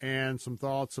 and some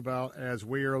thoughts about, as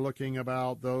we are looking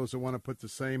about those that want to put the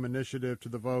same initiative to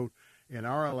the vote in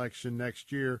our election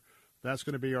next year. That's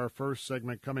going to be our first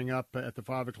segment coming up at the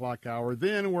 5 o'clock hour.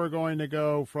 Then we're going to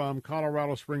go from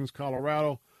Colorado Springs,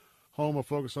 Colorado, home of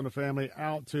Focus on the Family,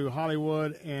 out to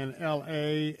Hollywood and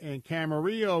L.A. and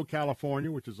Camarillo,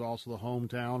 California, which is also the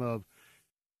hometown of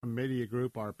Media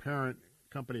Group, our parent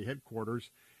company headquarters.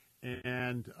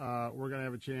 And we're going to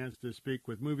have a chance to speak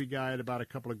with Movie Guide about a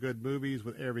couple of good movies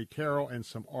with Avery Carroll and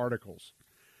some articles.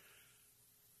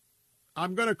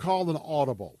 I'm going to call an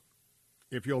audible,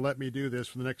 if you'll let me do this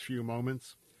for the next few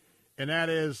moments. And that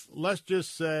is, let's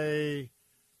just say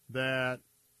that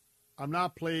I'm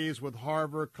not pleased with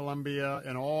Harvard, Columbia,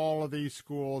 and all of these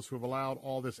schools who have allowed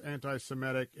all this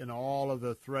anti-Semitic and all of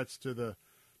the threats to the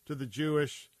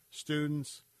Jewish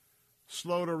students.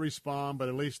 Slow to respond, but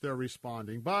at least they're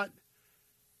responding. But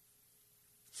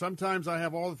sometimes I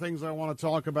have all the things I want to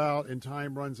talk about and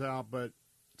time runs out, but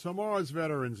tomorrow's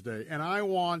Veterans Day, and I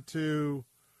want to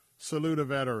salute a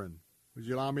veteran. Would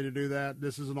you allow me to do that?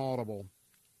 This is an audible.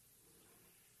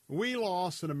 We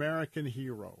lost an American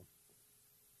hero.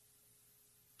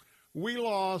 We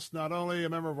lost not only a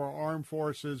member of our armed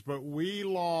forces, but we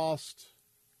lost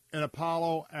an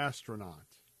Apollo astronaut.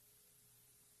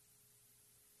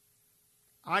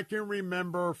 I can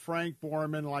remember Frank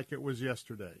Borman like it was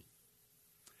yesterday.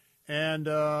 And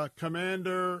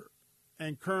Commander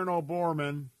and Colonel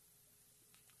Borman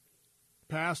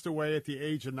passed away at the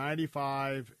age of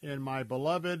 95 in my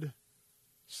beloved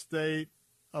state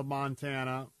of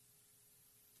Montana.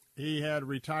 He had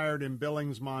retired in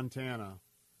Billings, Montana,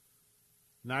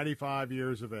 95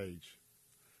 years of age.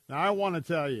 Now, I want to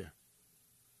tell you,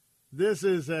 this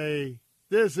is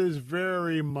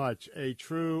very much a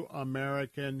true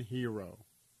American hero.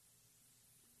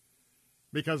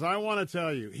 Because I want to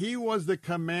tell you, he was the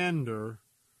commander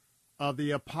of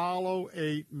the Apollo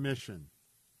 8 mission.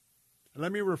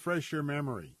 Let me refresh your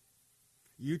memory.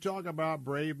 You talk about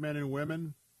brave men and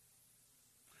women.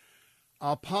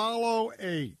 Apollo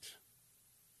 8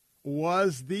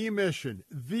 was the mission,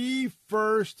 the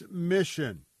first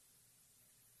mission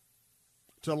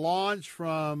to launch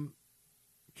from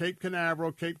Cape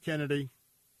Canaveral, Cape Kennedy,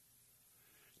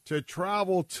 to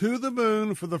travel to the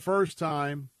moon for the first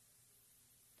time,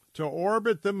 to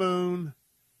orbit the moon,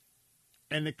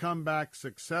 and to come back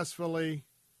successfully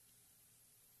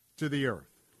to the earth.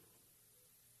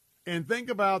 And think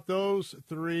about those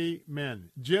three men,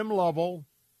 Jim Lovell,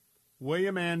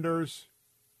 William Anders,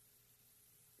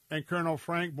 and Colonel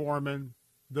Frank Borman,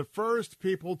 the first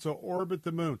people to orbit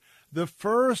the moon, the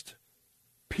first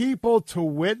people to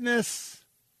witness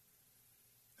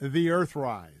the earth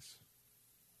rise.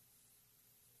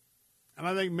 And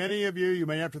I think many of you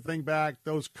may have to think back,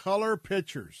 those color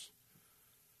pictures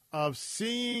of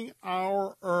seeing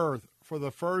our earth for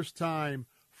the first time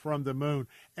from the moon,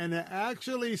 and to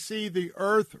actually see the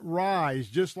earth rise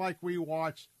just like we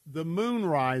watch the moon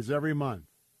rise every month.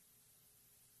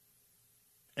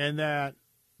 And that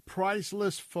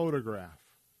priceless photograph.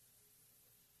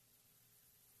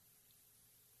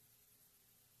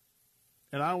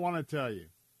 And I want to tell you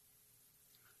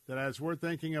that as we're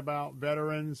thinking about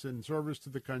veterans and service to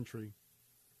the country,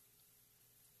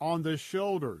 on the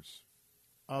shoulders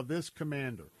of this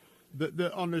commander,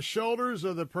 on the shoulders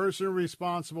of the person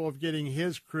responsible of getting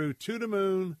his crew to the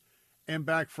moon and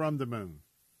back from the moon,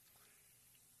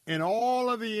 and all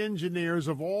of the engineers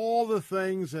of all the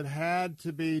things that had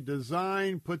to be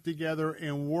designed, put together,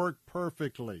 and work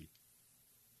perfectly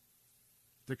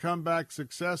to come back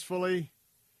successfully,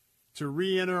 to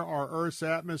re-enter our Earth's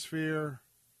atmosphere,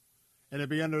 and to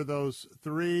be under those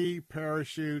 3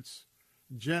 parachutes,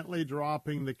 gently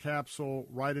dropping the capsule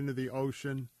right into the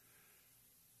ocean.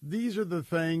 These are the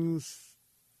things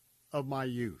of my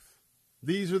youth.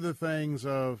 These are the things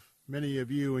of many of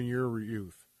you in your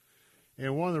youth.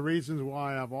 And one of the reasons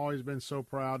why I've always been so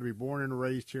proud to be born and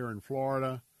raised here in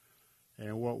Florida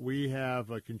and what we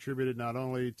have contributed not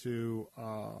only to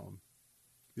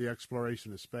the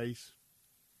exploration of space.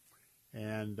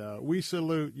 And we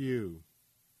salute you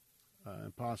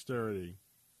and posterity,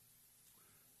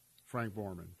 Frank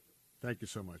Borman. Thank you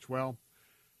so much. Well,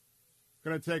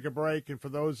 going to take a break, and for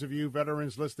those of you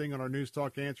veterans listening on our News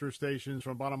Talk answer stations,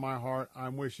 from the bottom of my heart,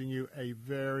 I'm wishing you a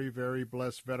very, very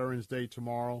blessed Veterans Day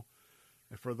tomorrow.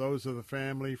 And for those of the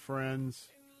family, friends,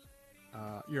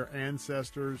 your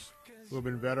ancestors who have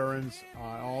been veterans,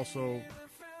 I also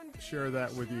share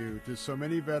that with you. There's so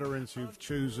many veterans who've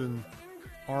chosen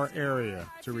our area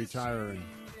to retire in.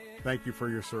 Thank you for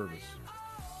your service.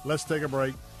 Let's take a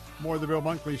break. More of the Bill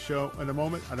Bunkley Show in a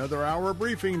moment. Another hour of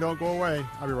briefing. Don't go away.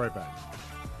 I'll be right back.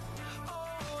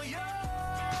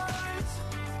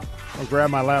 I'll grab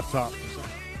my laptop.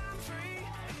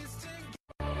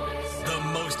 The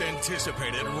most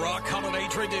anticipated rock holiday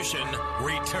tradition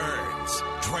returns.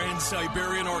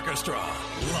 Trans-Siberian Orchestra,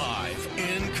 live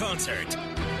in concert.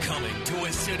 Coming to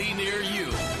a city near you.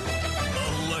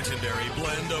 A legendary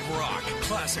blend of rock,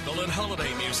 classical, and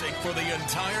holiday music for the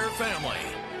entire family.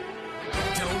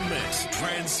 Don't miss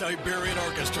Trans-Siberian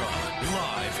Orchestra,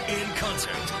 live in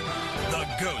concert. The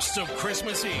Ghosts of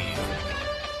Christmas Eve.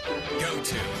 Go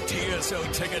to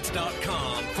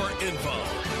TSOtickets.com for info.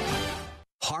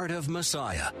 Heart of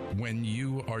Messiah. When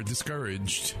you are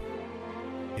discouraged,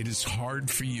 it is hard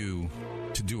for you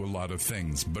to do a lot of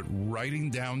things, but writing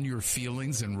down your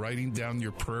feelings and writing down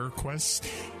your prayer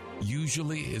requests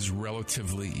usually is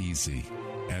relatively easy.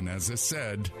 And as I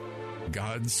said,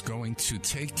 God's going to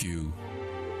take you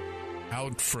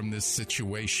out from this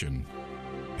situation,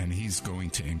 and He's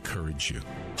going to encourage you.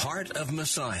 Heart of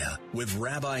Messiah with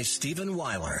Rabbi Stephen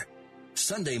Weiler.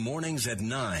 Sunday mornings at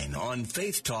 9 on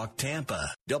Faith Talk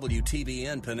Tampa,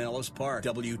 WTBN Pinellas Park,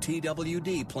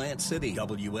 WTWD Plant City,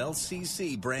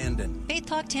 WLCC Brandon. Faith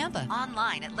Talk Tampa.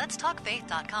 Online at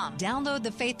letstalkfaith.com. Download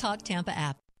the Faith Talk Tampa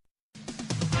app.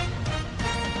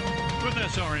 With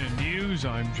SRN News,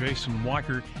 I'm Jason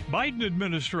Weichert. Biden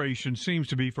administration seems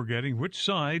to be forgetting which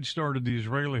side started the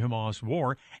Israeli-Hamas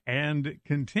war and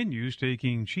continues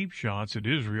taking cheap shots at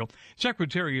Israel.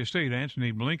 Secretary of State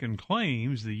Antony Blinken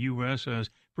claims the U.S.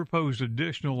 has proposed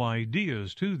additional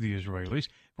ideas to the Israelis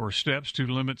for steps to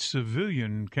limit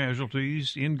civilian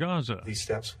casualties in Gaza. These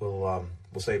steps will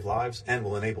save lives and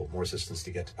will enable more assistance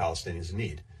to get to Palestinians in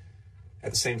need.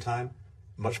 At the same time,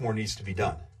 much more needs to be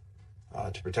done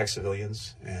to protect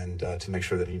civilians and to make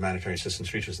sure that humanitarian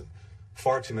assistance reaches them.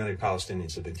 Far too many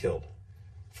Palestinians have been killed.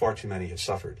 Far too many have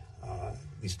suffered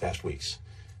these past weeks.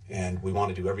 And we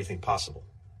want to do everything possible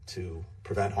to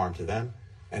prevent harm to them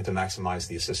and to maximize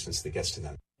the assistance that gets to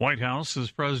them. White House says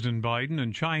President Biden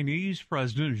and Chinese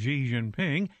President Xi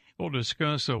Jinping will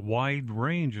discuss a wide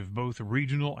range of both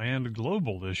regional and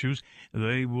global issues.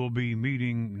 They will be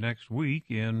meeting next week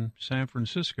in San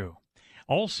Francisco.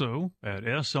 Also, at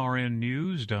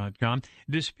srnnews.com,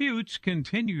 disputes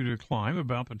continue to climb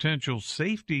about potential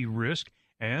safety risk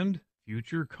and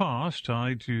future costs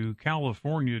tied to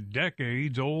California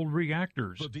decades-old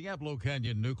reactors. The Diablo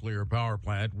Canyon nuclear power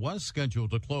plant was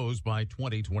scheduled to close by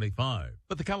 2025,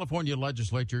 but the California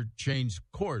legislature changed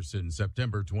course in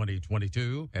September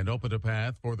 2022 and opened a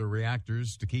path for the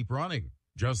reactors to keep running.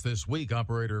 Just this week,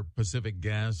 operator Pacific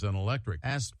Gas and Electric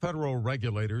asked federal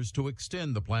regulators to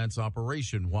extend the plant's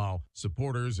operation while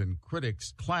supporters and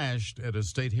critics clashed at a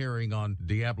state hearing on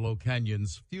Diablo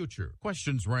Canyon's future.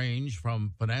 Questions range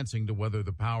from financing to whether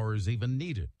the power is even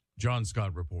needed. John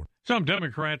Scott reports. Some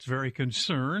Democrats very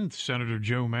concerned. Senator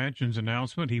Joe Manchin's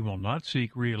announcement he will not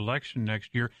seek re-election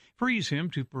next year frees him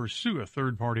to pursue a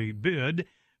third-party bid.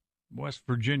 West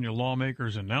Virginia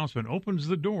lawmakers' announcement opens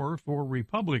the door for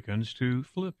Republicans to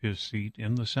flip his seat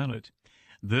in the Senate.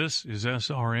 This is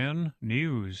SRN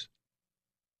News.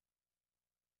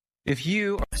 If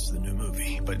you are... That's the new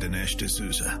movie by Dinesh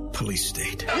D'Souza, Police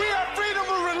State. We have freedom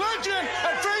of religion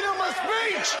and freedom of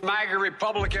speech. MAGA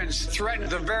Republicans threaten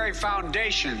the very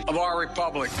foundation of our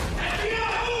republic.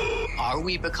 Are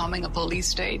we becoming a police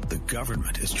state? The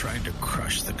government is trying to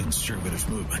crush the conservative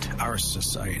movement, our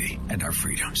society, and our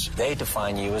freedoms. They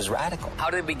define you as radical.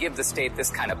 How did we give the state this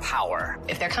kind of power?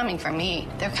 If they're coming for me,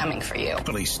 they're coming for you.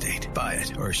 Police State. Buy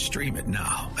it or stream it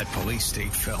now at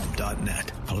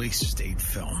policestatefilm.net.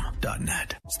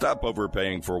 policestatefilm.net. Stop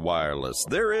overpaying for wireless.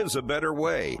 There is a better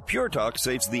way. Pure Talk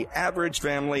saves the average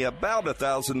family about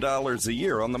 $1,000 a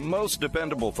year on the most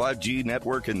dependable 5G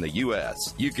network in the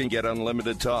U.S. You can get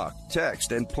unlimited talk,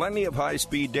 text, and plenty of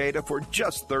high-speed data for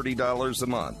just $30 a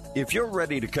month. If you're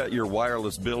ready to cut your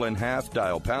wireless bill in half,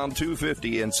 dial pound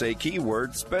 250 and say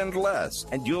keyword spend less,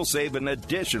 and you'll save an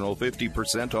additional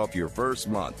 50% off your first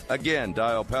month. Again,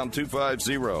 dial pound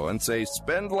 250 and say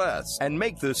spend less, and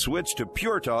make the switch to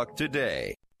Pure Talk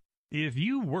today. If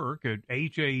you work at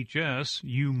HHS,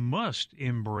 you must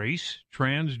embrace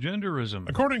transgenderism.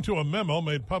 According to a memo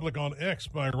made public on X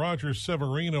by Roger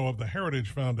Severino of the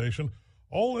Heritage Foundation,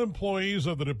 all employees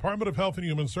of the Department of Health and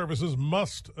Human Services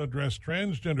must address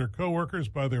transgender coworkers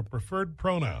by their preferred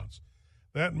pronouns.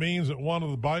 That means at one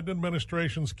of the Biden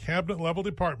administration's cabinet-level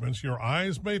departments, your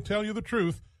eyes may tell you the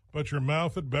truth, but your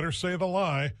mouth had better say the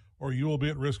lie, or you will be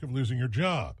at risk of losing your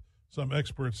job. Some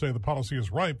experts say the policy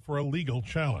is ripe for a legal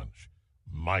challenge.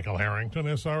 Michael Harrington,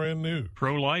 SRN News.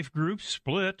 Pro-life groups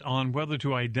split on whether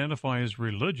to identify as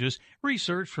religious.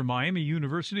 Research from Miami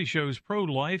University shows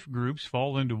pro-life groups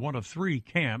fall into one of three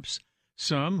camps.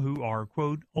 Some who are,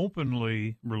 quote,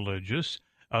 openly religious.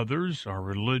 Others are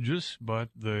religious, but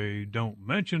they don't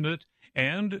mention it.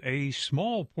 And a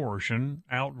small portion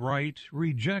outright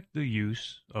reject the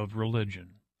use of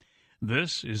religion.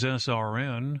 This is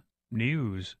SRN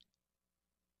News.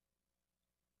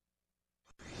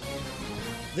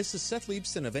 This is Seth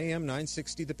Leibson of AM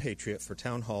 960 The Patriot for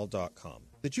townhall.com.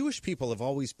 The Jewish people have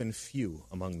always been few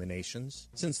among the nations.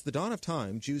 Since the dawn of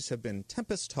time, Jews have been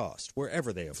tempest-tossed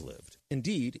wherever they have lived.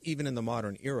 Indeed, even in the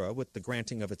modern era, with the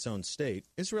granting of its own state,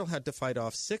 Israel had to fight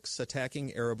off 6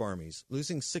 attacking Arab armies,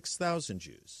 losing 6,000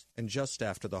 Jews, and just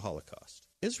after the Holocaust.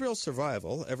 Israel's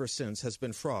survival ever since has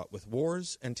been fraught with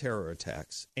wars and terror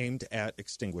attacks aimed at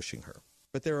extinguishing her.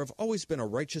 But there have always been a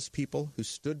righteous people who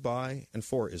stood by and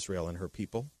for Israel and her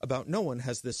people. About no one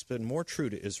has this been more true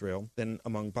to Israel than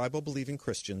among Bible-believing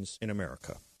Christians in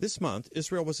America. This month,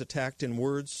 Israel was attacked in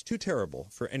words too terrible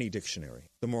for any dictionary.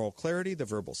 The moral clarity, the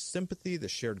verbal sympathy, the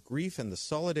shared grief, and the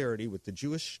solidarity with the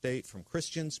Jewish state from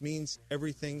Christians means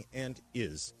everything and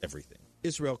is everything.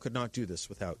 Israel could not do this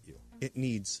without you. It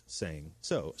needs saying.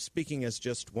 So, speaking as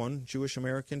just one Jewish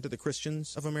American to the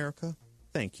Christians of America,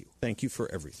 thank you. Thank you for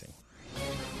everything.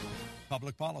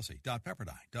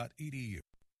 Publicpolicy.pepperdine.edu.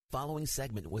 Following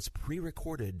segment was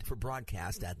pre-recorded for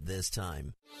broadcast at this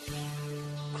time.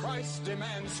 Christ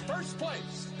demands first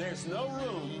place. There's no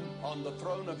room on the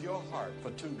throne of your heart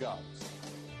for two gods.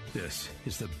 This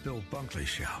is the Bill Bunkley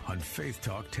Show on Faith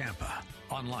Talk Tampa.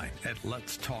 Online at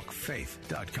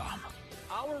letstalkfaith.com.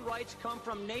 Our rights come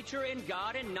from nature and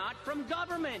God and not from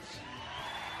government.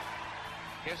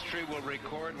 History will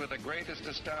record with the greatest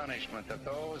astonishment that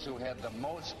those who had the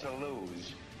most to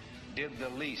lose did the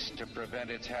least to prevent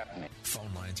its happening.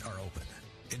 Phone lines are open.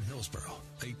 In Hillsborough,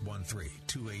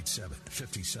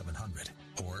 813-287-5700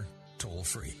 or toll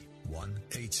free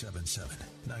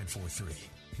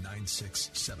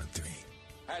 1-877-943-9673.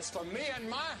 As for me and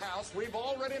my house, we've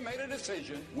already made a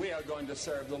decision. We are going to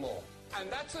serve the Lord.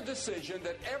 And that's a decision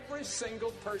that every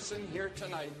single person here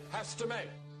tonight has to make.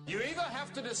 You either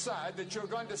have to decide that you're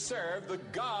going to serve the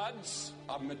gods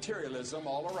of materialism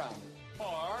all around you,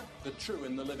 or the true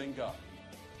and the living God.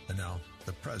 And now,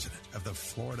 the president of the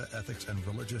Florida Ethics and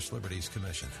Religious Liberties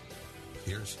Commission.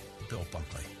 Here's Bill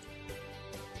Bunkley.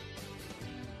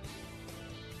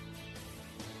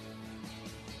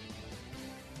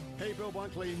 Hey, Bill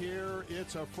Bunkley here.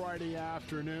 It's a Friday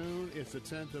afternoon. It's the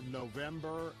 10th of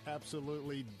November.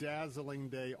 Absolutely dazzling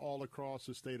day all across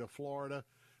the state of Florida.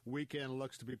 Weekend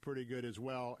looks to be pretty good as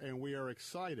well, and we are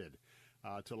excited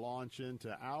to launch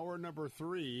into hour number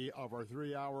 3 of our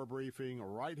 3-hour briefing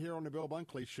right here on the Bill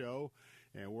Bunkley Show,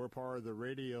 and we're part of the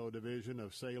radio division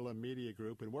of Salem Media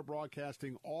Group, and we're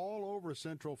broadcasting all over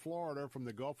Central Florida from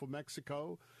the Gulf of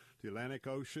Mexico, the Atlantic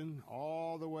Ocean,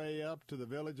 all the way up to the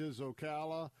villages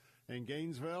Ocala and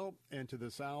Gainesville, and to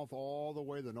the south all the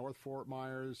way to North Fort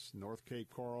Myers, North Cape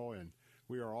Coral, and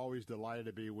we are always delighted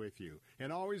to be with you,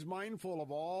 and always mindful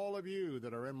of all of you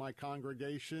that are in my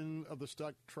congregation of the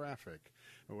stuck traffic.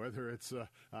 Whether it's,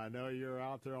 I know you're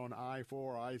out there on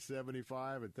I-4,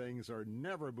 I-75, and things are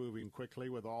never moving quickly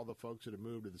with all the folks that have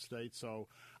moved to the state. So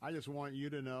I just want you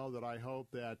to know that I hope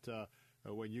that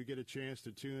when you get a chance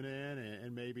to tune in,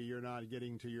 and maybe you're not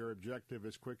getting to your objective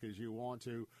as quick as you want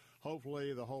to,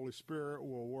 hopefully the Holy Spirit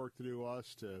will work through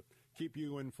us to keep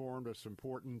you informed of some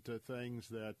important things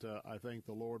that I think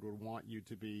the Lord would want you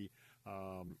to be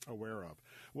aware of.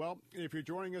 Well, if you're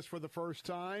joining us for the first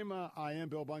time, I am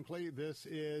Bill Bunkley. This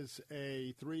is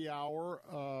a 3-hour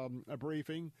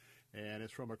briefing, and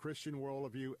it's from a Christian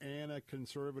worldview and a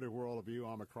conservative worldview.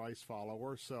 I'm a Christ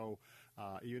follower, so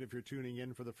even if you're tuning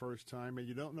in for the first time and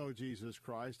you don't know Jesus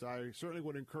Christ, I certainly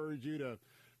would encourage you to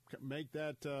make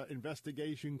that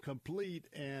investigation complete,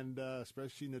 and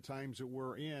especially in the times that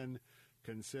we're in,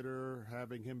 consider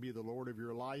having him be the Lord of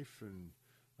your life and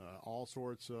all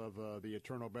sorts of the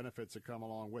eternal benefits that come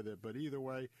along with it. But either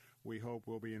way, we hope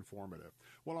will be informative.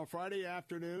 Well, on Friday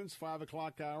afternoons, 5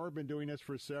 o'clock hour, been doing this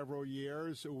for several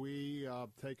years. We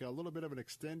take a little bit of an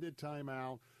extended time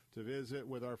out to visit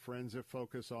with our friends at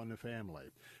Focus on the Family.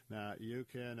 Now, you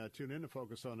can tune in to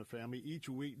Focus on the Family each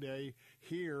weekday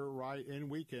here, right, in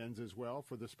weekends as well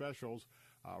for the specials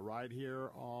right here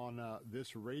on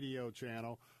this radio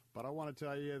channel. But I want to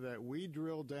tell you that we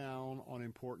drill down on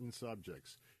important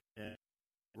subjects. And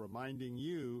reminding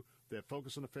you that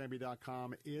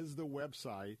FocusOnTheFamily.com is the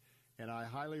website, and I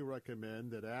highly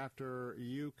recommend that after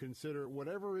you consider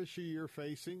whatever issue you're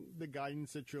facing, the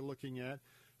guidance that you're looking at,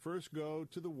 first go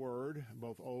to the Word,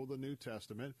 both Old and New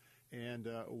Testament, and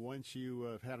once you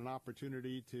have had an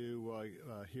opportunity to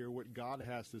hear what God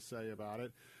has to say about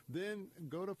it, then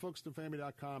go to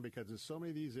FocusOnTheFamily.com, because there's so many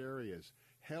of these areas,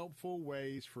 helpful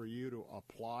ways for you to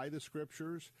apply the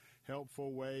Scriptures,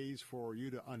 helpful ways for you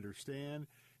to understand,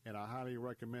 and I highly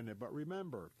recommend it. But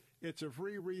remember, it's a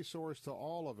free resource to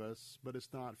all of us, but it's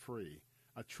not free.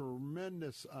 A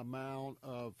tremendous amount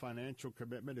of financial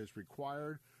commitment is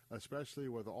required, especially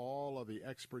with all of the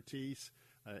expertise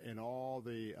and all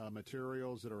the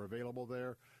materials that are available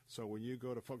there. So when you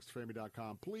go to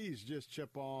FocusOnTheFamily.com, please just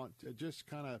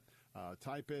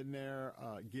type in there,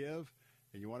 give,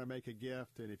 and you want to make a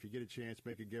gift, and if you get a chance,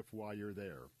 make a gift while you're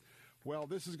there. Well,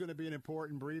 this is going to be an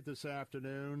important brief this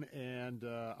afternoon, and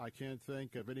I can't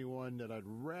think of anyone that I'd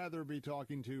rather be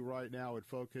talking to right now at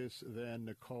Focus than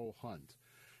Nicole Hunt.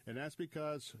 And that's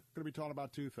because we're going to be talking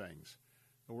about two things.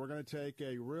 We're going to take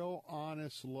a real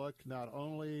honest look not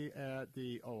only at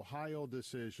the Ohio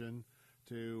decision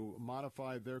to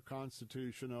modify their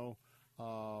constitutional,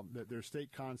 their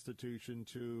state constitution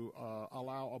to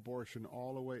allow abortion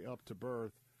all the way up to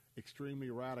birth, extremely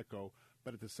radical,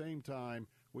 but at the same time,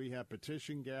 we have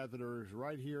petition gatherers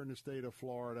right here in the state of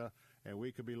Florida, and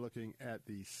we could be looking at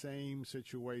the same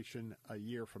situation a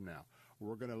year from now.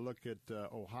 We're going to look at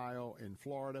Ohio and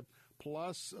Florida,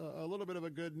 plus a little bit of a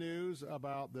good news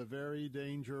about the very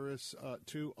dangerous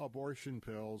 2 abortion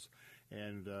pills.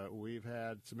 And we've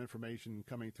had some information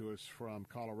coming to us from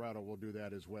Colorado. We'll do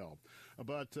that as well.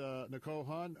 But Nicole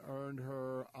Hunt earned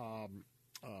her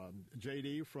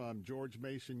JD from George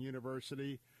Mason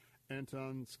University,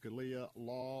 Anton Scalia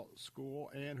Law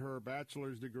School, and her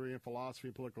bachelor's degree in philosophy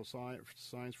and political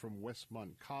science from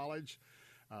Westmont College.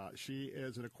 She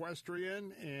is an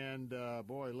equestrian, and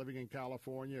living in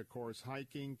California, of course,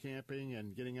 hiking, camping,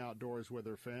 and getting outdoors with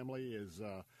her family is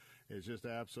just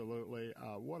absolutely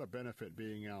what a benefit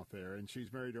being out there. And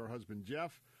she's married to her husband,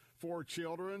 Jeff, 4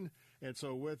 children. And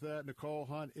so with that, Nicole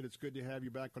Hunt, it is good to have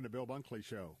you back on the Bill Bunkley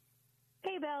Show.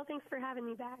 Hey, Bill. Thanks for having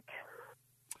me back.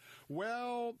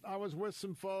 Well, I was with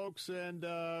some folks, and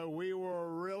we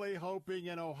were really hoping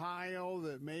in Ohio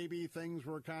that maybe things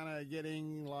were kind of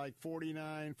getting like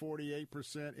 49,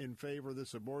 48% in favor of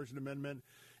this abortion amendment.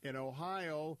 In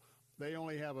Ohio, they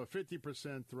only have a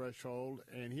 50% threshold,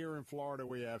 and here in Florida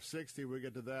we have 60. We'll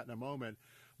get to that in a moment.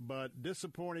 But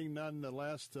disappointing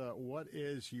nonetheless. What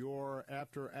is your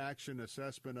after-action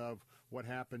assessment of what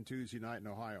happened Tuesday night in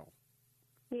Ohio?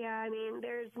 Yeah, I mean,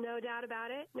 there's no doubt about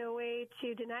it, no way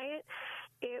to deny it.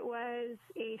 It was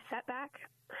a setback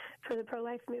for the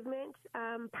pro-life movement,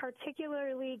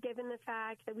 particularly given the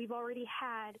fact that we've already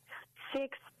had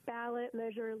 6 ballot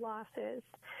measure losses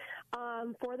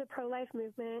for the pro-life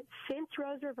movement since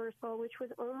Roe's reversal, which was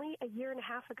only a year and a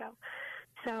half ago.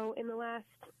 So in the last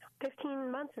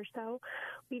 15 months or so,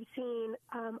 we've seen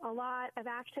a lot of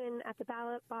action at the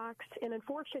ballot box. And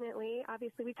unfortunately,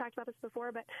 obviously, we talked about this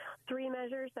before, but 3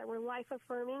 measures that were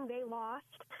life-affirming, they lost.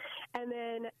 And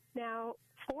then now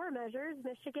 4 measures,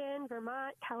 Michigan,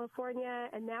 Vermont, California,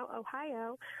 and now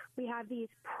Ohio, we have these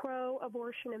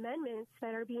pro-abortion amendments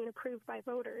that are being approved by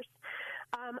voters.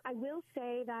 I will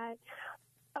say that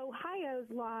Ohio's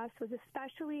loss was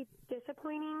especially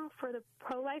disappointing for the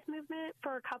pro-life movement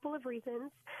for a couple of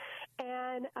reasons.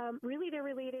 And really they're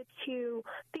related to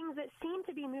things that seem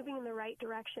to be moving in the right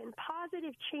direction,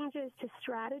 positive changes to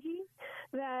strategy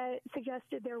that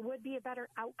suggested there would be a better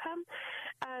outcome,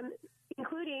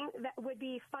 including that would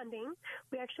be funding.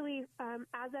 We actually,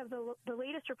 as of the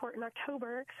latest report in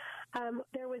October,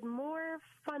 there was more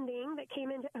funding that came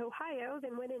into Ohio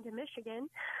than went into Michigan.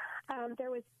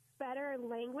 There was better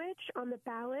language on the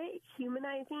ballot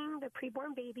humanizing the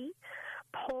preborn baby.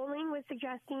 Polling was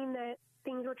suggesting that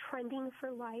things were trending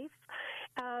for life.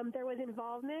 There was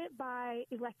involvement by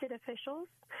elected officials.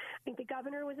 I think the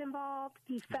governor was involved.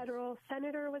 The federal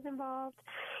senator was involved.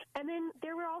 And then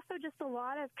there were also just a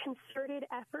lot of concerted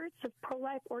efforts of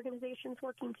pro-life organizations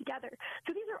working together.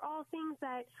 So these are all things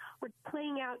that were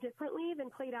playing out differently than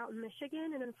played out in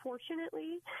Michigan. And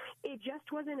unfortunately, it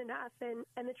just wasn't enough. And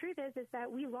the truth is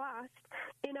that we lost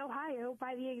in Ohio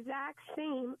by the exact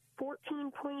same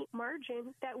 14-point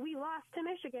margin that we lost to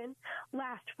Michigan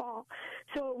last fall.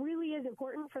 So it really is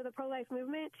important for the pro-life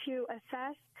movement to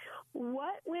assess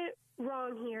what went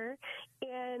wrong here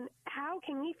and how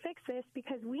can we fix this,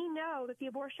 because we know that the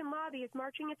abortion lobby is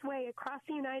marching its way across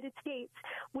the United States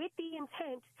with the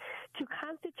intent to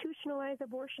constitutionalize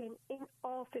abortion in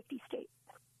all 50 states.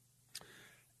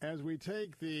 As we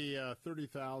take the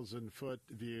 30,000-foot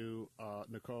view,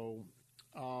 Nicole,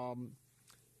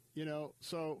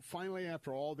 so finally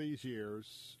after all these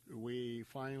years, we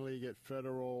finally get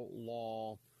federal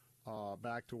law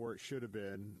back to where it should have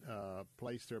been,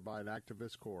 placed there by an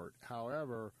activist court.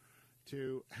 However,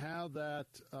 to have that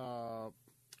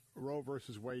Roe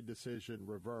versus Wade decision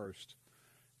reversed,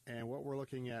 and what we're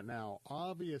looking at now,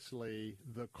 obviously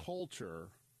the culture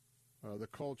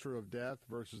of death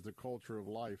versus the culture of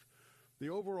life, the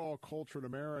overall culture in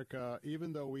America,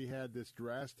 even though we had this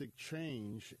drastic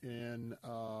change in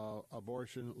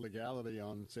abortion legality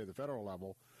on, say, the federal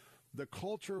level, the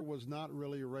culture was not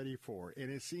really ready for it,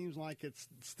 and it seems like it's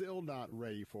still not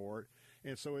ready for it.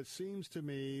 And so it seems to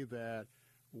me that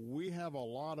we have a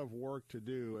lot of work to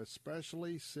do,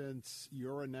 especially since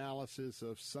your analysis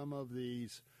of some of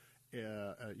these,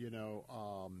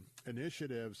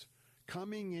 initiatives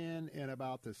coming in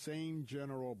about the same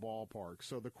general ballpark.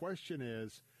 So the question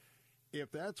is,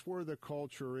 if that's where the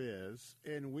culture is,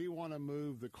 and we want to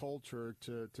move the culture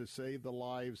to save the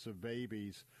lives of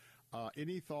babies,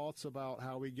 any thoughts about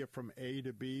how we get from A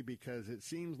to B? Because it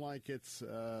seems like it's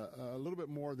a little bit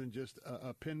more than just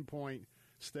a pinpoint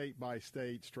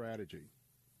state-by-state strategy.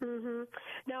 Mm-hmm.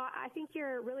 No, I think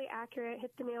you're really accurate,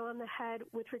 hit the nail on the head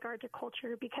with regard to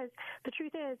culture, because the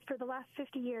truth is, for the last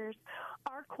 50 years,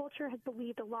 our culture has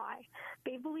believed a lie.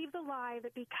 They believe the lie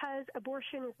that because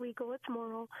abortion is legal, it's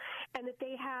moral, and that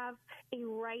they have a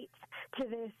right to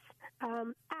this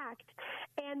act.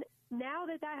 And now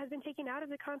that has been taken out of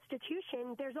the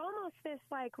Constitution, there's almost this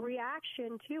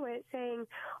reaction to it saying,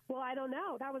 well, I don't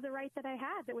know, that was a right that I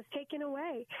had that was taken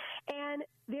away. And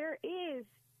there is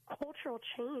cultural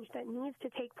change that needs to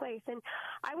take place. And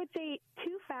I would say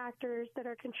two factors that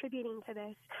are contributing to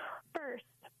this. First,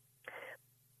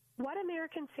 what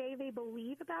Americans say they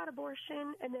believe about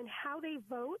abortion and then how they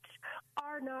vote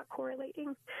are not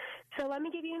correlating. So let me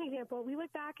give you an example. We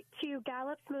look back to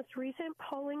Gallup's most recent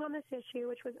polling on this issue,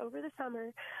 which was over the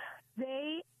summer.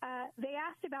 They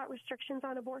asked about restrictions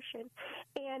on abortion,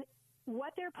 and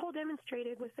what their poll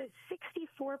demonstrated was that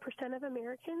 64% of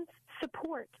Americans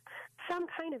support some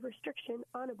kind of restriction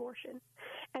on abortion.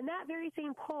 And that very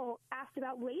same poll asked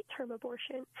about late-term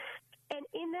abortion. And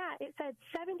in that, it said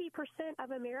 70% of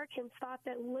Americans thought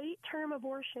that late-term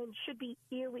abortion should be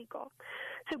illegal.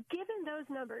 So given those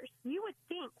numbers, you would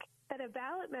think that a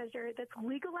ballot measure that's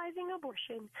legalizing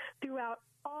abortion throughout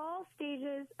all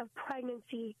stages of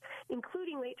pregnancy,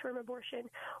 including late-term abortion,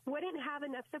 wouldn't have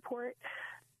enough support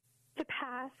to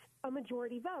pass a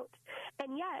majority vote.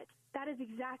 And yet, that is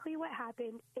exactly what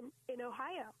happened in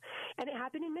Ohio. And it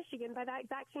happened in Michigan by that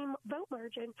exact same vote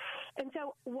margin. And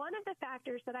so one of the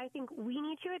factors that I think we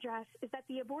need to address is that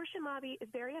the abortion lobby is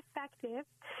very effective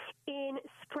in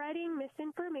spreading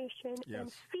misinformation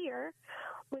and fear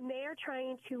when they are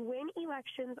trying to win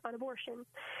elections on abortion.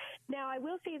 Now, I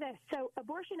will say this. So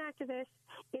abortion activists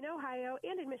in Ohio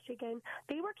and in Michigan,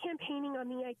 they were campaigning on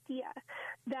the idea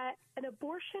that an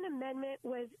abortion amendment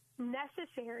was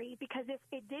necessary because if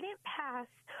it didn't pass,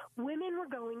 women were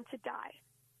going to die.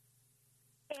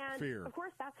 And, of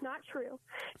course, that's not true.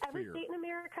 Every state in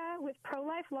America with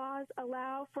pro-life laws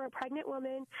allow for a pregnant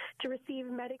woman to receive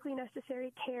medically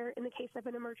necessary care in the case of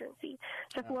an emergency.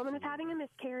 So if a woman is having a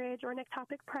miscarriage or an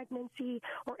ectopic pregnancy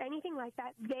or anything like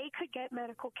that, they could get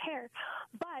medical care.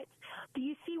 But do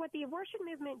you see what the abortion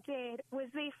movement did was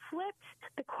they flipped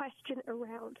the question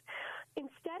around.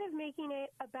 Instead of making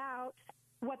it about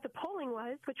what the polling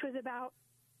was, which was about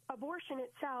abortion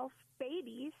itself,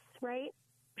 babies, right?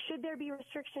 Should there be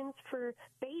restrictions for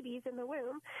babies in the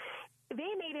womb?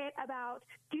 they made it about,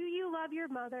 do you love your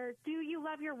mother? Do you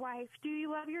love your wife? Do you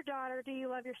love your daughter? Do you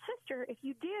love your sister? If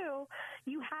you do,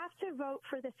 you have to vote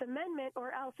for this amendment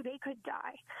or else they could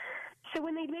die. So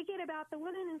when they make it about the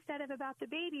woman instead of about the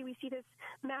baby, we see this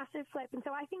massive flip. And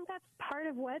so I think that's part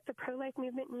of what the pro-life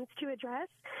movement needs to address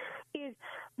is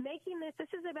making this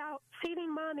is about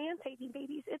saving mom and saving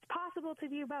babies. It's possible to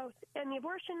do both. And the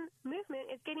abortion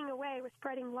movement is getting away with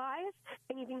spreading lies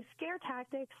and using scare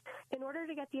tactics in order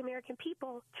to get the American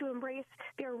people to embrace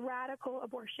their radical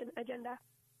abortion agenda.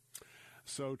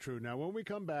 So true. Now, when we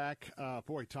come back,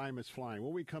 time is flying.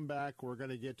 When we come back, we're going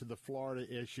to get to the Florida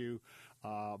issue,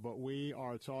 but we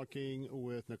are talking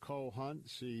with Nicole Hunt.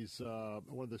 She's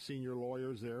one of the senior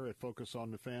lawyers there at Focus on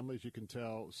the Family. As you can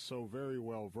tell, so very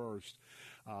well versed.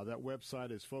 That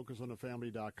website is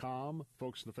focusonthefamily.com,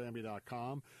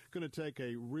 focusonthefamily.com. Going to take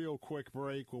a real quick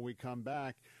break. When we come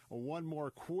back, one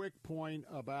more quick point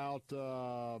about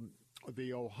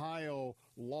the Ohio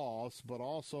loss, but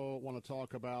also want to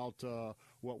talk about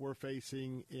what we're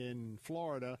facing in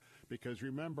Florida, because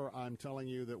remember, I'm telling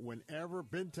you that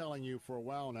been telling you for a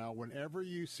while now, whenever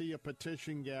you see a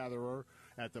petition gatherer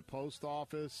at the post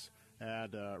office,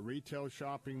 at a retail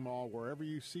shopping mall, wherever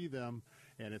you see them,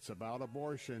 and it's about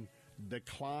abortion,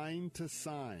 decline to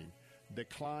sign.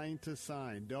 Decline to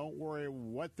sign. Don't worry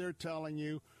what they're telling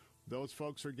you. Those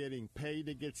folks are getting paid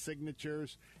to get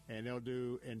signatures, and they'll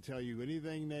do and tell you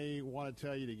anything they want to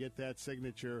tell you to get that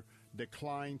signature.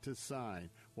 Decline to sign.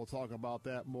 We'll talk about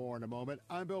that more in a moment.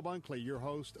 I'm Bill Bunkley, your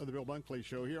host of The Bill Bunkley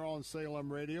Show, here on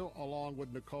Salem Radio, along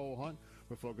with Nicole Hunt.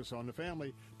 We'll focus on the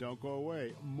family. Don't go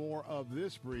away. More of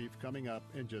this brief coming up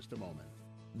in just a moment.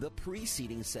 The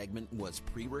preceding segment was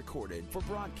pre-recorded for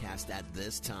broadcast at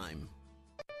this time.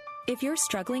 If you're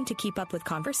struggling to keep up with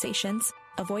conversations,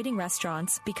 avoiding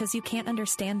restaurants because you can't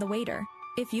understand the waiter,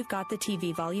 if you've got the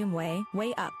TV volume way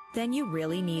up, then you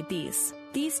really need these.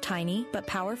 These tiny but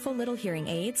powerful little hearing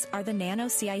aids are the Nano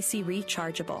CIC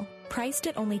Rechargeable, priced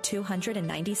at only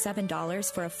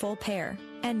 $297 for a full pair.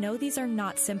 And no, these are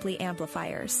not simply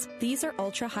amplifiers. These are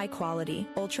ultra high quality,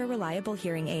 ultra reliable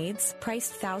hearing aids,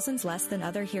 priced thousands less than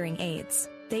other hearing aids.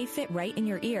 They fit right in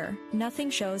your ear. Nothing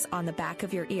shows on the back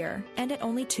of your ear. And at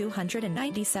only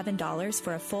 $297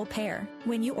 for a full pair.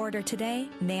 When you order today,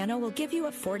 Nano will give you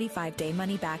a 45-day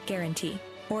money-back guarantee.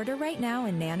 Order right now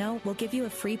and Nano will give you a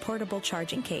free portable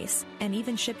charging case and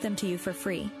even ship them to you for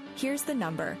free. Here's the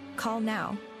number. Call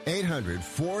now.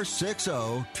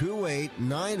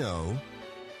 800-460-2890.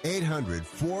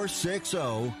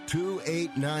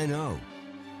 800-460-2890.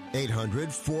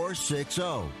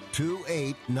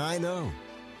 800-460-2890.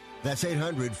 That's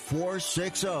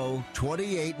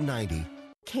 800-460-2890.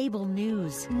 Cable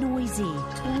news, noisy,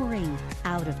 boring,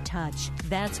 out of touch.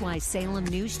 That's why Salem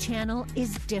News Channel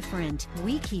is different.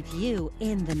 We keep you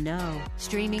in the know.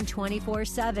 Streaming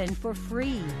 24/7 for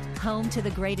free. Home to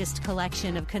the greatest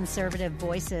collection of conservative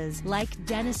voices like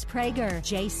Dennis Prager,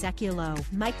 Jay Sekulow,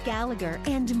 Mike Gallagher,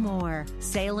 and more.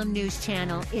 Salem News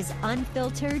Channel is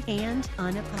unfiltered and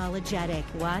unapologetic.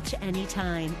 Watch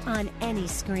anytime, on any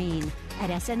screen,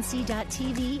 at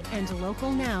snc.tv and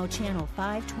Local Now Channel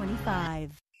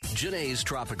 525. Janae's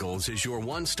Tropicals is your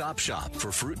one-stop shop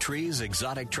for fruit trees,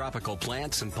 exotic tropical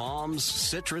plants and palms,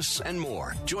 citrus, and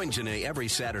more. Join Janae every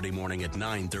Saturday morning at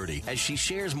 9:30 as she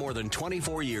shares more than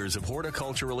 24 years of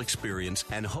horticultural experience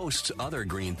and hosts other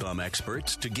green thumb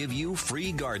experts to give you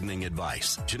free gardening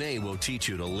advice. Janae will teach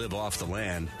you to live off the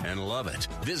land and love it.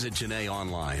 Visit Janae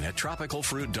online at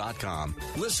tropicalfruit.com.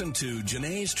 Listen to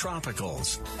Janae's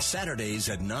Tropicals, Saturdays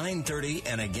at 9:30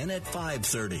 and again at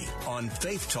 5:30 on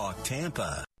Faith Talk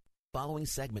Tampa. Following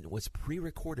segment was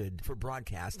pre-recorded for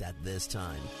broadcast at this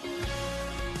time.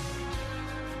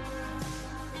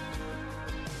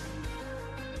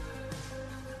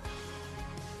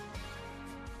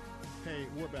 Hey,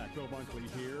 we're back. Bill Bunkley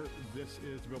here. This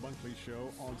is the Bill Bunkley Show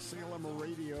on Salem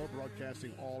Radio,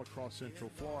 broadcasting all across Central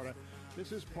Florida.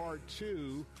 This is part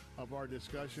 2 of our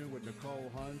discussion with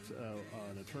Nicole Hunt,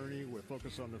 an attorney with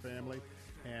Focus on the Family.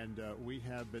 And we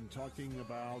have been talking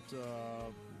about,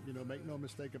 make no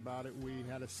mistake about it, we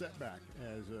had a setback,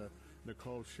 as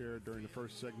Nicole shared during the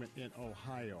first segment, in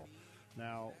Ohio.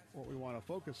 Now, what we want to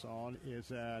focus on is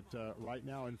that right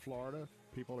now in Florida,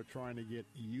 people are trying to get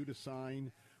you to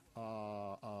sign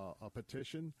a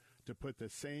petition to put the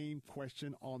same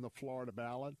question on the Florida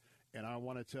ballot. And I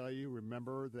want to tell you,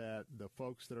 remember that the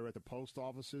folks that are at the post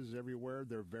offices everywhere,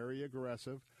 they're very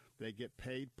aggressive. They get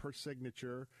paid per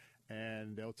signature,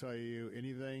 and they'll tell you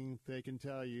anything they can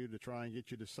tell you to try and get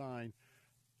you to sign.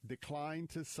 Decline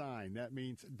to sign. That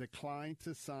means decline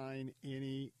to sign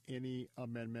any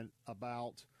amendment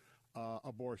about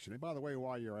abortion. And by the way,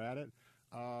 while you're at it,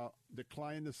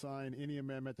 decline to sign any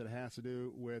amendment that has to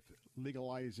do with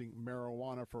legalizing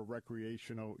marijuana for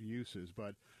recreational uses.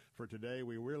 But for today,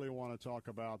 we really want to talk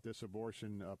about this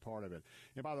abortion part of it.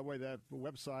 And by the way, that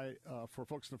website for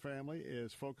Focus on the Family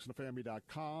is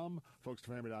focusonthe.family.com,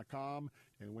 focusonthe.family.com.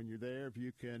 And when you're there, if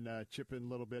you can chip in a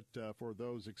little bit for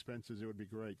those expenses, it would be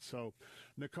great. So,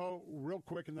 Nicole, real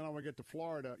quick, and then I want to get to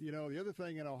Florida. You know, the other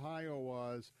thing in Ohio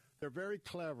was they're very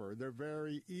clever. They're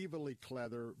very evilly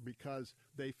clever because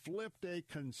they flipped a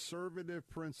conservative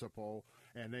principle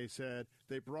and they said,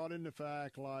 they brought in the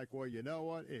fact like, well, you know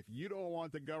what? If you don't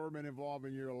want the government involved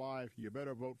in your life, you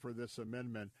better vote for this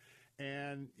amendment.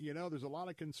 And, you know, there's a lot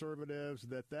of conservatives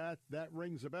that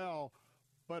rings a bell,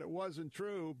 but it wasn't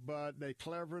true, but they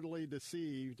cleverly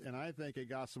deceived, and I think it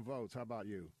got some votes. How about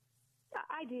you?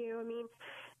 I do. I mean,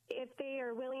 if they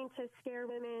are willing to scare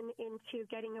women into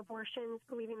getting abortions,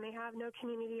 believing they have no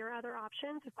community or other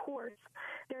options, of course,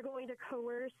 they're going to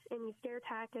coerce and use scare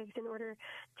tactics in order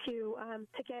to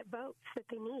get votes that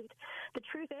they need. The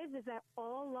truth is that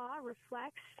all law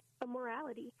reflects a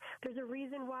morality. There's a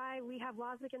reason why we have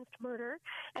laws against murder,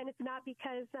 and it's not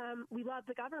because we love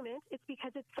the government. It's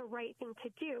because it's the right thing to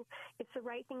do. It's the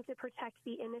right thing to protect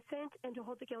the innocent and to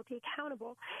hold the guilty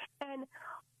accountable. And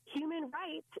human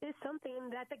rights is something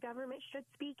that the government should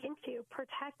speak into,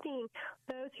 protecting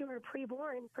those who are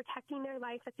preborn, protecting their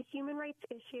life. That's a human rights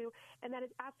issue, and that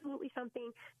is absolutely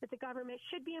something that the government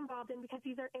should be involved in because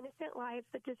these are innocent lives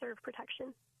that deserve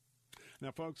protection.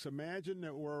 Now, folks, imagine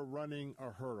that we're running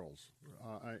our hurdles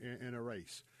in a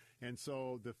race. And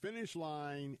so the finish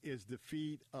line is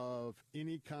defeat of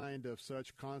any kind of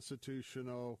such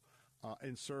constitutional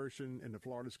insertion into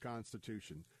Florida's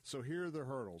Constitution. So here are the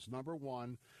hurdles. Number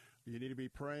one, you need to be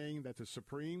praying that the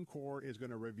Supreme Court is going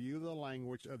to review the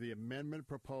language of the amendment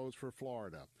proposed for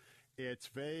Florida. It's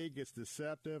vague. It's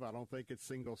deceptive. I don't think it's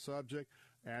single subject.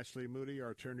 Ashley Moody, our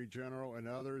Attorney General, and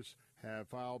others have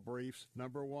filed briefs.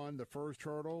 Number one, the first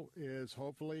hurdle is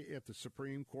hopefully if the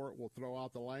Supreme Court will throw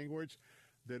out the language,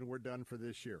 then we're done for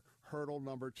this year. Hurdle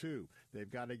number two, they've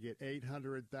got to get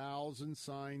 800,000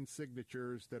 signed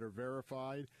signatures that are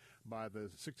verified by the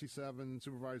 67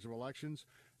 supervisors of elections.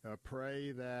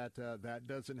 Pray that that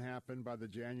doesn't happen by the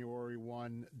January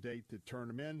 1 date to turn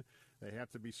them in. They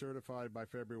have to be certified by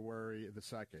February the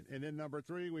 2nd. And then number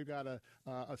three, we've got a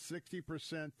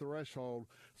 60% threshold.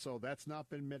 So that's not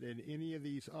been met in any of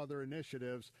these other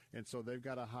initiatives. And so they've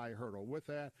got a high hurdle. With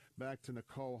that, back to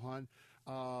Nicole Hunt.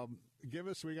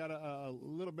 We got a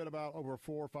little bit about over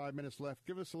 4 or 5 minutes left.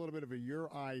 Give us a little bit of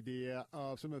your idea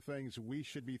of some of the things we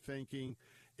should be thinking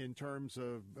in terms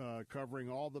of covering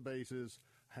all the bases,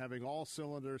 having all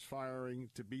cylinders firing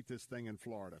to beat this thing in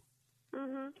Florida.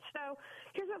 Mm-hmm. So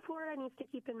here's what Florida needs to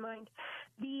keep in mind.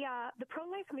 The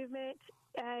pro-life movement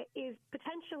is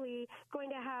potentially going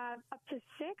to have up to 6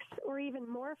 or even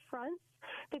more fronts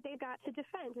that they've got to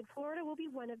defend, and Florida will be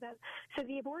one of them. So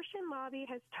the abortion lobby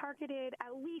has targeted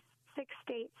at least 6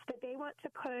 states that they want to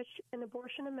push an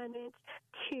abortion amendment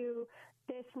to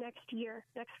this next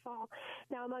fall.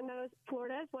 Now, among those,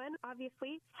 Florida is one,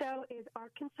 obviously. So is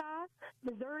Arkansas,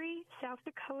 Missouri, South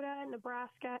Dakota,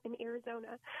 Nebraska, and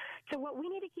Arizona. So what we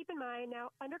need to keep in mind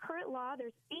now, under current law,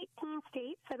 there's 18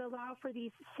 states that allow for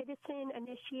these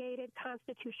citizen-initiated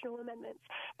constitutional amendments.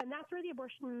 And that's where the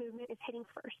abortion movement is hitting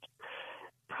first.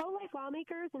 Pro-life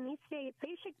lawmakers in these states,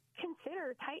 they should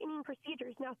consider tightening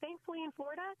procedures. Now, thankfully in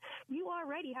Florida, you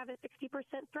already have a 60%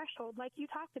 threshold like you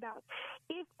talked about.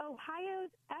 If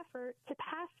Ohio's effort to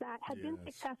pass that had been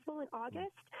successful in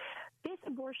August, this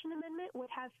abortion amendment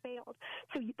would have failed.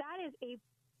 So that is a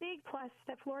big plus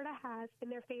that Florida has in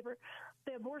their favor.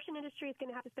 The abortion industry is going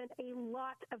to have to spend a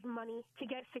lot of money to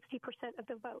get 60% of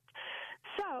the vote.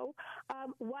 So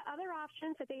what other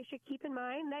options that they should keep in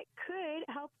mind that could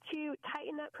help to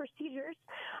tighten up procedures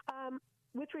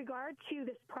with regard to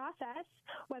this process,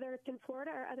 whether it's in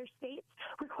Florida or other states,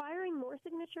 requiring more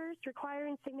signatures,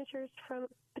 requiring signatures from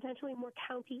potentially more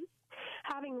counties,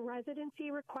 having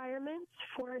residency requirements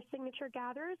for signature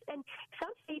gatherers, and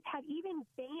some states have even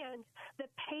banned the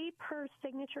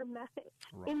pay-per-signature method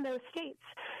in those states.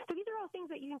 So these are all things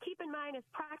that you can keep in mind as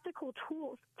practical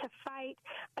tools to fight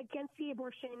against the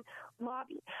abortion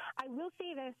lobby. I will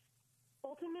say this.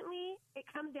 Ultimately, it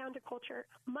comes down to culture.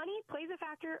 Money plays a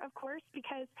factor, of course,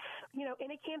 because, in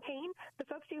a campaign, the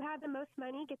folks who have the most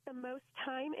money get the most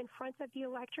time in front of the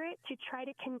electorate to try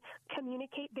to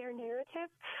communicate their narrative.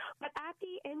 But at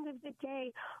the end of the day,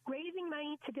 raising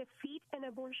money to defeat an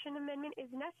abortion amendment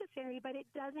is necessary, but it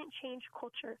doesn't change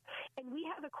culture. And we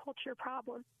have a culture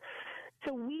problem.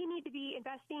 So we need to be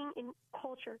investing in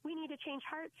culture. We need to change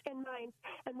hearts and minds.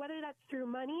 And whether that's through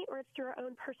money or it's through our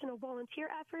own personal volunteer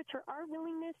efforts or our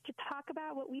willingness to talk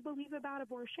about what we believe about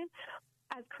abortion,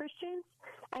 as Christians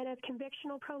and as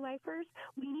convictional pro-lifers,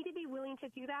 we need to be willing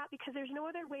to do that, because there's no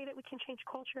other way that we can change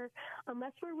culture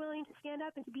unless we're willing to stand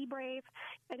up and to be brave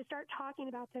and to start talking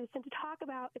about this and to talk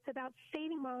about it's about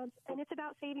saving moms and it's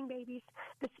about saving babies.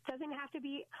 This doesn't have to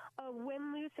be a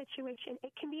win-lose situation.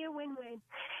 It can be a win-win.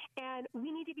 And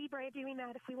we need to be brave doing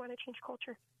that if we want to change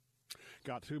culture.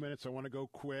 Got 2 minutes. I want to go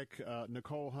quick.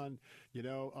 Nicole Hunt,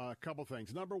 a couple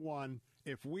things. Number one,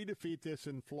 if we defeat this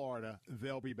in Florida,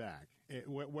 they'll be back.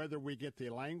 Whether we get the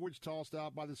language tossed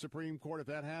out by the Supreme Court, if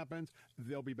that happens,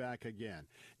 they'll be back again.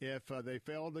 If they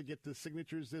fail to get the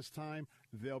signatures this time,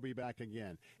 they'll be back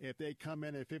again. If they come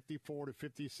in at 54 to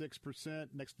 56%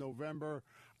 next November,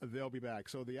 they'll be back.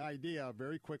 So the idea,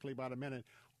 very quickly, about a minute,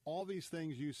 all these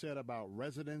things you said about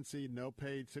residency, no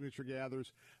paid signature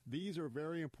gatherers, these are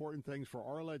very important things for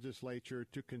our legislature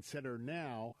to consider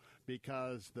now,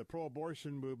 because the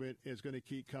pro-abortion movement is going to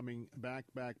keep coming back.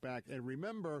 And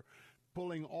remember,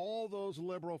 pulling all those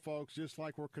liberal folks, just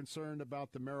like we're concerned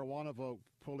about the marijuana vote,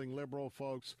 pulling liberal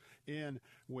folks in.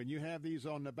 When you have these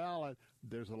on the ballot,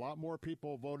 there's a lot more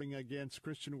people voting against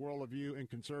Christian worldview and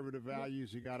conservative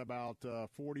values. You got about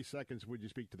 40 seconds. Would you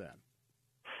speak to that?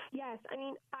 Yes,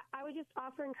 I would just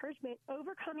offer encouragement.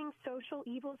 Overcoming social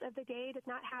evils of the day does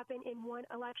not happen in one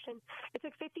election. It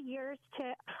took 50 years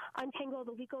to untangle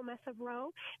the legal mess of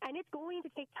Roe, and it's going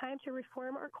to take time to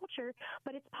reform our culture,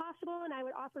 but it's possible, and I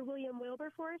would offer William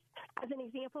Wilberforce as an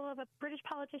example of a British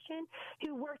politician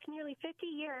who worked nearly 50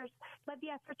 years, led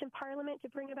the efforts in Parliament to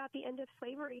bring about the end of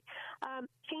slavery.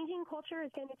 Changing culture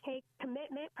is going to take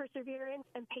commitment, perseverance,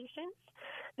 and patience.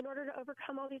 In order to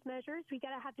overcome all these measures, we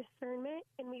got to have discernment,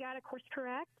 and we got to course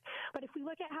correct. But if we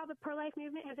look at how the pro-life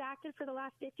movement has acted for the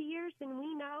last 50 years, then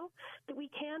we know that we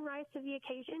can rise to the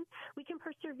occasion, we can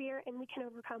persevere, and we can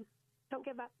overcome. Don't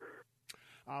give up.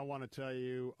 I want to tell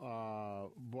you,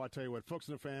 Focus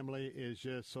on the Family is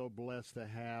just so blessed to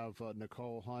have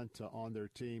Nicole Hunt on their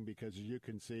team, because as you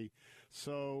can see,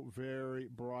 so very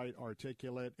bright,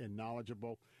 articulate, and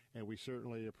knowledgeable. And we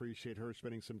certainly appreciate her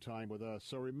spending some time with us.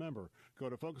 So remember, go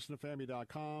to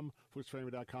FocusOnTheFamily.com,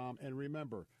 FocusOnTheFamily.com, and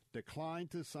remember, decline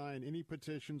to sign any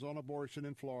petitions on abortion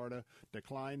in Florida,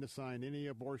 decline to sign any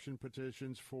abortion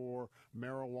petitions for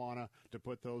marijuana, to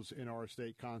put those in our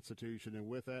state constitution. And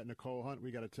with that, Nicole Hunt,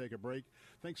 we got to take a break.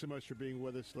 Thanks so much for being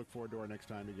with us. Look forward to our next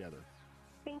time together.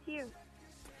 Thank you.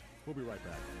 We'll be right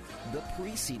back. The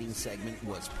preceding segment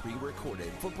was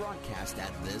pre-recorded for broadcast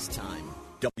at this time.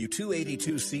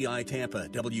 W282CI Tampa,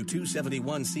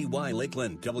 W271CY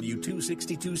Lakeland,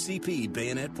 W262CP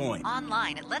Bayonet Point.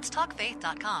 Online at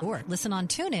letstalkfaith.com or listen on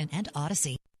TuneIn and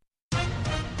Odyssey.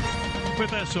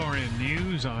 With SRN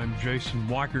News, I'm Jason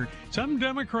Walker. Some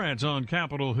Democrats on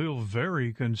Capitol Hill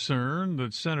very concerned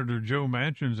that Senator Joe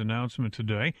Manchin's announcement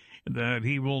today that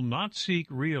he will not seek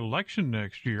re-election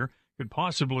next year could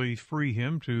possibly free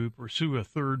him to pursue a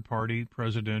third-party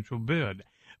presidential bid.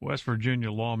 West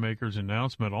Virginia lawmakers'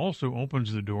 announcement also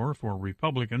opens the door for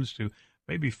Republicans to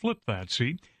maybe flip that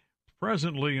seat.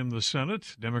 Presently in the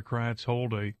Senate, Democrats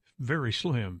hold a very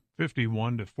slim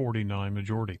 51 to 49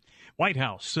 majority. White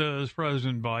House says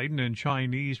President Biden and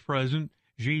Chinese President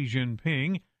Xi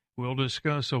Jinping will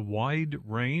discuss a wide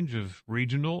range of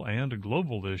regional and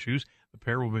global issues. The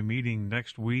pair will be meeting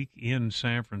next week in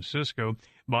San Francisco.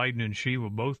 Biden and Xi will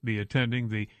both be attending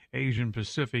the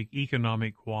Asian-Pacific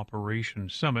Economic Cooperation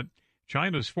Summit.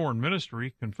 China's foreign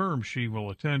ministry confirmed Xi will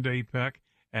attend APEC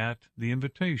at the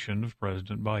invitation of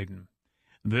President Biden.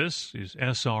 This is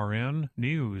SRN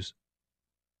News.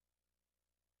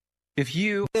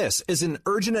 This is an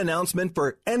urgent announcement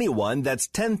for anyone that's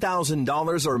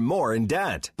 $10,000 or more in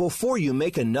debt. Before you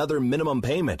make another minimum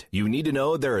payment, you need to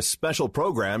know there are special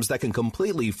programs that can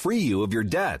completely free you of your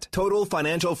debt. Total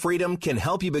Financial Freedom can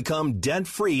help you become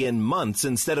debt-free in months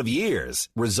instead of years.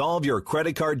 Resolve your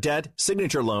credit card debt,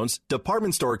 signature loans,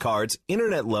 department store cards,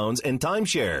 internet loans, and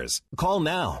timeshares. Call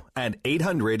now at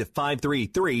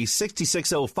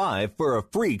 800-533-6605 for a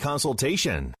free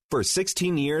consultation. For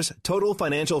 16 years, Total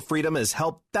Financial Freedom has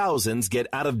helped thousands get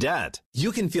out of debt.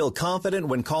 You can feel confident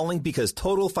when calling because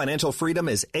Total Financial Freedom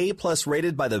is A+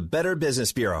 rated by the Better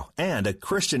Business Bureau and a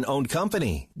Christian-owned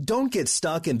company. Don't get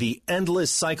stuck in the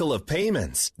endless cycle of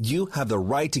payments. You have the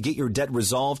right to get your debt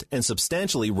resolved and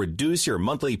substantially reduce your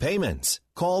monthly payments.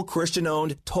 Call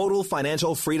Christian-owned Total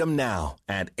Financial Freedom now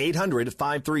at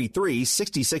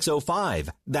 800-533-6605.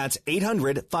 That's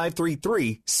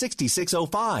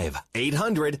 800-533-6605.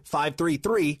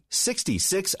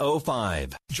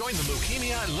 800-533-6605. Join the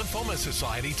Leukemia and Lymphoma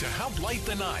Society to help light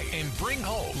the night and bring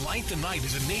hope. Light the Night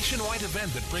is a nationwide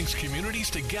event that brings communities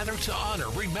together to honor,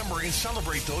 remember, and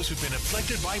celebrate those who've been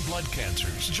afflicted by blood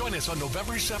cancers. Join us on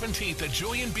November 17th at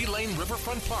Julian B. Lane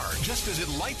Riverfront Park. Just visit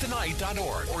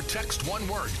lightthenight.org or text one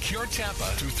word, Cure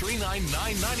Tampa, to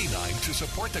 39999 to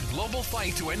support the global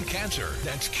fight to end cancer.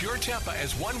 That's Cure Tampa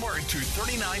as one word to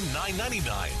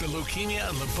 39999. The Leukemia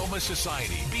and Lymphoma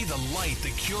Society. Be the light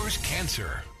that cures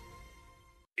cancer.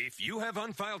 If you have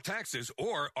unfiled taxes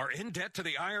or are in debt to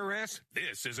the IRS,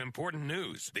 this is important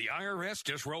news. The IRS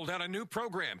just rolled out a new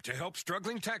program to help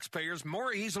struggling taxpayers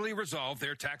more easily resolve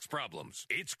their tax problems.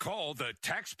 It's called the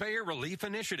Taxpayer Relief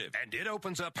Initiative, and it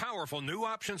opens up powerful new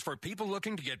options for people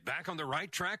looking to get back on the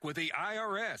right track with the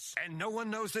IRS. And no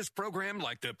one knows this program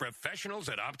like the professionals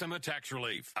at Optima Tax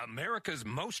Relief, America's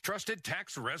most trusted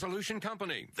tax resolution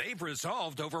company. They've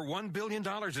resolved over $1 billion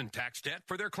in tax debt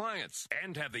for their clients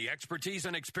and have the expertise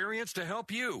and experience to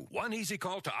help you. One easy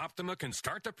call to Optima can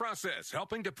start the process,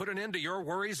 helping to put an end to your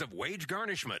worries of wage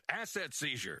garnishment, asset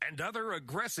seizure, and other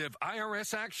aggressive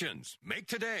IRS actions. Make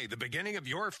today the beginning of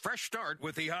your fresh start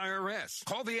with the IRS.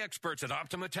 Call the experts at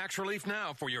Optima Tax Relief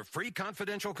now for your free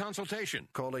confidential consultation.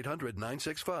 Call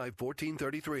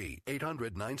 800-965-1433.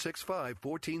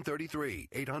 800-965-1433.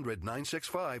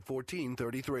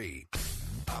 800-965-1433.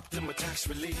 Optima Tax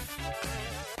Relief.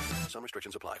 Some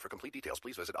restrictions apply. For complete details,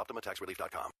 please visit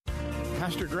OptimaTaxRelief.com.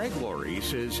 Pastor Greg Laurie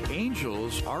says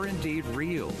angels are indeed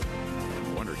real.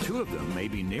 One or two of them may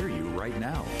be near you right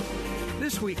now.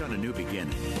 This week on A New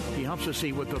Beginning, he helps us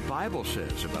see what the Bible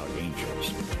says about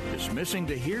angels, dismissing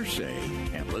the hearsay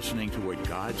and listening to what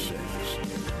God says.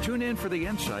 Tune in for the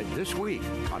insight this week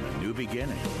on A New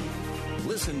Beginning.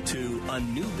 Listen to A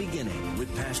New Beginning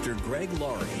with Pastor Greg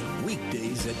Laurie,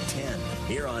 weekdays at 10,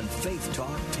 here on Faith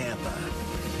Talk Tampa.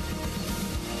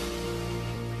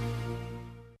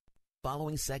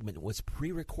 Following segment was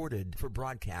pre-recorded for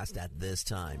broadcast at this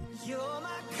time.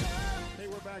 Hey,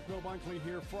 we're back. Bill Bunkley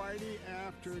here Friday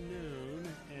afternoon,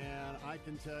 and I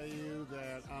can tell you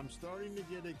that I'm starting to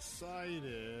get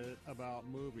excited about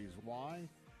movies. Why?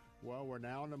 Well, we're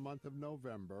now in the month of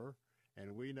November,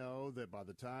 and we know that by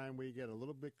the time we get a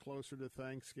little bit closer to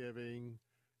Thanksgiving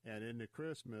and into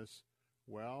Christmas,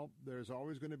 well, there's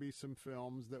always going to be some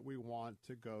films that we want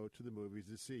to go to the movies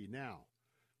to see. Now,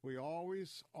 we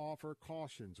always offer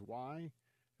cautions. Why?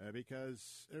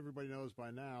 Because everybody knows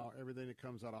by now everything that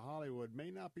comes out of Hollywood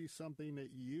may not be something that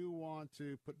you want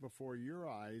to put before your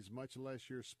eyes, much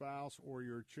less your spouse or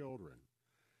your children.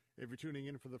 If you're tuning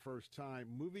in for the first time,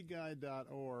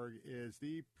 MovieGuide.org is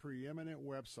the preeminent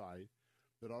website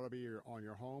that ought to be on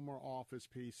your home or office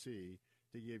PC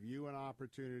to give you an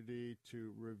opportunity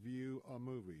to review a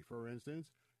movie. For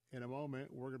instance, in a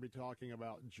moment, we're going to be talking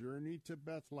about Journey to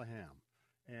Bethlehem.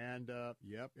 And,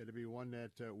 it'll be one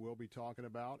that we'll be talking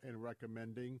about and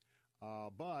recommending.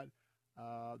 But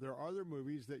there are other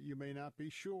movies that you may not be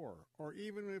sure. Or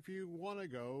even if you want to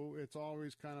go, it's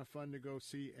always kind of fun to go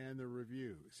see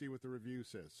see what the review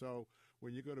says. So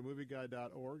when you go to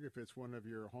MovieGuide.org, if it's one of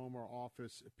your home or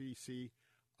office PC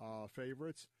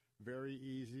favorites, very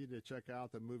easy to check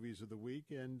out the movies of the week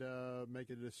and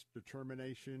make a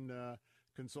determination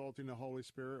consulting the Holy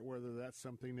Spirit, whether that's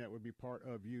something that would be part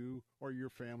of you or your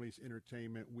family's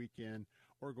entertainment weekend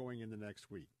or going in the next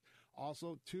week.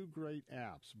 Also, two great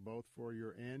apps, both for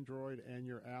your Android and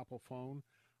your Apple phone.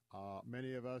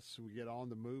 Many of us, we get on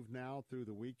the move now through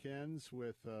the weekends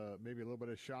with maybe a little bit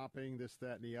of shopping, this,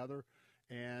 that, and the other.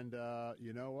 And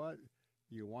you know what?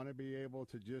 You want to be able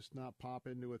to just not pop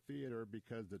into a theater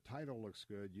because the title looks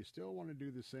good. You still want to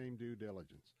do the same due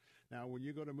diligence. Now, when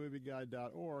you go to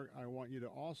MovieGuide.org, I want you to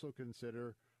also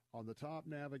consider on the top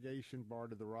navigation bar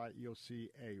to the right, you'll see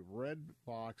a red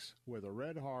box with a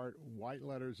red heart, white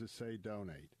letters that say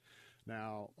donate.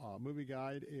 Now, Movie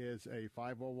Guide is a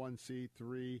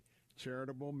 501c3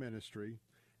 charitable ministry,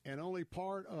 and only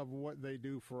part of what they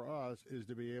do for us is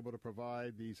to be able to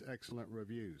provide these excellent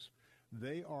reviews.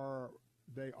 They are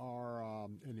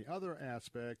in the other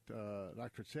aspect,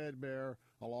 Dr. Ted Baer,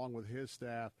 along with his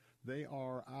staff, they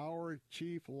are our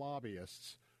chief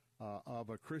lobbyists of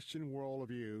a Christian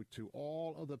worldview to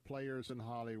all of the players in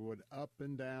Hollywood, up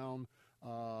and down,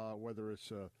 whether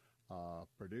it's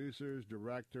producers,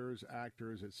 directors,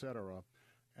 actors, etc.,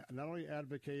 not only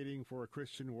advocating for a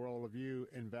Christian worldview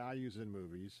and values in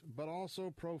movies, but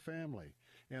also pro-family,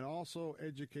 and also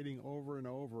educating over and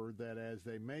over that as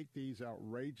they make these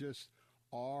outrageous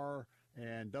R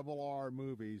and Double R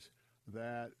Movies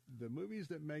that the movies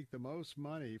that make the most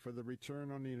money for the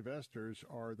return on the investors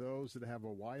are those that have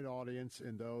a wide audience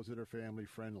and those that are family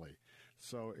friendly.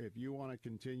 So if you want to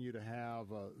continue to have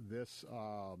this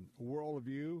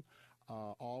worldview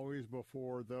always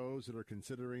before those that are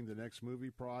considering the next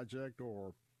movie project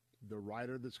or the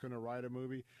writer that's going to write a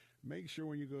movie, make sure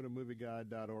when you go to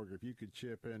movieguide.org, if you could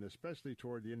chip in, especially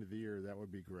toward the end of the year, that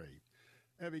would be great.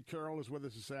 Evie Carroll is with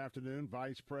us this afternoon,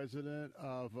 Vice President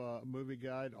of Movie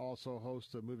Guide, also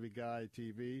host of Movie Guide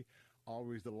TV.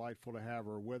 Always delightful to have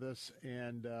her with us.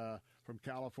 And from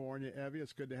California, Evie,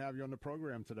 it's good to have you on the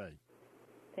program today.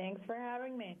 Thanks for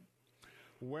having me.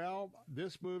 Well,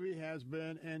 this movie has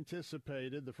been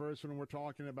anticipated. The first one we're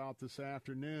talking about this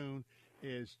afternoon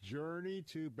is Journey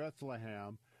to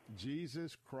Bethlehem,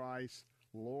 Jesus Christ,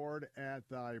 Lord at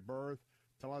Thy Birth.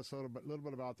 Tell us a little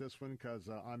bit about this one, because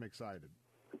I'm excited.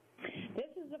 This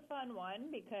is a fun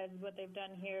one because what they've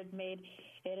done here is made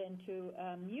it into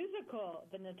a musical,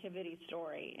 The Nativity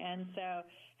Story. And so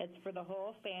it's for the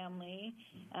whole family,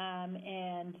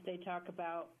 and they talk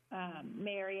about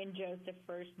Mary and Joseph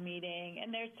first meeting.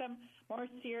 And there's some more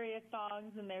serious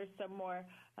songs, and there's some more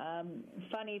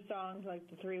funny songs like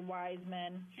The Three Wise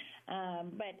Men.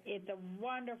 But it's a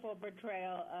wonderful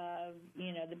portrayal of,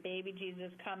 the baby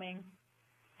Jesus coming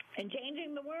and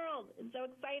changing the world. It's so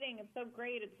exciting. It's so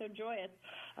great. It's so joyous.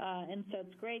 And so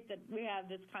it's great that we have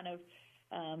this kind of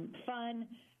fun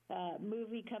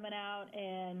movie coming out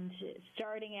and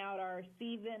starting out our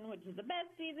season, which is the best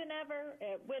season ever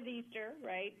with Easter,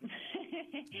 right?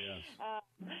 Yes.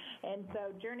 And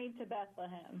so Journey to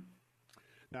Bethlehem.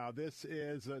 Now, this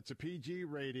is it's a PG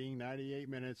rating, 98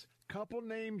 minutes. Couple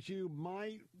names you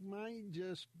might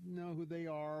just know who they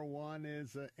are. One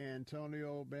is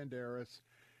Antonio Banderas,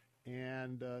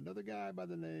 and another guy by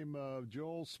the name of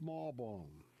Joel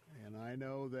Smallbone. And I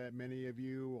know that many of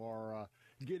you are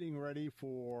getting ready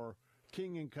for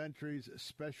King and Country's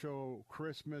special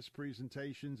Christmas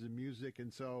presentations and music.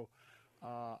 And so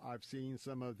I've seen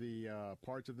some of the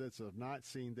parts of this. I've not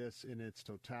seen this in its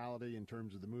totality in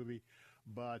terms of the movie.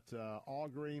 But all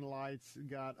green lights,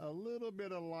 got a little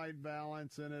bit of light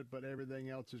balance in it, but everything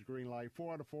else is green light.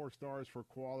 4 out of 4 stars for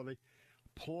quality,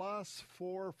 plus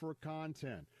 4 for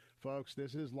content. Folks,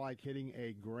 this is like hitting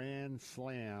a grand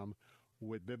slam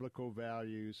with biblical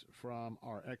values from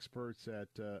our experts at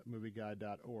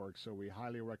movieguide.org. So we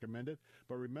highly recommend it.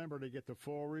 But remember, to get the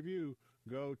full review,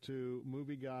 go to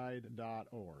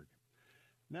movieguide.org.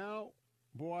 Now,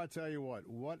 boy, I tell you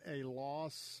what a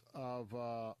loss of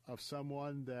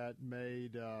someone that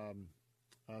made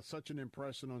such an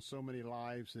impression on so many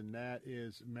lives, and that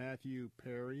is Matthew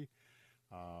Perry.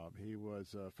 He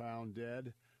was found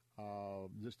dead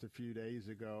just a few days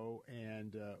ago,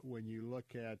 and when you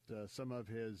look at some of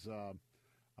his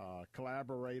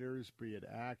collaborators, be it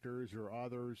actors or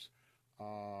others,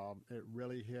 it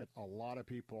really hit a lot of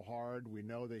people hard. We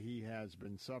know that he has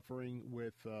been suffering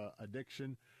with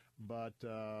addiction, but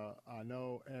I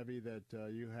know, Evie,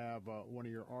 that you have one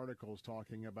of your articles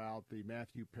talking about the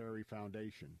Matthew Perry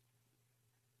Foundation.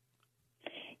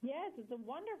 Yes, it's a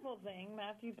wonderful thing.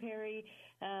 Matthew Perry,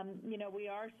 we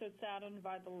are so saddened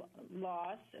by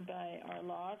our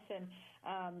loss. And,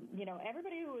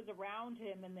 everybody who was around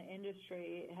him in the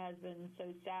industry has been so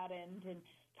saddened and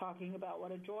talking about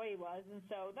what a joy he was. And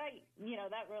so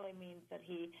that really means that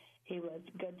he was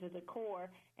good to the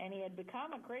core. And he had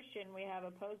become a Christian. We have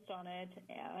a post on it,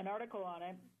 an article on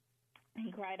it.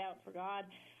 He cried out for God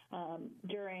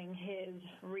during his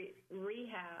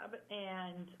rehab,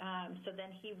 and so then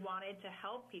he wanted to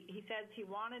help people. He says he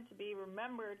wanted to be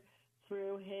remembered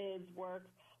through his work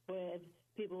with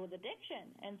people with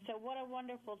addiction. And so what a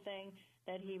wonderful thing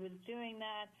that he was doing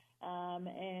that,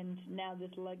 and now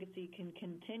this legacy can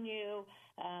continue,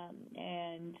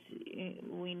 and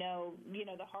we know,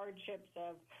 the hardships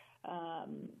of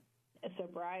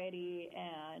sobriety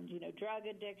and, drug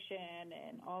addiction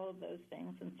and all of those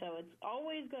things. And so it's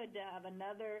always good to have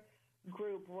another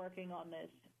group working on this.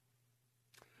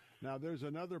 Now, there's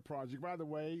another project. By the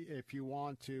way, if you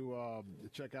want to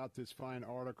check out this fine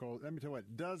article, let me tell you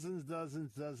what, dozens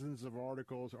of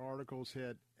articles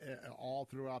hit all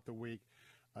throughout the week.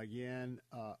 Again,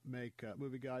 make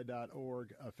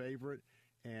movieguide.org a favorite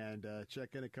and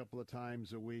check in a couple of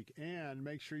times a week. And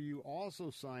make sure you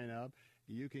also sign up.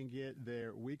 You can get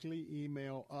their weekly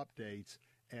email updates,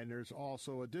 and there's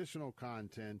also additional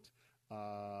content,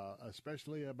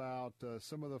 especially about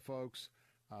some of the folks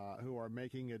who are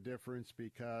making a difference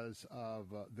because of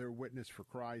their witness for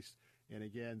Christ. And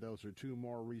again, those are 2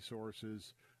 more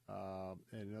resources,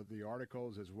 and the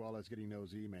articles as well as getting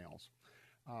those emails.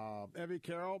 Evie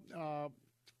Carroll,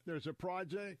 There's a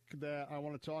project that I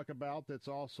want to talk about that's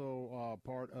also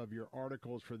part of your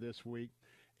articles for this week,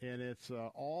 and it's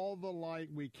All the Light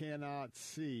We Cannot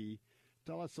See.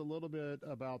 Tell us a little bit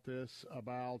about this,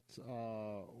 about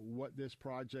what this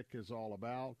project is all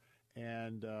about,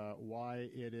 and why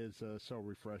it is so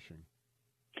refreshing.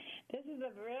 This is a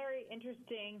very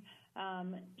interesting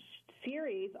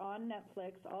series on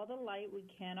Netflix, All the Light We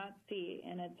Cannot See,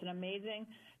 and it's an amazing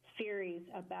series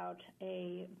about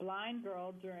a blind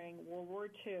girl during World War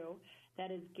II that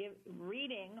is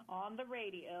reading on the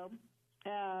radio,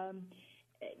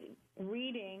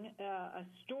 reading a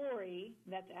story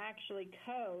that's actually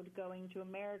code going to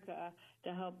America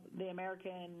to help the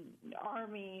American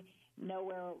Army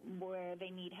know where they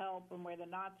need help and where the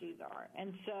Nazis are.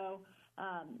 And so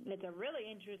it's a really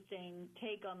interesting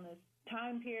take on this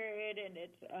time period, and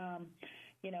it's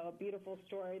a beautiful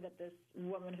story that this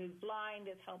woman who's blind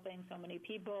is helping so many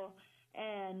people.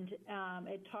 And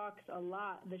it talks a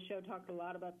lot, the show talks a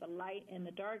lot about the light and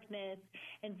the darkness.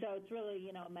 And so it's really,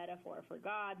 a metaphor for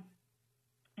God.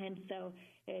 And so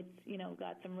it's,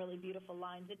 got some really beautiful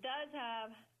lines. It does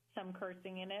have some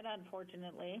cursing in it,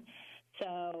 unfortunately.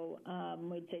 So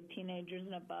we'd say teenagers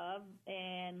and above.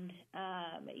 And,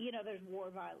 there's war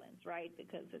violence, right,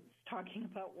 because it's talking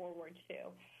about World War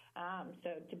II. So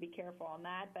to be careful on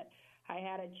that. But I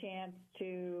had a chance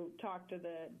to talk to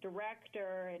the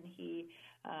director, and he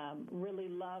really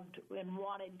loved and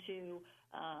wanted to,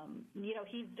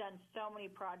 he's done so many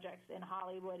projects in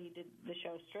Hollywood. He did the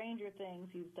show Stranger Things.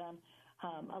 He's done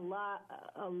a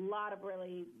lot of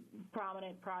really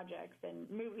prominent projects and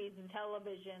movies and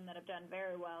television that have done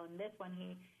very well. And this one,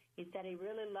 he said he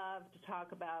really loved to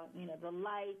talk about, the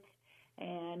light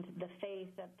and the faith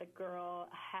that the girl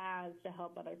has to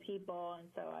help other people. And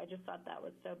so I just thought that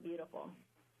was so beautiful.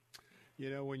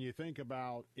 When you think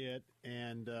about it,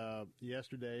 and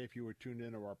yesterday, if you were tuned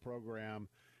into our program,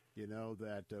 you know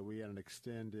that we had an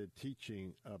extended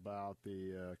teaching about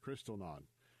the Kristallnacht,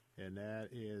 and that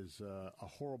is a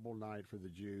horrible night for the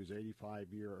Jews.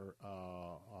 85-year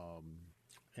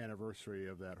anniversary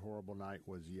of that horrible night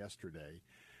was yesterday.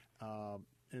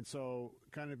 And so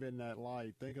kind of in that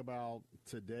light, think about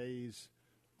today's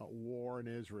war in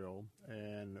Israel,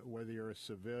 and whether you're a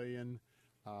civilian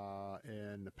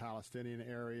in the Palestinian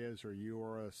areas or you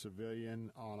are a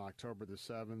civilian on October the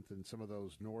 7th in some of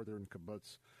those northern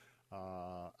kibbutz,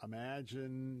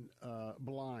 imagine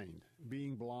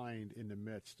being blind in the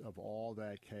midst of all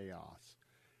that chaos.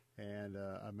 And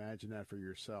imagine that for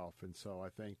yourself. And so I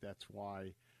think that's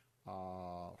why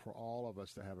for all of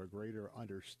us to have a greater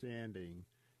understanding,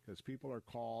 because people are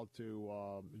called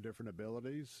to different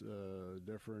abilities,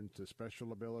 different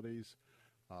special abilities.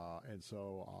 And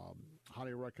so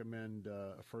highly recommend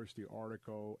first the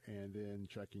article and then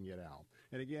checking it out.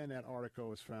 And again, that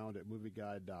article is found at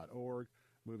movieguide.org,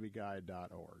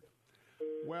 movieguide.org.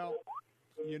 Well,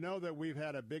 you know that we've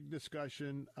had a big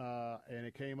discussion, and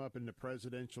it came up in the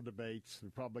presidential debates,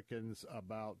 Republicans,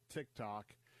 about TikTok.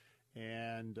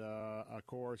 And, of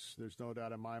course, there's no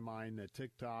doubt in my mind that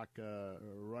TikTok,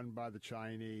 run by the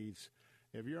Chinese,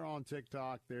 if you're on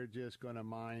TikTok, they're just going to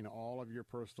mine all of your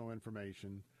personal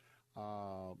information.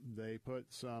 They put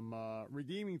some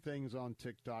redeeming things on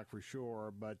TikTok for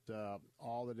sure, but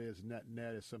all it is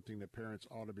net is something that parents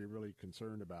ought to be really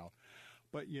concerned about.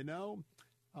 But,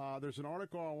 there's an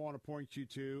article I want to point you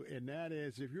to, and that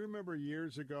is, if you remember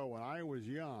years ago when I was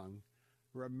young,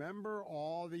 remember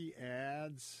all the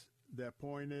ads that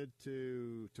pointed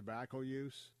to tobacco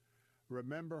use?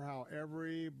 Remember how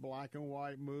every black and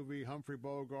white movie, Humphrey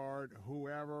Bogart,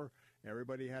 whoever,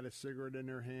 everybody had a cigarette in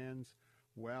their hands?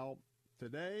 Well,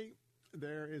 today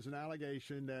there is an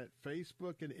allegation that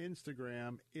Facebook and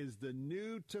Instagram is the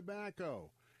new tobacco.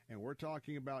 And we're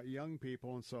talking about young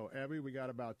people. And so, Evie, we got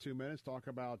about 2 minutes. Talk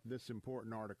about this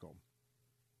important article.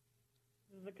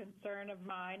 This is a concern of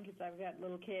mine because I've got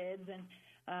little kids and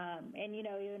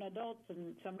even adults,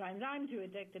 and sometimes I'm too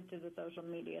addicted to the social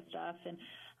media stuff. And,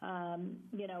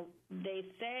 they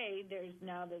say there's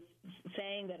now this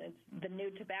saying that it's the new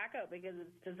tobacco because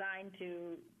it's designed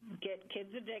to get kids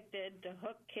addicted, to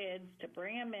hook kids, to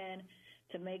bring them in,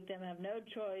 to make them have no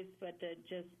choice but to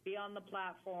just be on the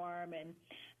platform. And,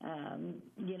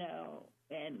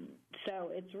 and so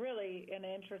it's really an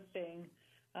interesting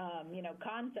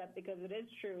concept, because it is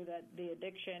true that the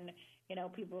addiction,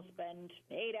 people spend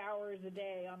 8 hours a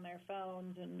day on their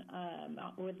phones and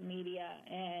with media,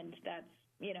 and that's,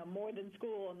 more than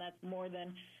school, and that's more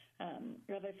than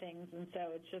other things. And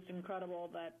so it's just incredible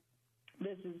that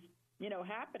this is,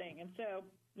 happening. And so,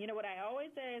 what I always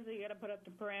say is you got to put up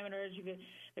the parameters.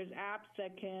 There's apps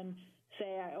that can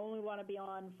say, I only want to be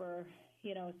on for,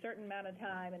 a certain amount of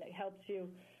time, and it helps you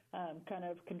kind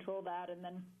of control that. And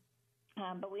then,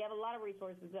 but we have a lot of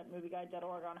resources at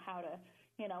movieguide.org on how to,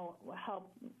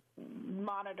 help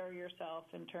monitor yourself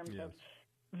in terms of,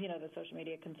 the social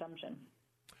media consumption.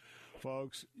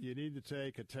 Folks, you need to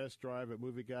take a test drive at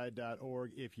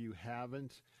movieguide.org if you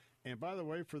haven't. And by the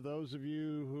way, for those of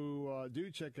you who do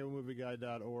check out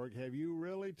movieguide.org, have you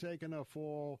really taken a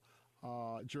full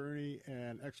journey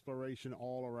and exploration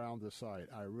all around the site?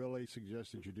 I really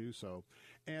suggest that you do so.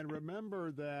 And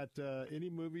remember that any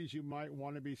movies you might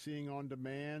want to be seeing on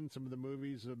demand, some of the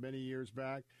movies of many years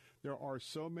back, there are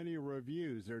so many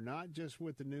reviews. They're not just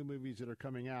with the new movies that are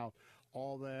coming out,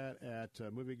 all that at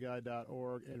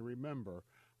movieguide.org. And remember,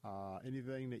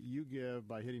 anything that you give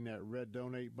by hitting that red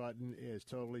donate button is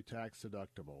totally tax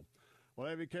deductible.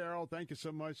 Well, Evie Carroll, thank you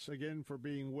so much again for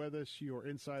being with us. Your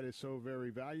insight is so very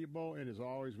valuable, and as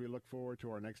always, we look forward to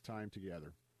our next time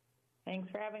together. Thanks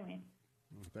for having me.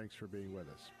 Thanks for being with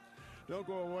us. Don't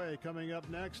go away. Coming up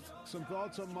next, some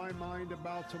thoughts on my mind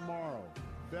about tomorrow,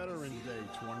 Veterans Day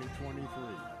 2023.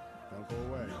 Don't go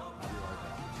away. I'll be right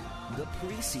back. The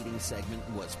preceding segment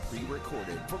was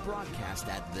pre-recorded for broadcast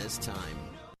at this time.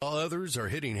 While others are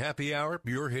hitting happy hour,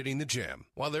 you're hitting the gym.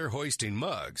 While they're hoisting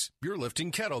mugs, you're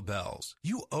lifting kettlebells.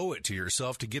 You owe it to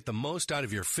yourself to get the most out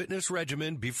of your fitness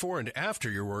regimen before and after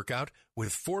your workout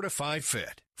with Fortify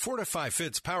Fit. Fortify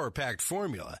Fit's power-packed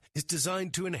formula is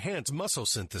designed to enhance muscle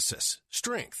synthesis,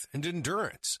 strength, and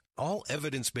endurance. All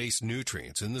evidence-based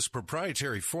nutrients in this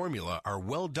proprietary formula are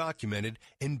well documented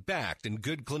and backed in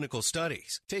good clinical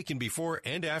studies. Taken before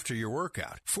and after your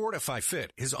workout, Fortify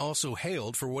Fit is also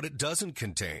hailed for what it doesn't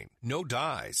contain. No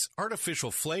dyes,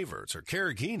 artificial flavors, or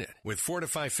carrageenan. With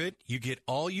Fortify Fit, you get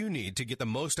all you need to get the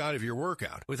most out of your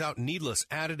workout without needless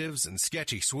additives and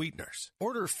sketchy sweeteners.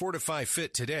 Order Fortify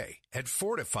Fit today at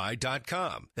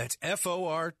Fortify.com. That's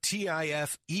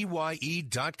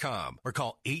FORTIFEYE.com or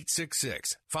call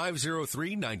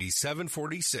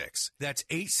 866-503-9746. That's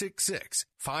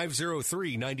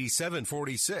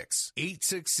 866-503-9746.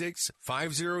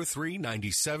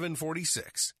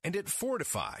 866-503-9746. And at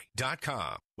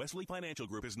Fortify.com. Wesley Financial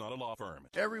Group is not a law firm.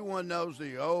 Everyone knows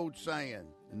the old saying,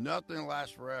 nothing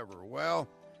lasts forever. Well,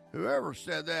 whoever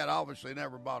said that obviously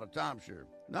never bought a timeshare.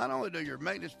 Not only do your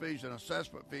maintenance fees and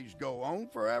assessment fees go on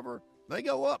forever, they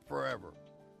go up forever.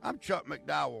 I'm Chuck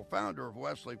McDowell, founder of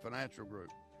Wesley Financial Group.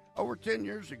 Over 10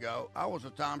 years ago, I was a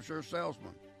timeshare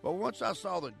salesman. But once I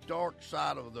saw the dark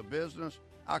side of the business,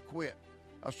 I quit.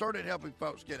 I started helping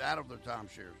folks get out of their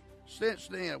timeshares. Since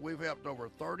then, we've helped over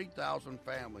 30,000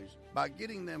 families by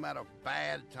getting them out of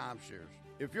bad timeshares.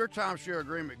 If your timeshare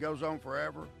agreement goes on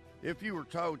forever, if you were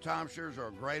told timeshares are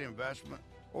a great investment,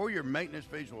 or your maintenance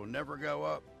fees will never go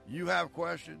up, you have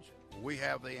questions, we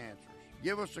have the answers.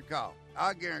 Give us a call.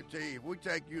 I guarantee if we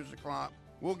take you as a client,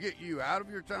 we'll get you out of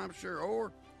your timeshare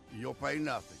or you'll pay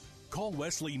nothing. Call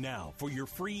Wesley now for your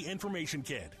free information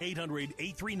kit.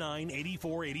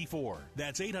 800-839-8484.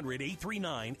 That's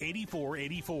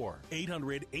 800-839-8484.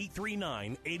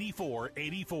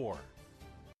 800-839-8484.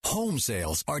 Home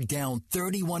sales are down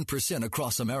 31%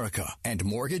 across America, and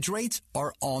mortgage rates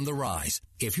are on the rise.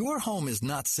 If your home is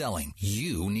not selling,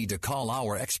 you need to call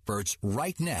our experts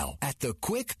right now at the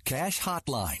Quick Cash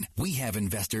Hotline. We have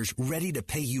investors ready to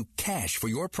pay you cash for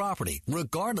your property,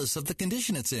 regardless of the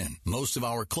condition it's in. Most of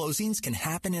our closings can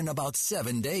happen in about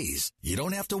 7 days. You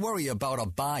don't have to worry about a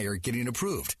buyer getting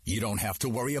approved. You don't have to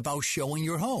worry about showing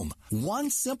your home.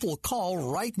 One simple call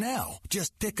right now.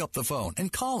 Just pick up the phone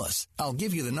and call us. I'll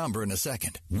give you the number in a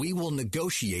second. We will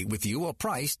negotiate with you a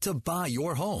price to buy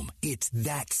your home. It's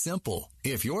that simple.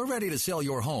 If you're ready to sell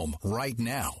your home right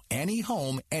now, any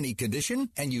home, any condition,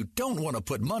 and you don't want to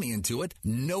put money into it,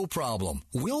 no problem.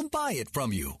 We'll buy it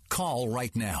from you. Call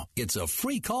right now. It's a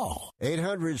free call.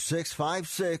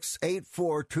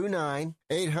 800-656-8429.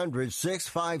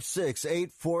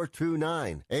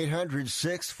 800-656-8429.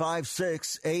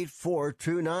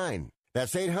 800-656-8429.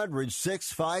 That's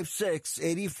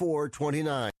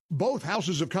 800-656-8429. Both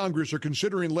houses of Congress are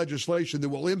considering legislation that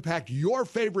will impact your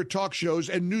favorite talk shows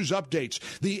and news updates.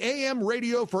 The AM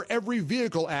Radio for Every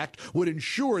Vehicle Act would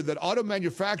ensure that auto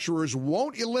manufacturers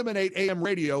won't eliminate AM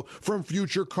radio from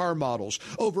future car models.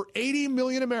 Over 80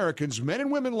 million Americans, men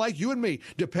and women like you and me,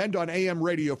 depend on AM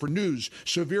radio for news,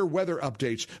 severe weather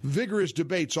updates, vigorous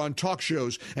debates on talk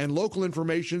shows, and local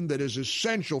information that is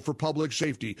essential for public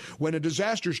safety. When a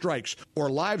disaster strikes, or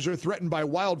lives are threatened by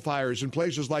wildfires in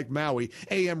places like Maui,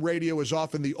 AM radio is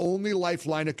often the only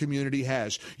lifeline a community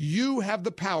has. You have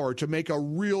the power to make a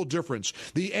real difference.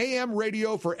 The AM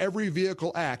Radio for Every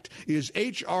Vehicle Act is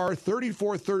H.R.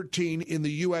 3413 in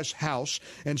the U.S. House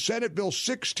and Senate Bill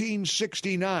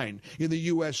 1669 in the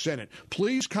U.S. Senate.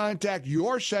 Please contact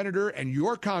your senator and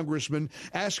your congressman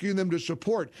asking them to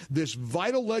support this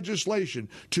vital legislation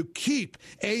to keep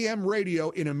AM radio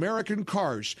in American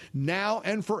cars now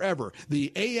and forever.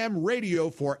 The AM Radio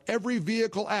for Every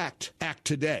Vehicle Act. Act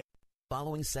today.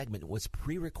 Following segment was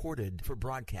pre-recorded for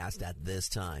broadcast at this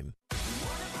time.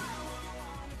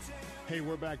 Hey,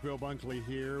 we're back. Bill Bunkley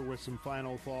here with some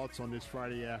final thoughts on this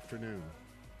Friday afternoon.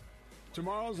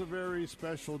 Tomorrow's a very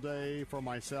special day for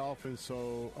myself and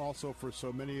so also for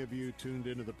so many of you tuned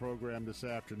into the program this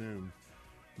afternoon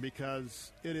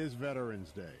because it is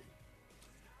Veterans Day.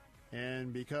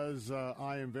 And because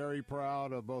I am very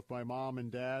proud of both my mom and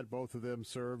dad, both of them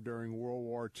served during World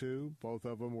War II. Both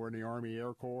of them were in the Army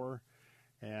Air Corps.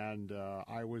 And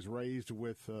I was raised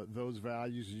with those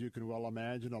values, as you can well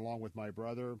imagine, along with my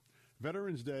brother.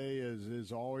 Veterans Day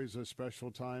is always a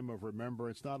special time of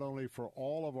remembrance, not only for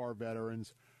all of our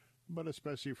veterans, but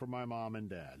especially for my mom and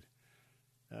dad.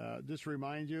 Just to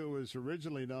remind you, it was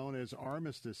originally known as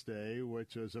Armistice Day,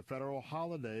 which is a federal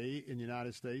holiday in the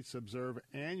United States observed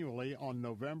annually on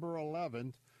November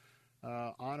 11th,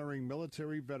 honoring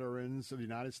military veterans of the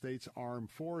United States Armed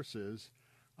Forces.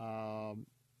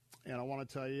 And I want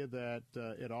to tell you that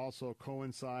it also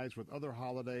coincides with other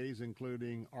holidays,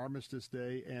 including Armistice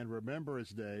Day and Remembrance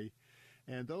Day.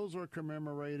 And those are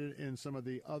commemorated in some of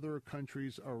the other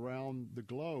countries around the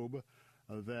globe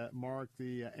that mark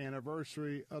the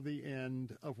anniversary of the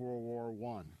end of World War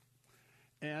I.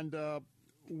 And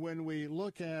when we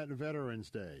look at Veterans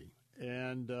Day,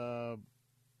 and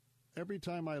every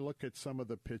time I look at some of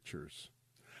the pictures,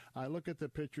 I look at the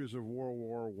pictures of World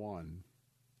War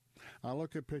I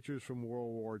look at pictures from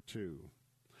World War II.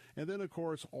 And then, of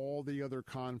course, all the other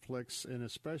conflicts, and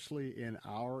especially in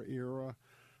our era,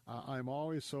 I'm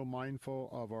always so mindful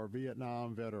of our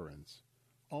Vietnam veterans,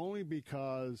 only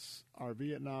because our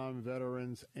Vietnam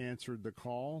veterans answered the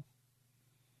call.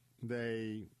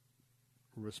 They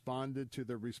responded to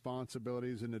their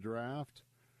responsibilities in the draft,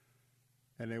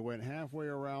 and they went halfway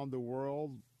around the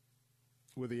world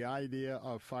with the idea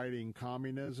of fighting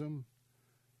communism.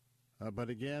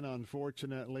 But again,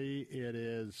 unfortunately, it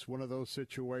is one of those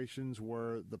situations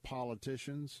where the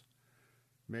politicians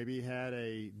maybe had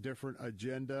a different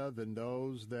agenda than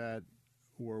those that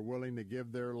were willing to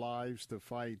give their lives to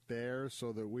fight there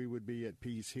so that we would be at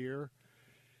peace here.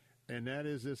 And that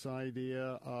is this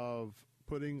idea of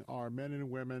putting our men and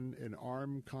women in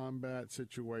armed combat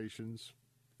situations,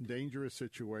 dangerous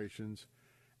situations,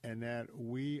 and that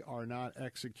we are not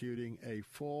executing a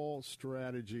full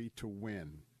strategy to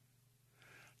win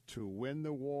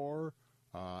the war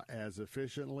as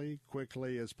efficiently,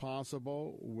 quickly as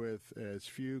possible, with as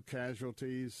few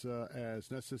casualties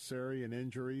as necessary and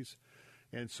injuries.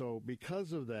 And so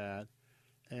because of that,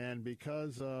 and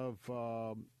because of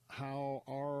how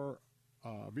our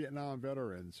Vietnam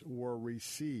veterans were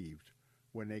received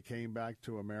when they came back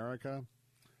to America,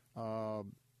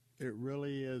 it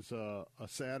really is a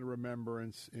sad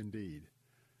remembrance indeed.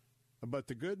 But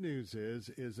the good news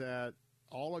is that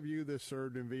all of you that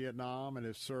served in Vietnam and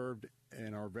have served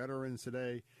and are veterans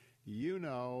today, you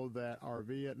know that our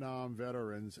Vietnam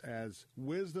veterans, as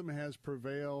wisdom has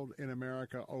prevailed in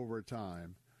America over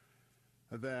time,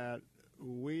 that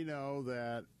we know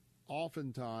that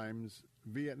oftentimes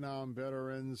Vietnam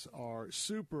veterans are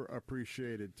super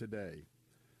appreciated today,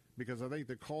 because I think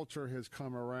the culture has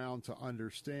come around to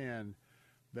understand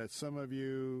that some of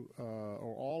you,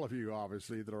 or all of you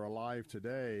obviously, that are alive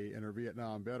today and are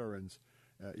Vietnam veterans,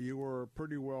 you were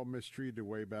pretty well mistreated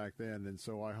way back then. And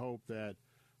so I hope that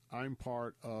I'm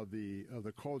part of the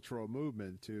cultural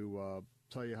movement to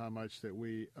tell you how much that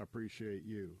we appreciate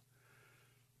you.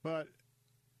 But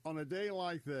on a day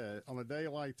like that, on a day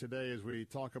like today, as we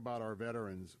talk about our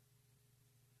veterans,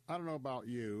 I don't know about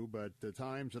you, but the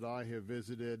times that I have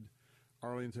visited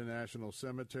Arlington National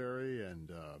Cemetery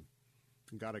and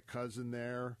got a cousin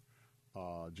there,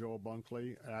 Joel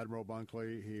Bunkley, Admiral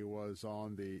Bunkley. He was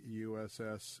on the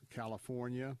USS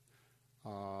California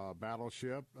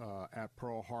battleship at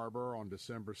Pearl Harbor on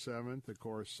December 7th. Of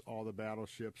course, all the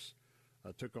battleships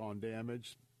took on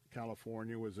damage.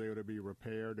 California was able to be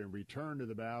repaired and returned to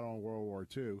the battle in World War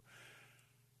II.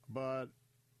 But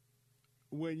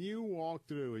when you walk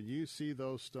through and you see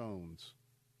those stones,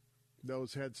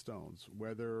 those headstones,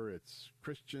 whether it's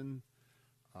Christian,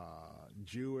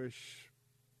 Jewish,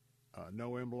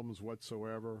 no emblems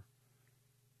whatsoever,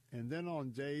 And then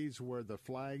on days where the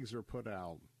flags are put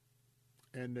out,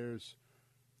 and there's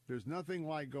nothing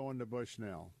like going to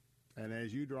Bushnell. And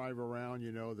as you drive around,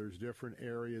 you know, there's different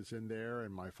areas in there,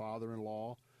 and my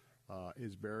father-in-law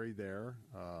is buried there,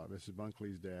 Mrs.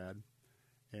 Bunkley's dad.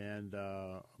 And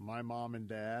my mom and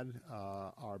dad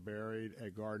are buried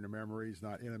at Garden of Memories,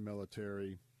 not in a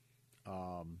military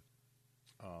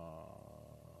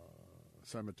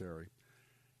cemetery.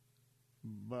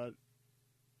 But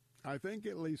I think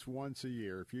at least once a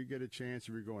year, if you get a chance, if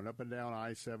you're going up and down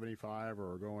I-75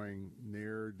 or going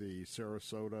near the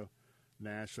Sarasota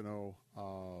National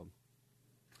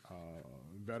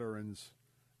Veterans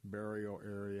Burial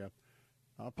Area,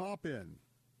 pop in.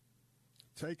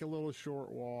 Take a little short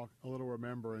walk, a little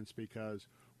remembrance, because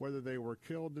whether they were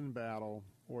killed in battle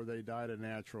or they died a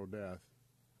natural death,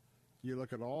 you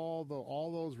look at all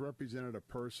those represented a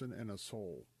person and a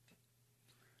soul.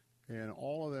 And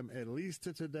all of them, at least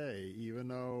to today, even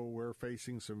though we're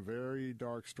facing some very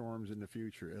dark storms in the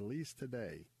future, at least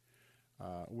today,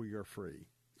 we are free.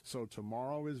 So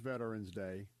tomorrow is Veterans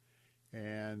Day,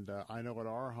 and I know at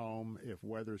our home, if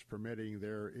weather's permitting,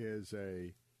 there is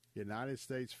a United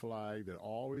States flag that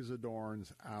always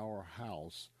adorns our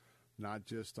house, not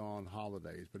just on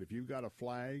holidays. But if you've got a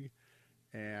flag,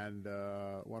 and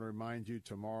want to remind you,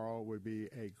 tomorrow would be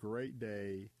a great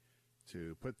day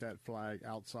to put that flag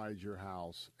outside your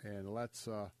house, and let's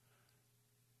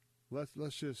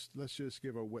just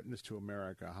give a witness to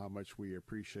America how much we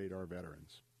appreciate our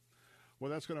veterans. Well,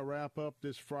 that's going to wrap up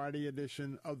this Friday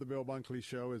edition of the Bill Bunkley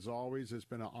Show. As always, it's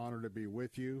been an honor to be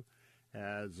with you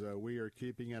as we are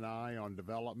keeping an eye on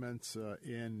developments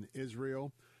in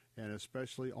Israel, and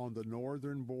especially on the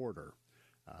northern border.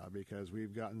 Because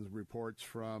we've gotten reports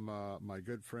from my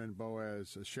good friend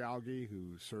Boaz Shalgi,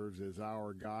 who serves as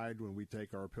our guide when we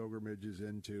take our pilgrimages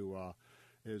into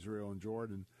Israel and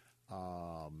Jordan.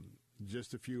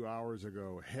 Just a few hours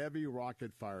ago, heavy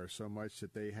rocket fire, so much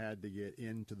that they had to get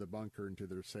into the bunker, into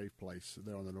their safe place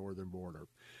there on the northern border.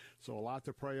 So a lot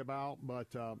to pray about, but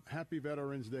happy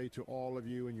Veterans Day to all of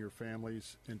you and your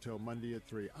families. Until Monday at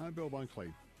 3, I'm Bill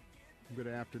Bunkley. Good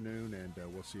afternoon, and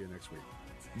we'll see you next week.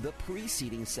 The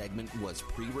preceding segment was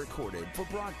pre-recorded for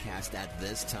broadcast at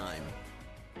this time.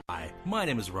 Hi, my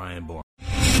name is Ryan Bourne.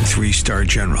 3-star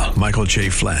General Michael J.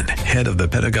 Flynn, head of the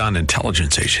Pentagon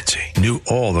Intelligence Agency, knew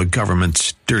all the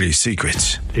government's dirty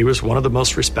secrets. He was one of the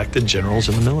most respected generals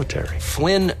in the military.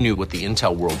 Flynn knew what the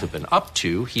intel world had been up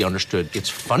to. He understood its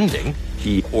funding.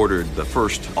 He ordered the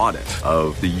first audit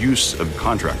of the use of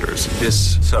contractors.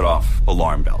 This set off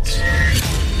alarm bells.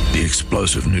 The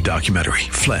explosive new documentary,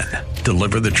 Flynn,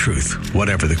 Deliver the Truth,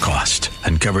 Whatever the Cost,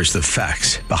 uncovers the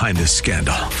facts behind this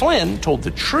scandal. Flynn told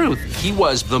the truth. He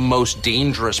was the most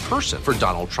dangerous person for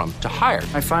Donald Trump to hire.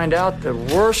 I find out the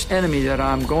worst enemy that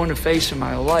I'm going to face in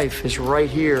my life is right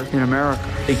here in America.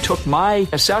 They took my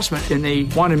assessment and they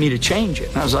wanted me to change it.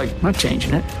 And I was like, I'm not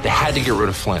changing it. They had to get rid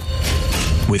of Flynn.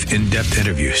 With in-depth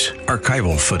interviews,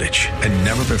 archival footage, and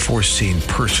never-before-seen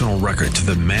personal records of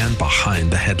the man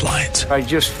behind the headlines. I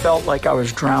just felt like I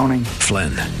was drowning.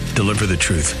 Flynn, Deliver the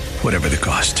Truth, Whatever the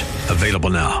Cost.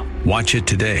 Available now. Watch it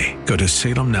today. Go to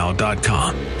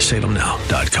salemnow.com.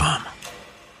 salemnow.com.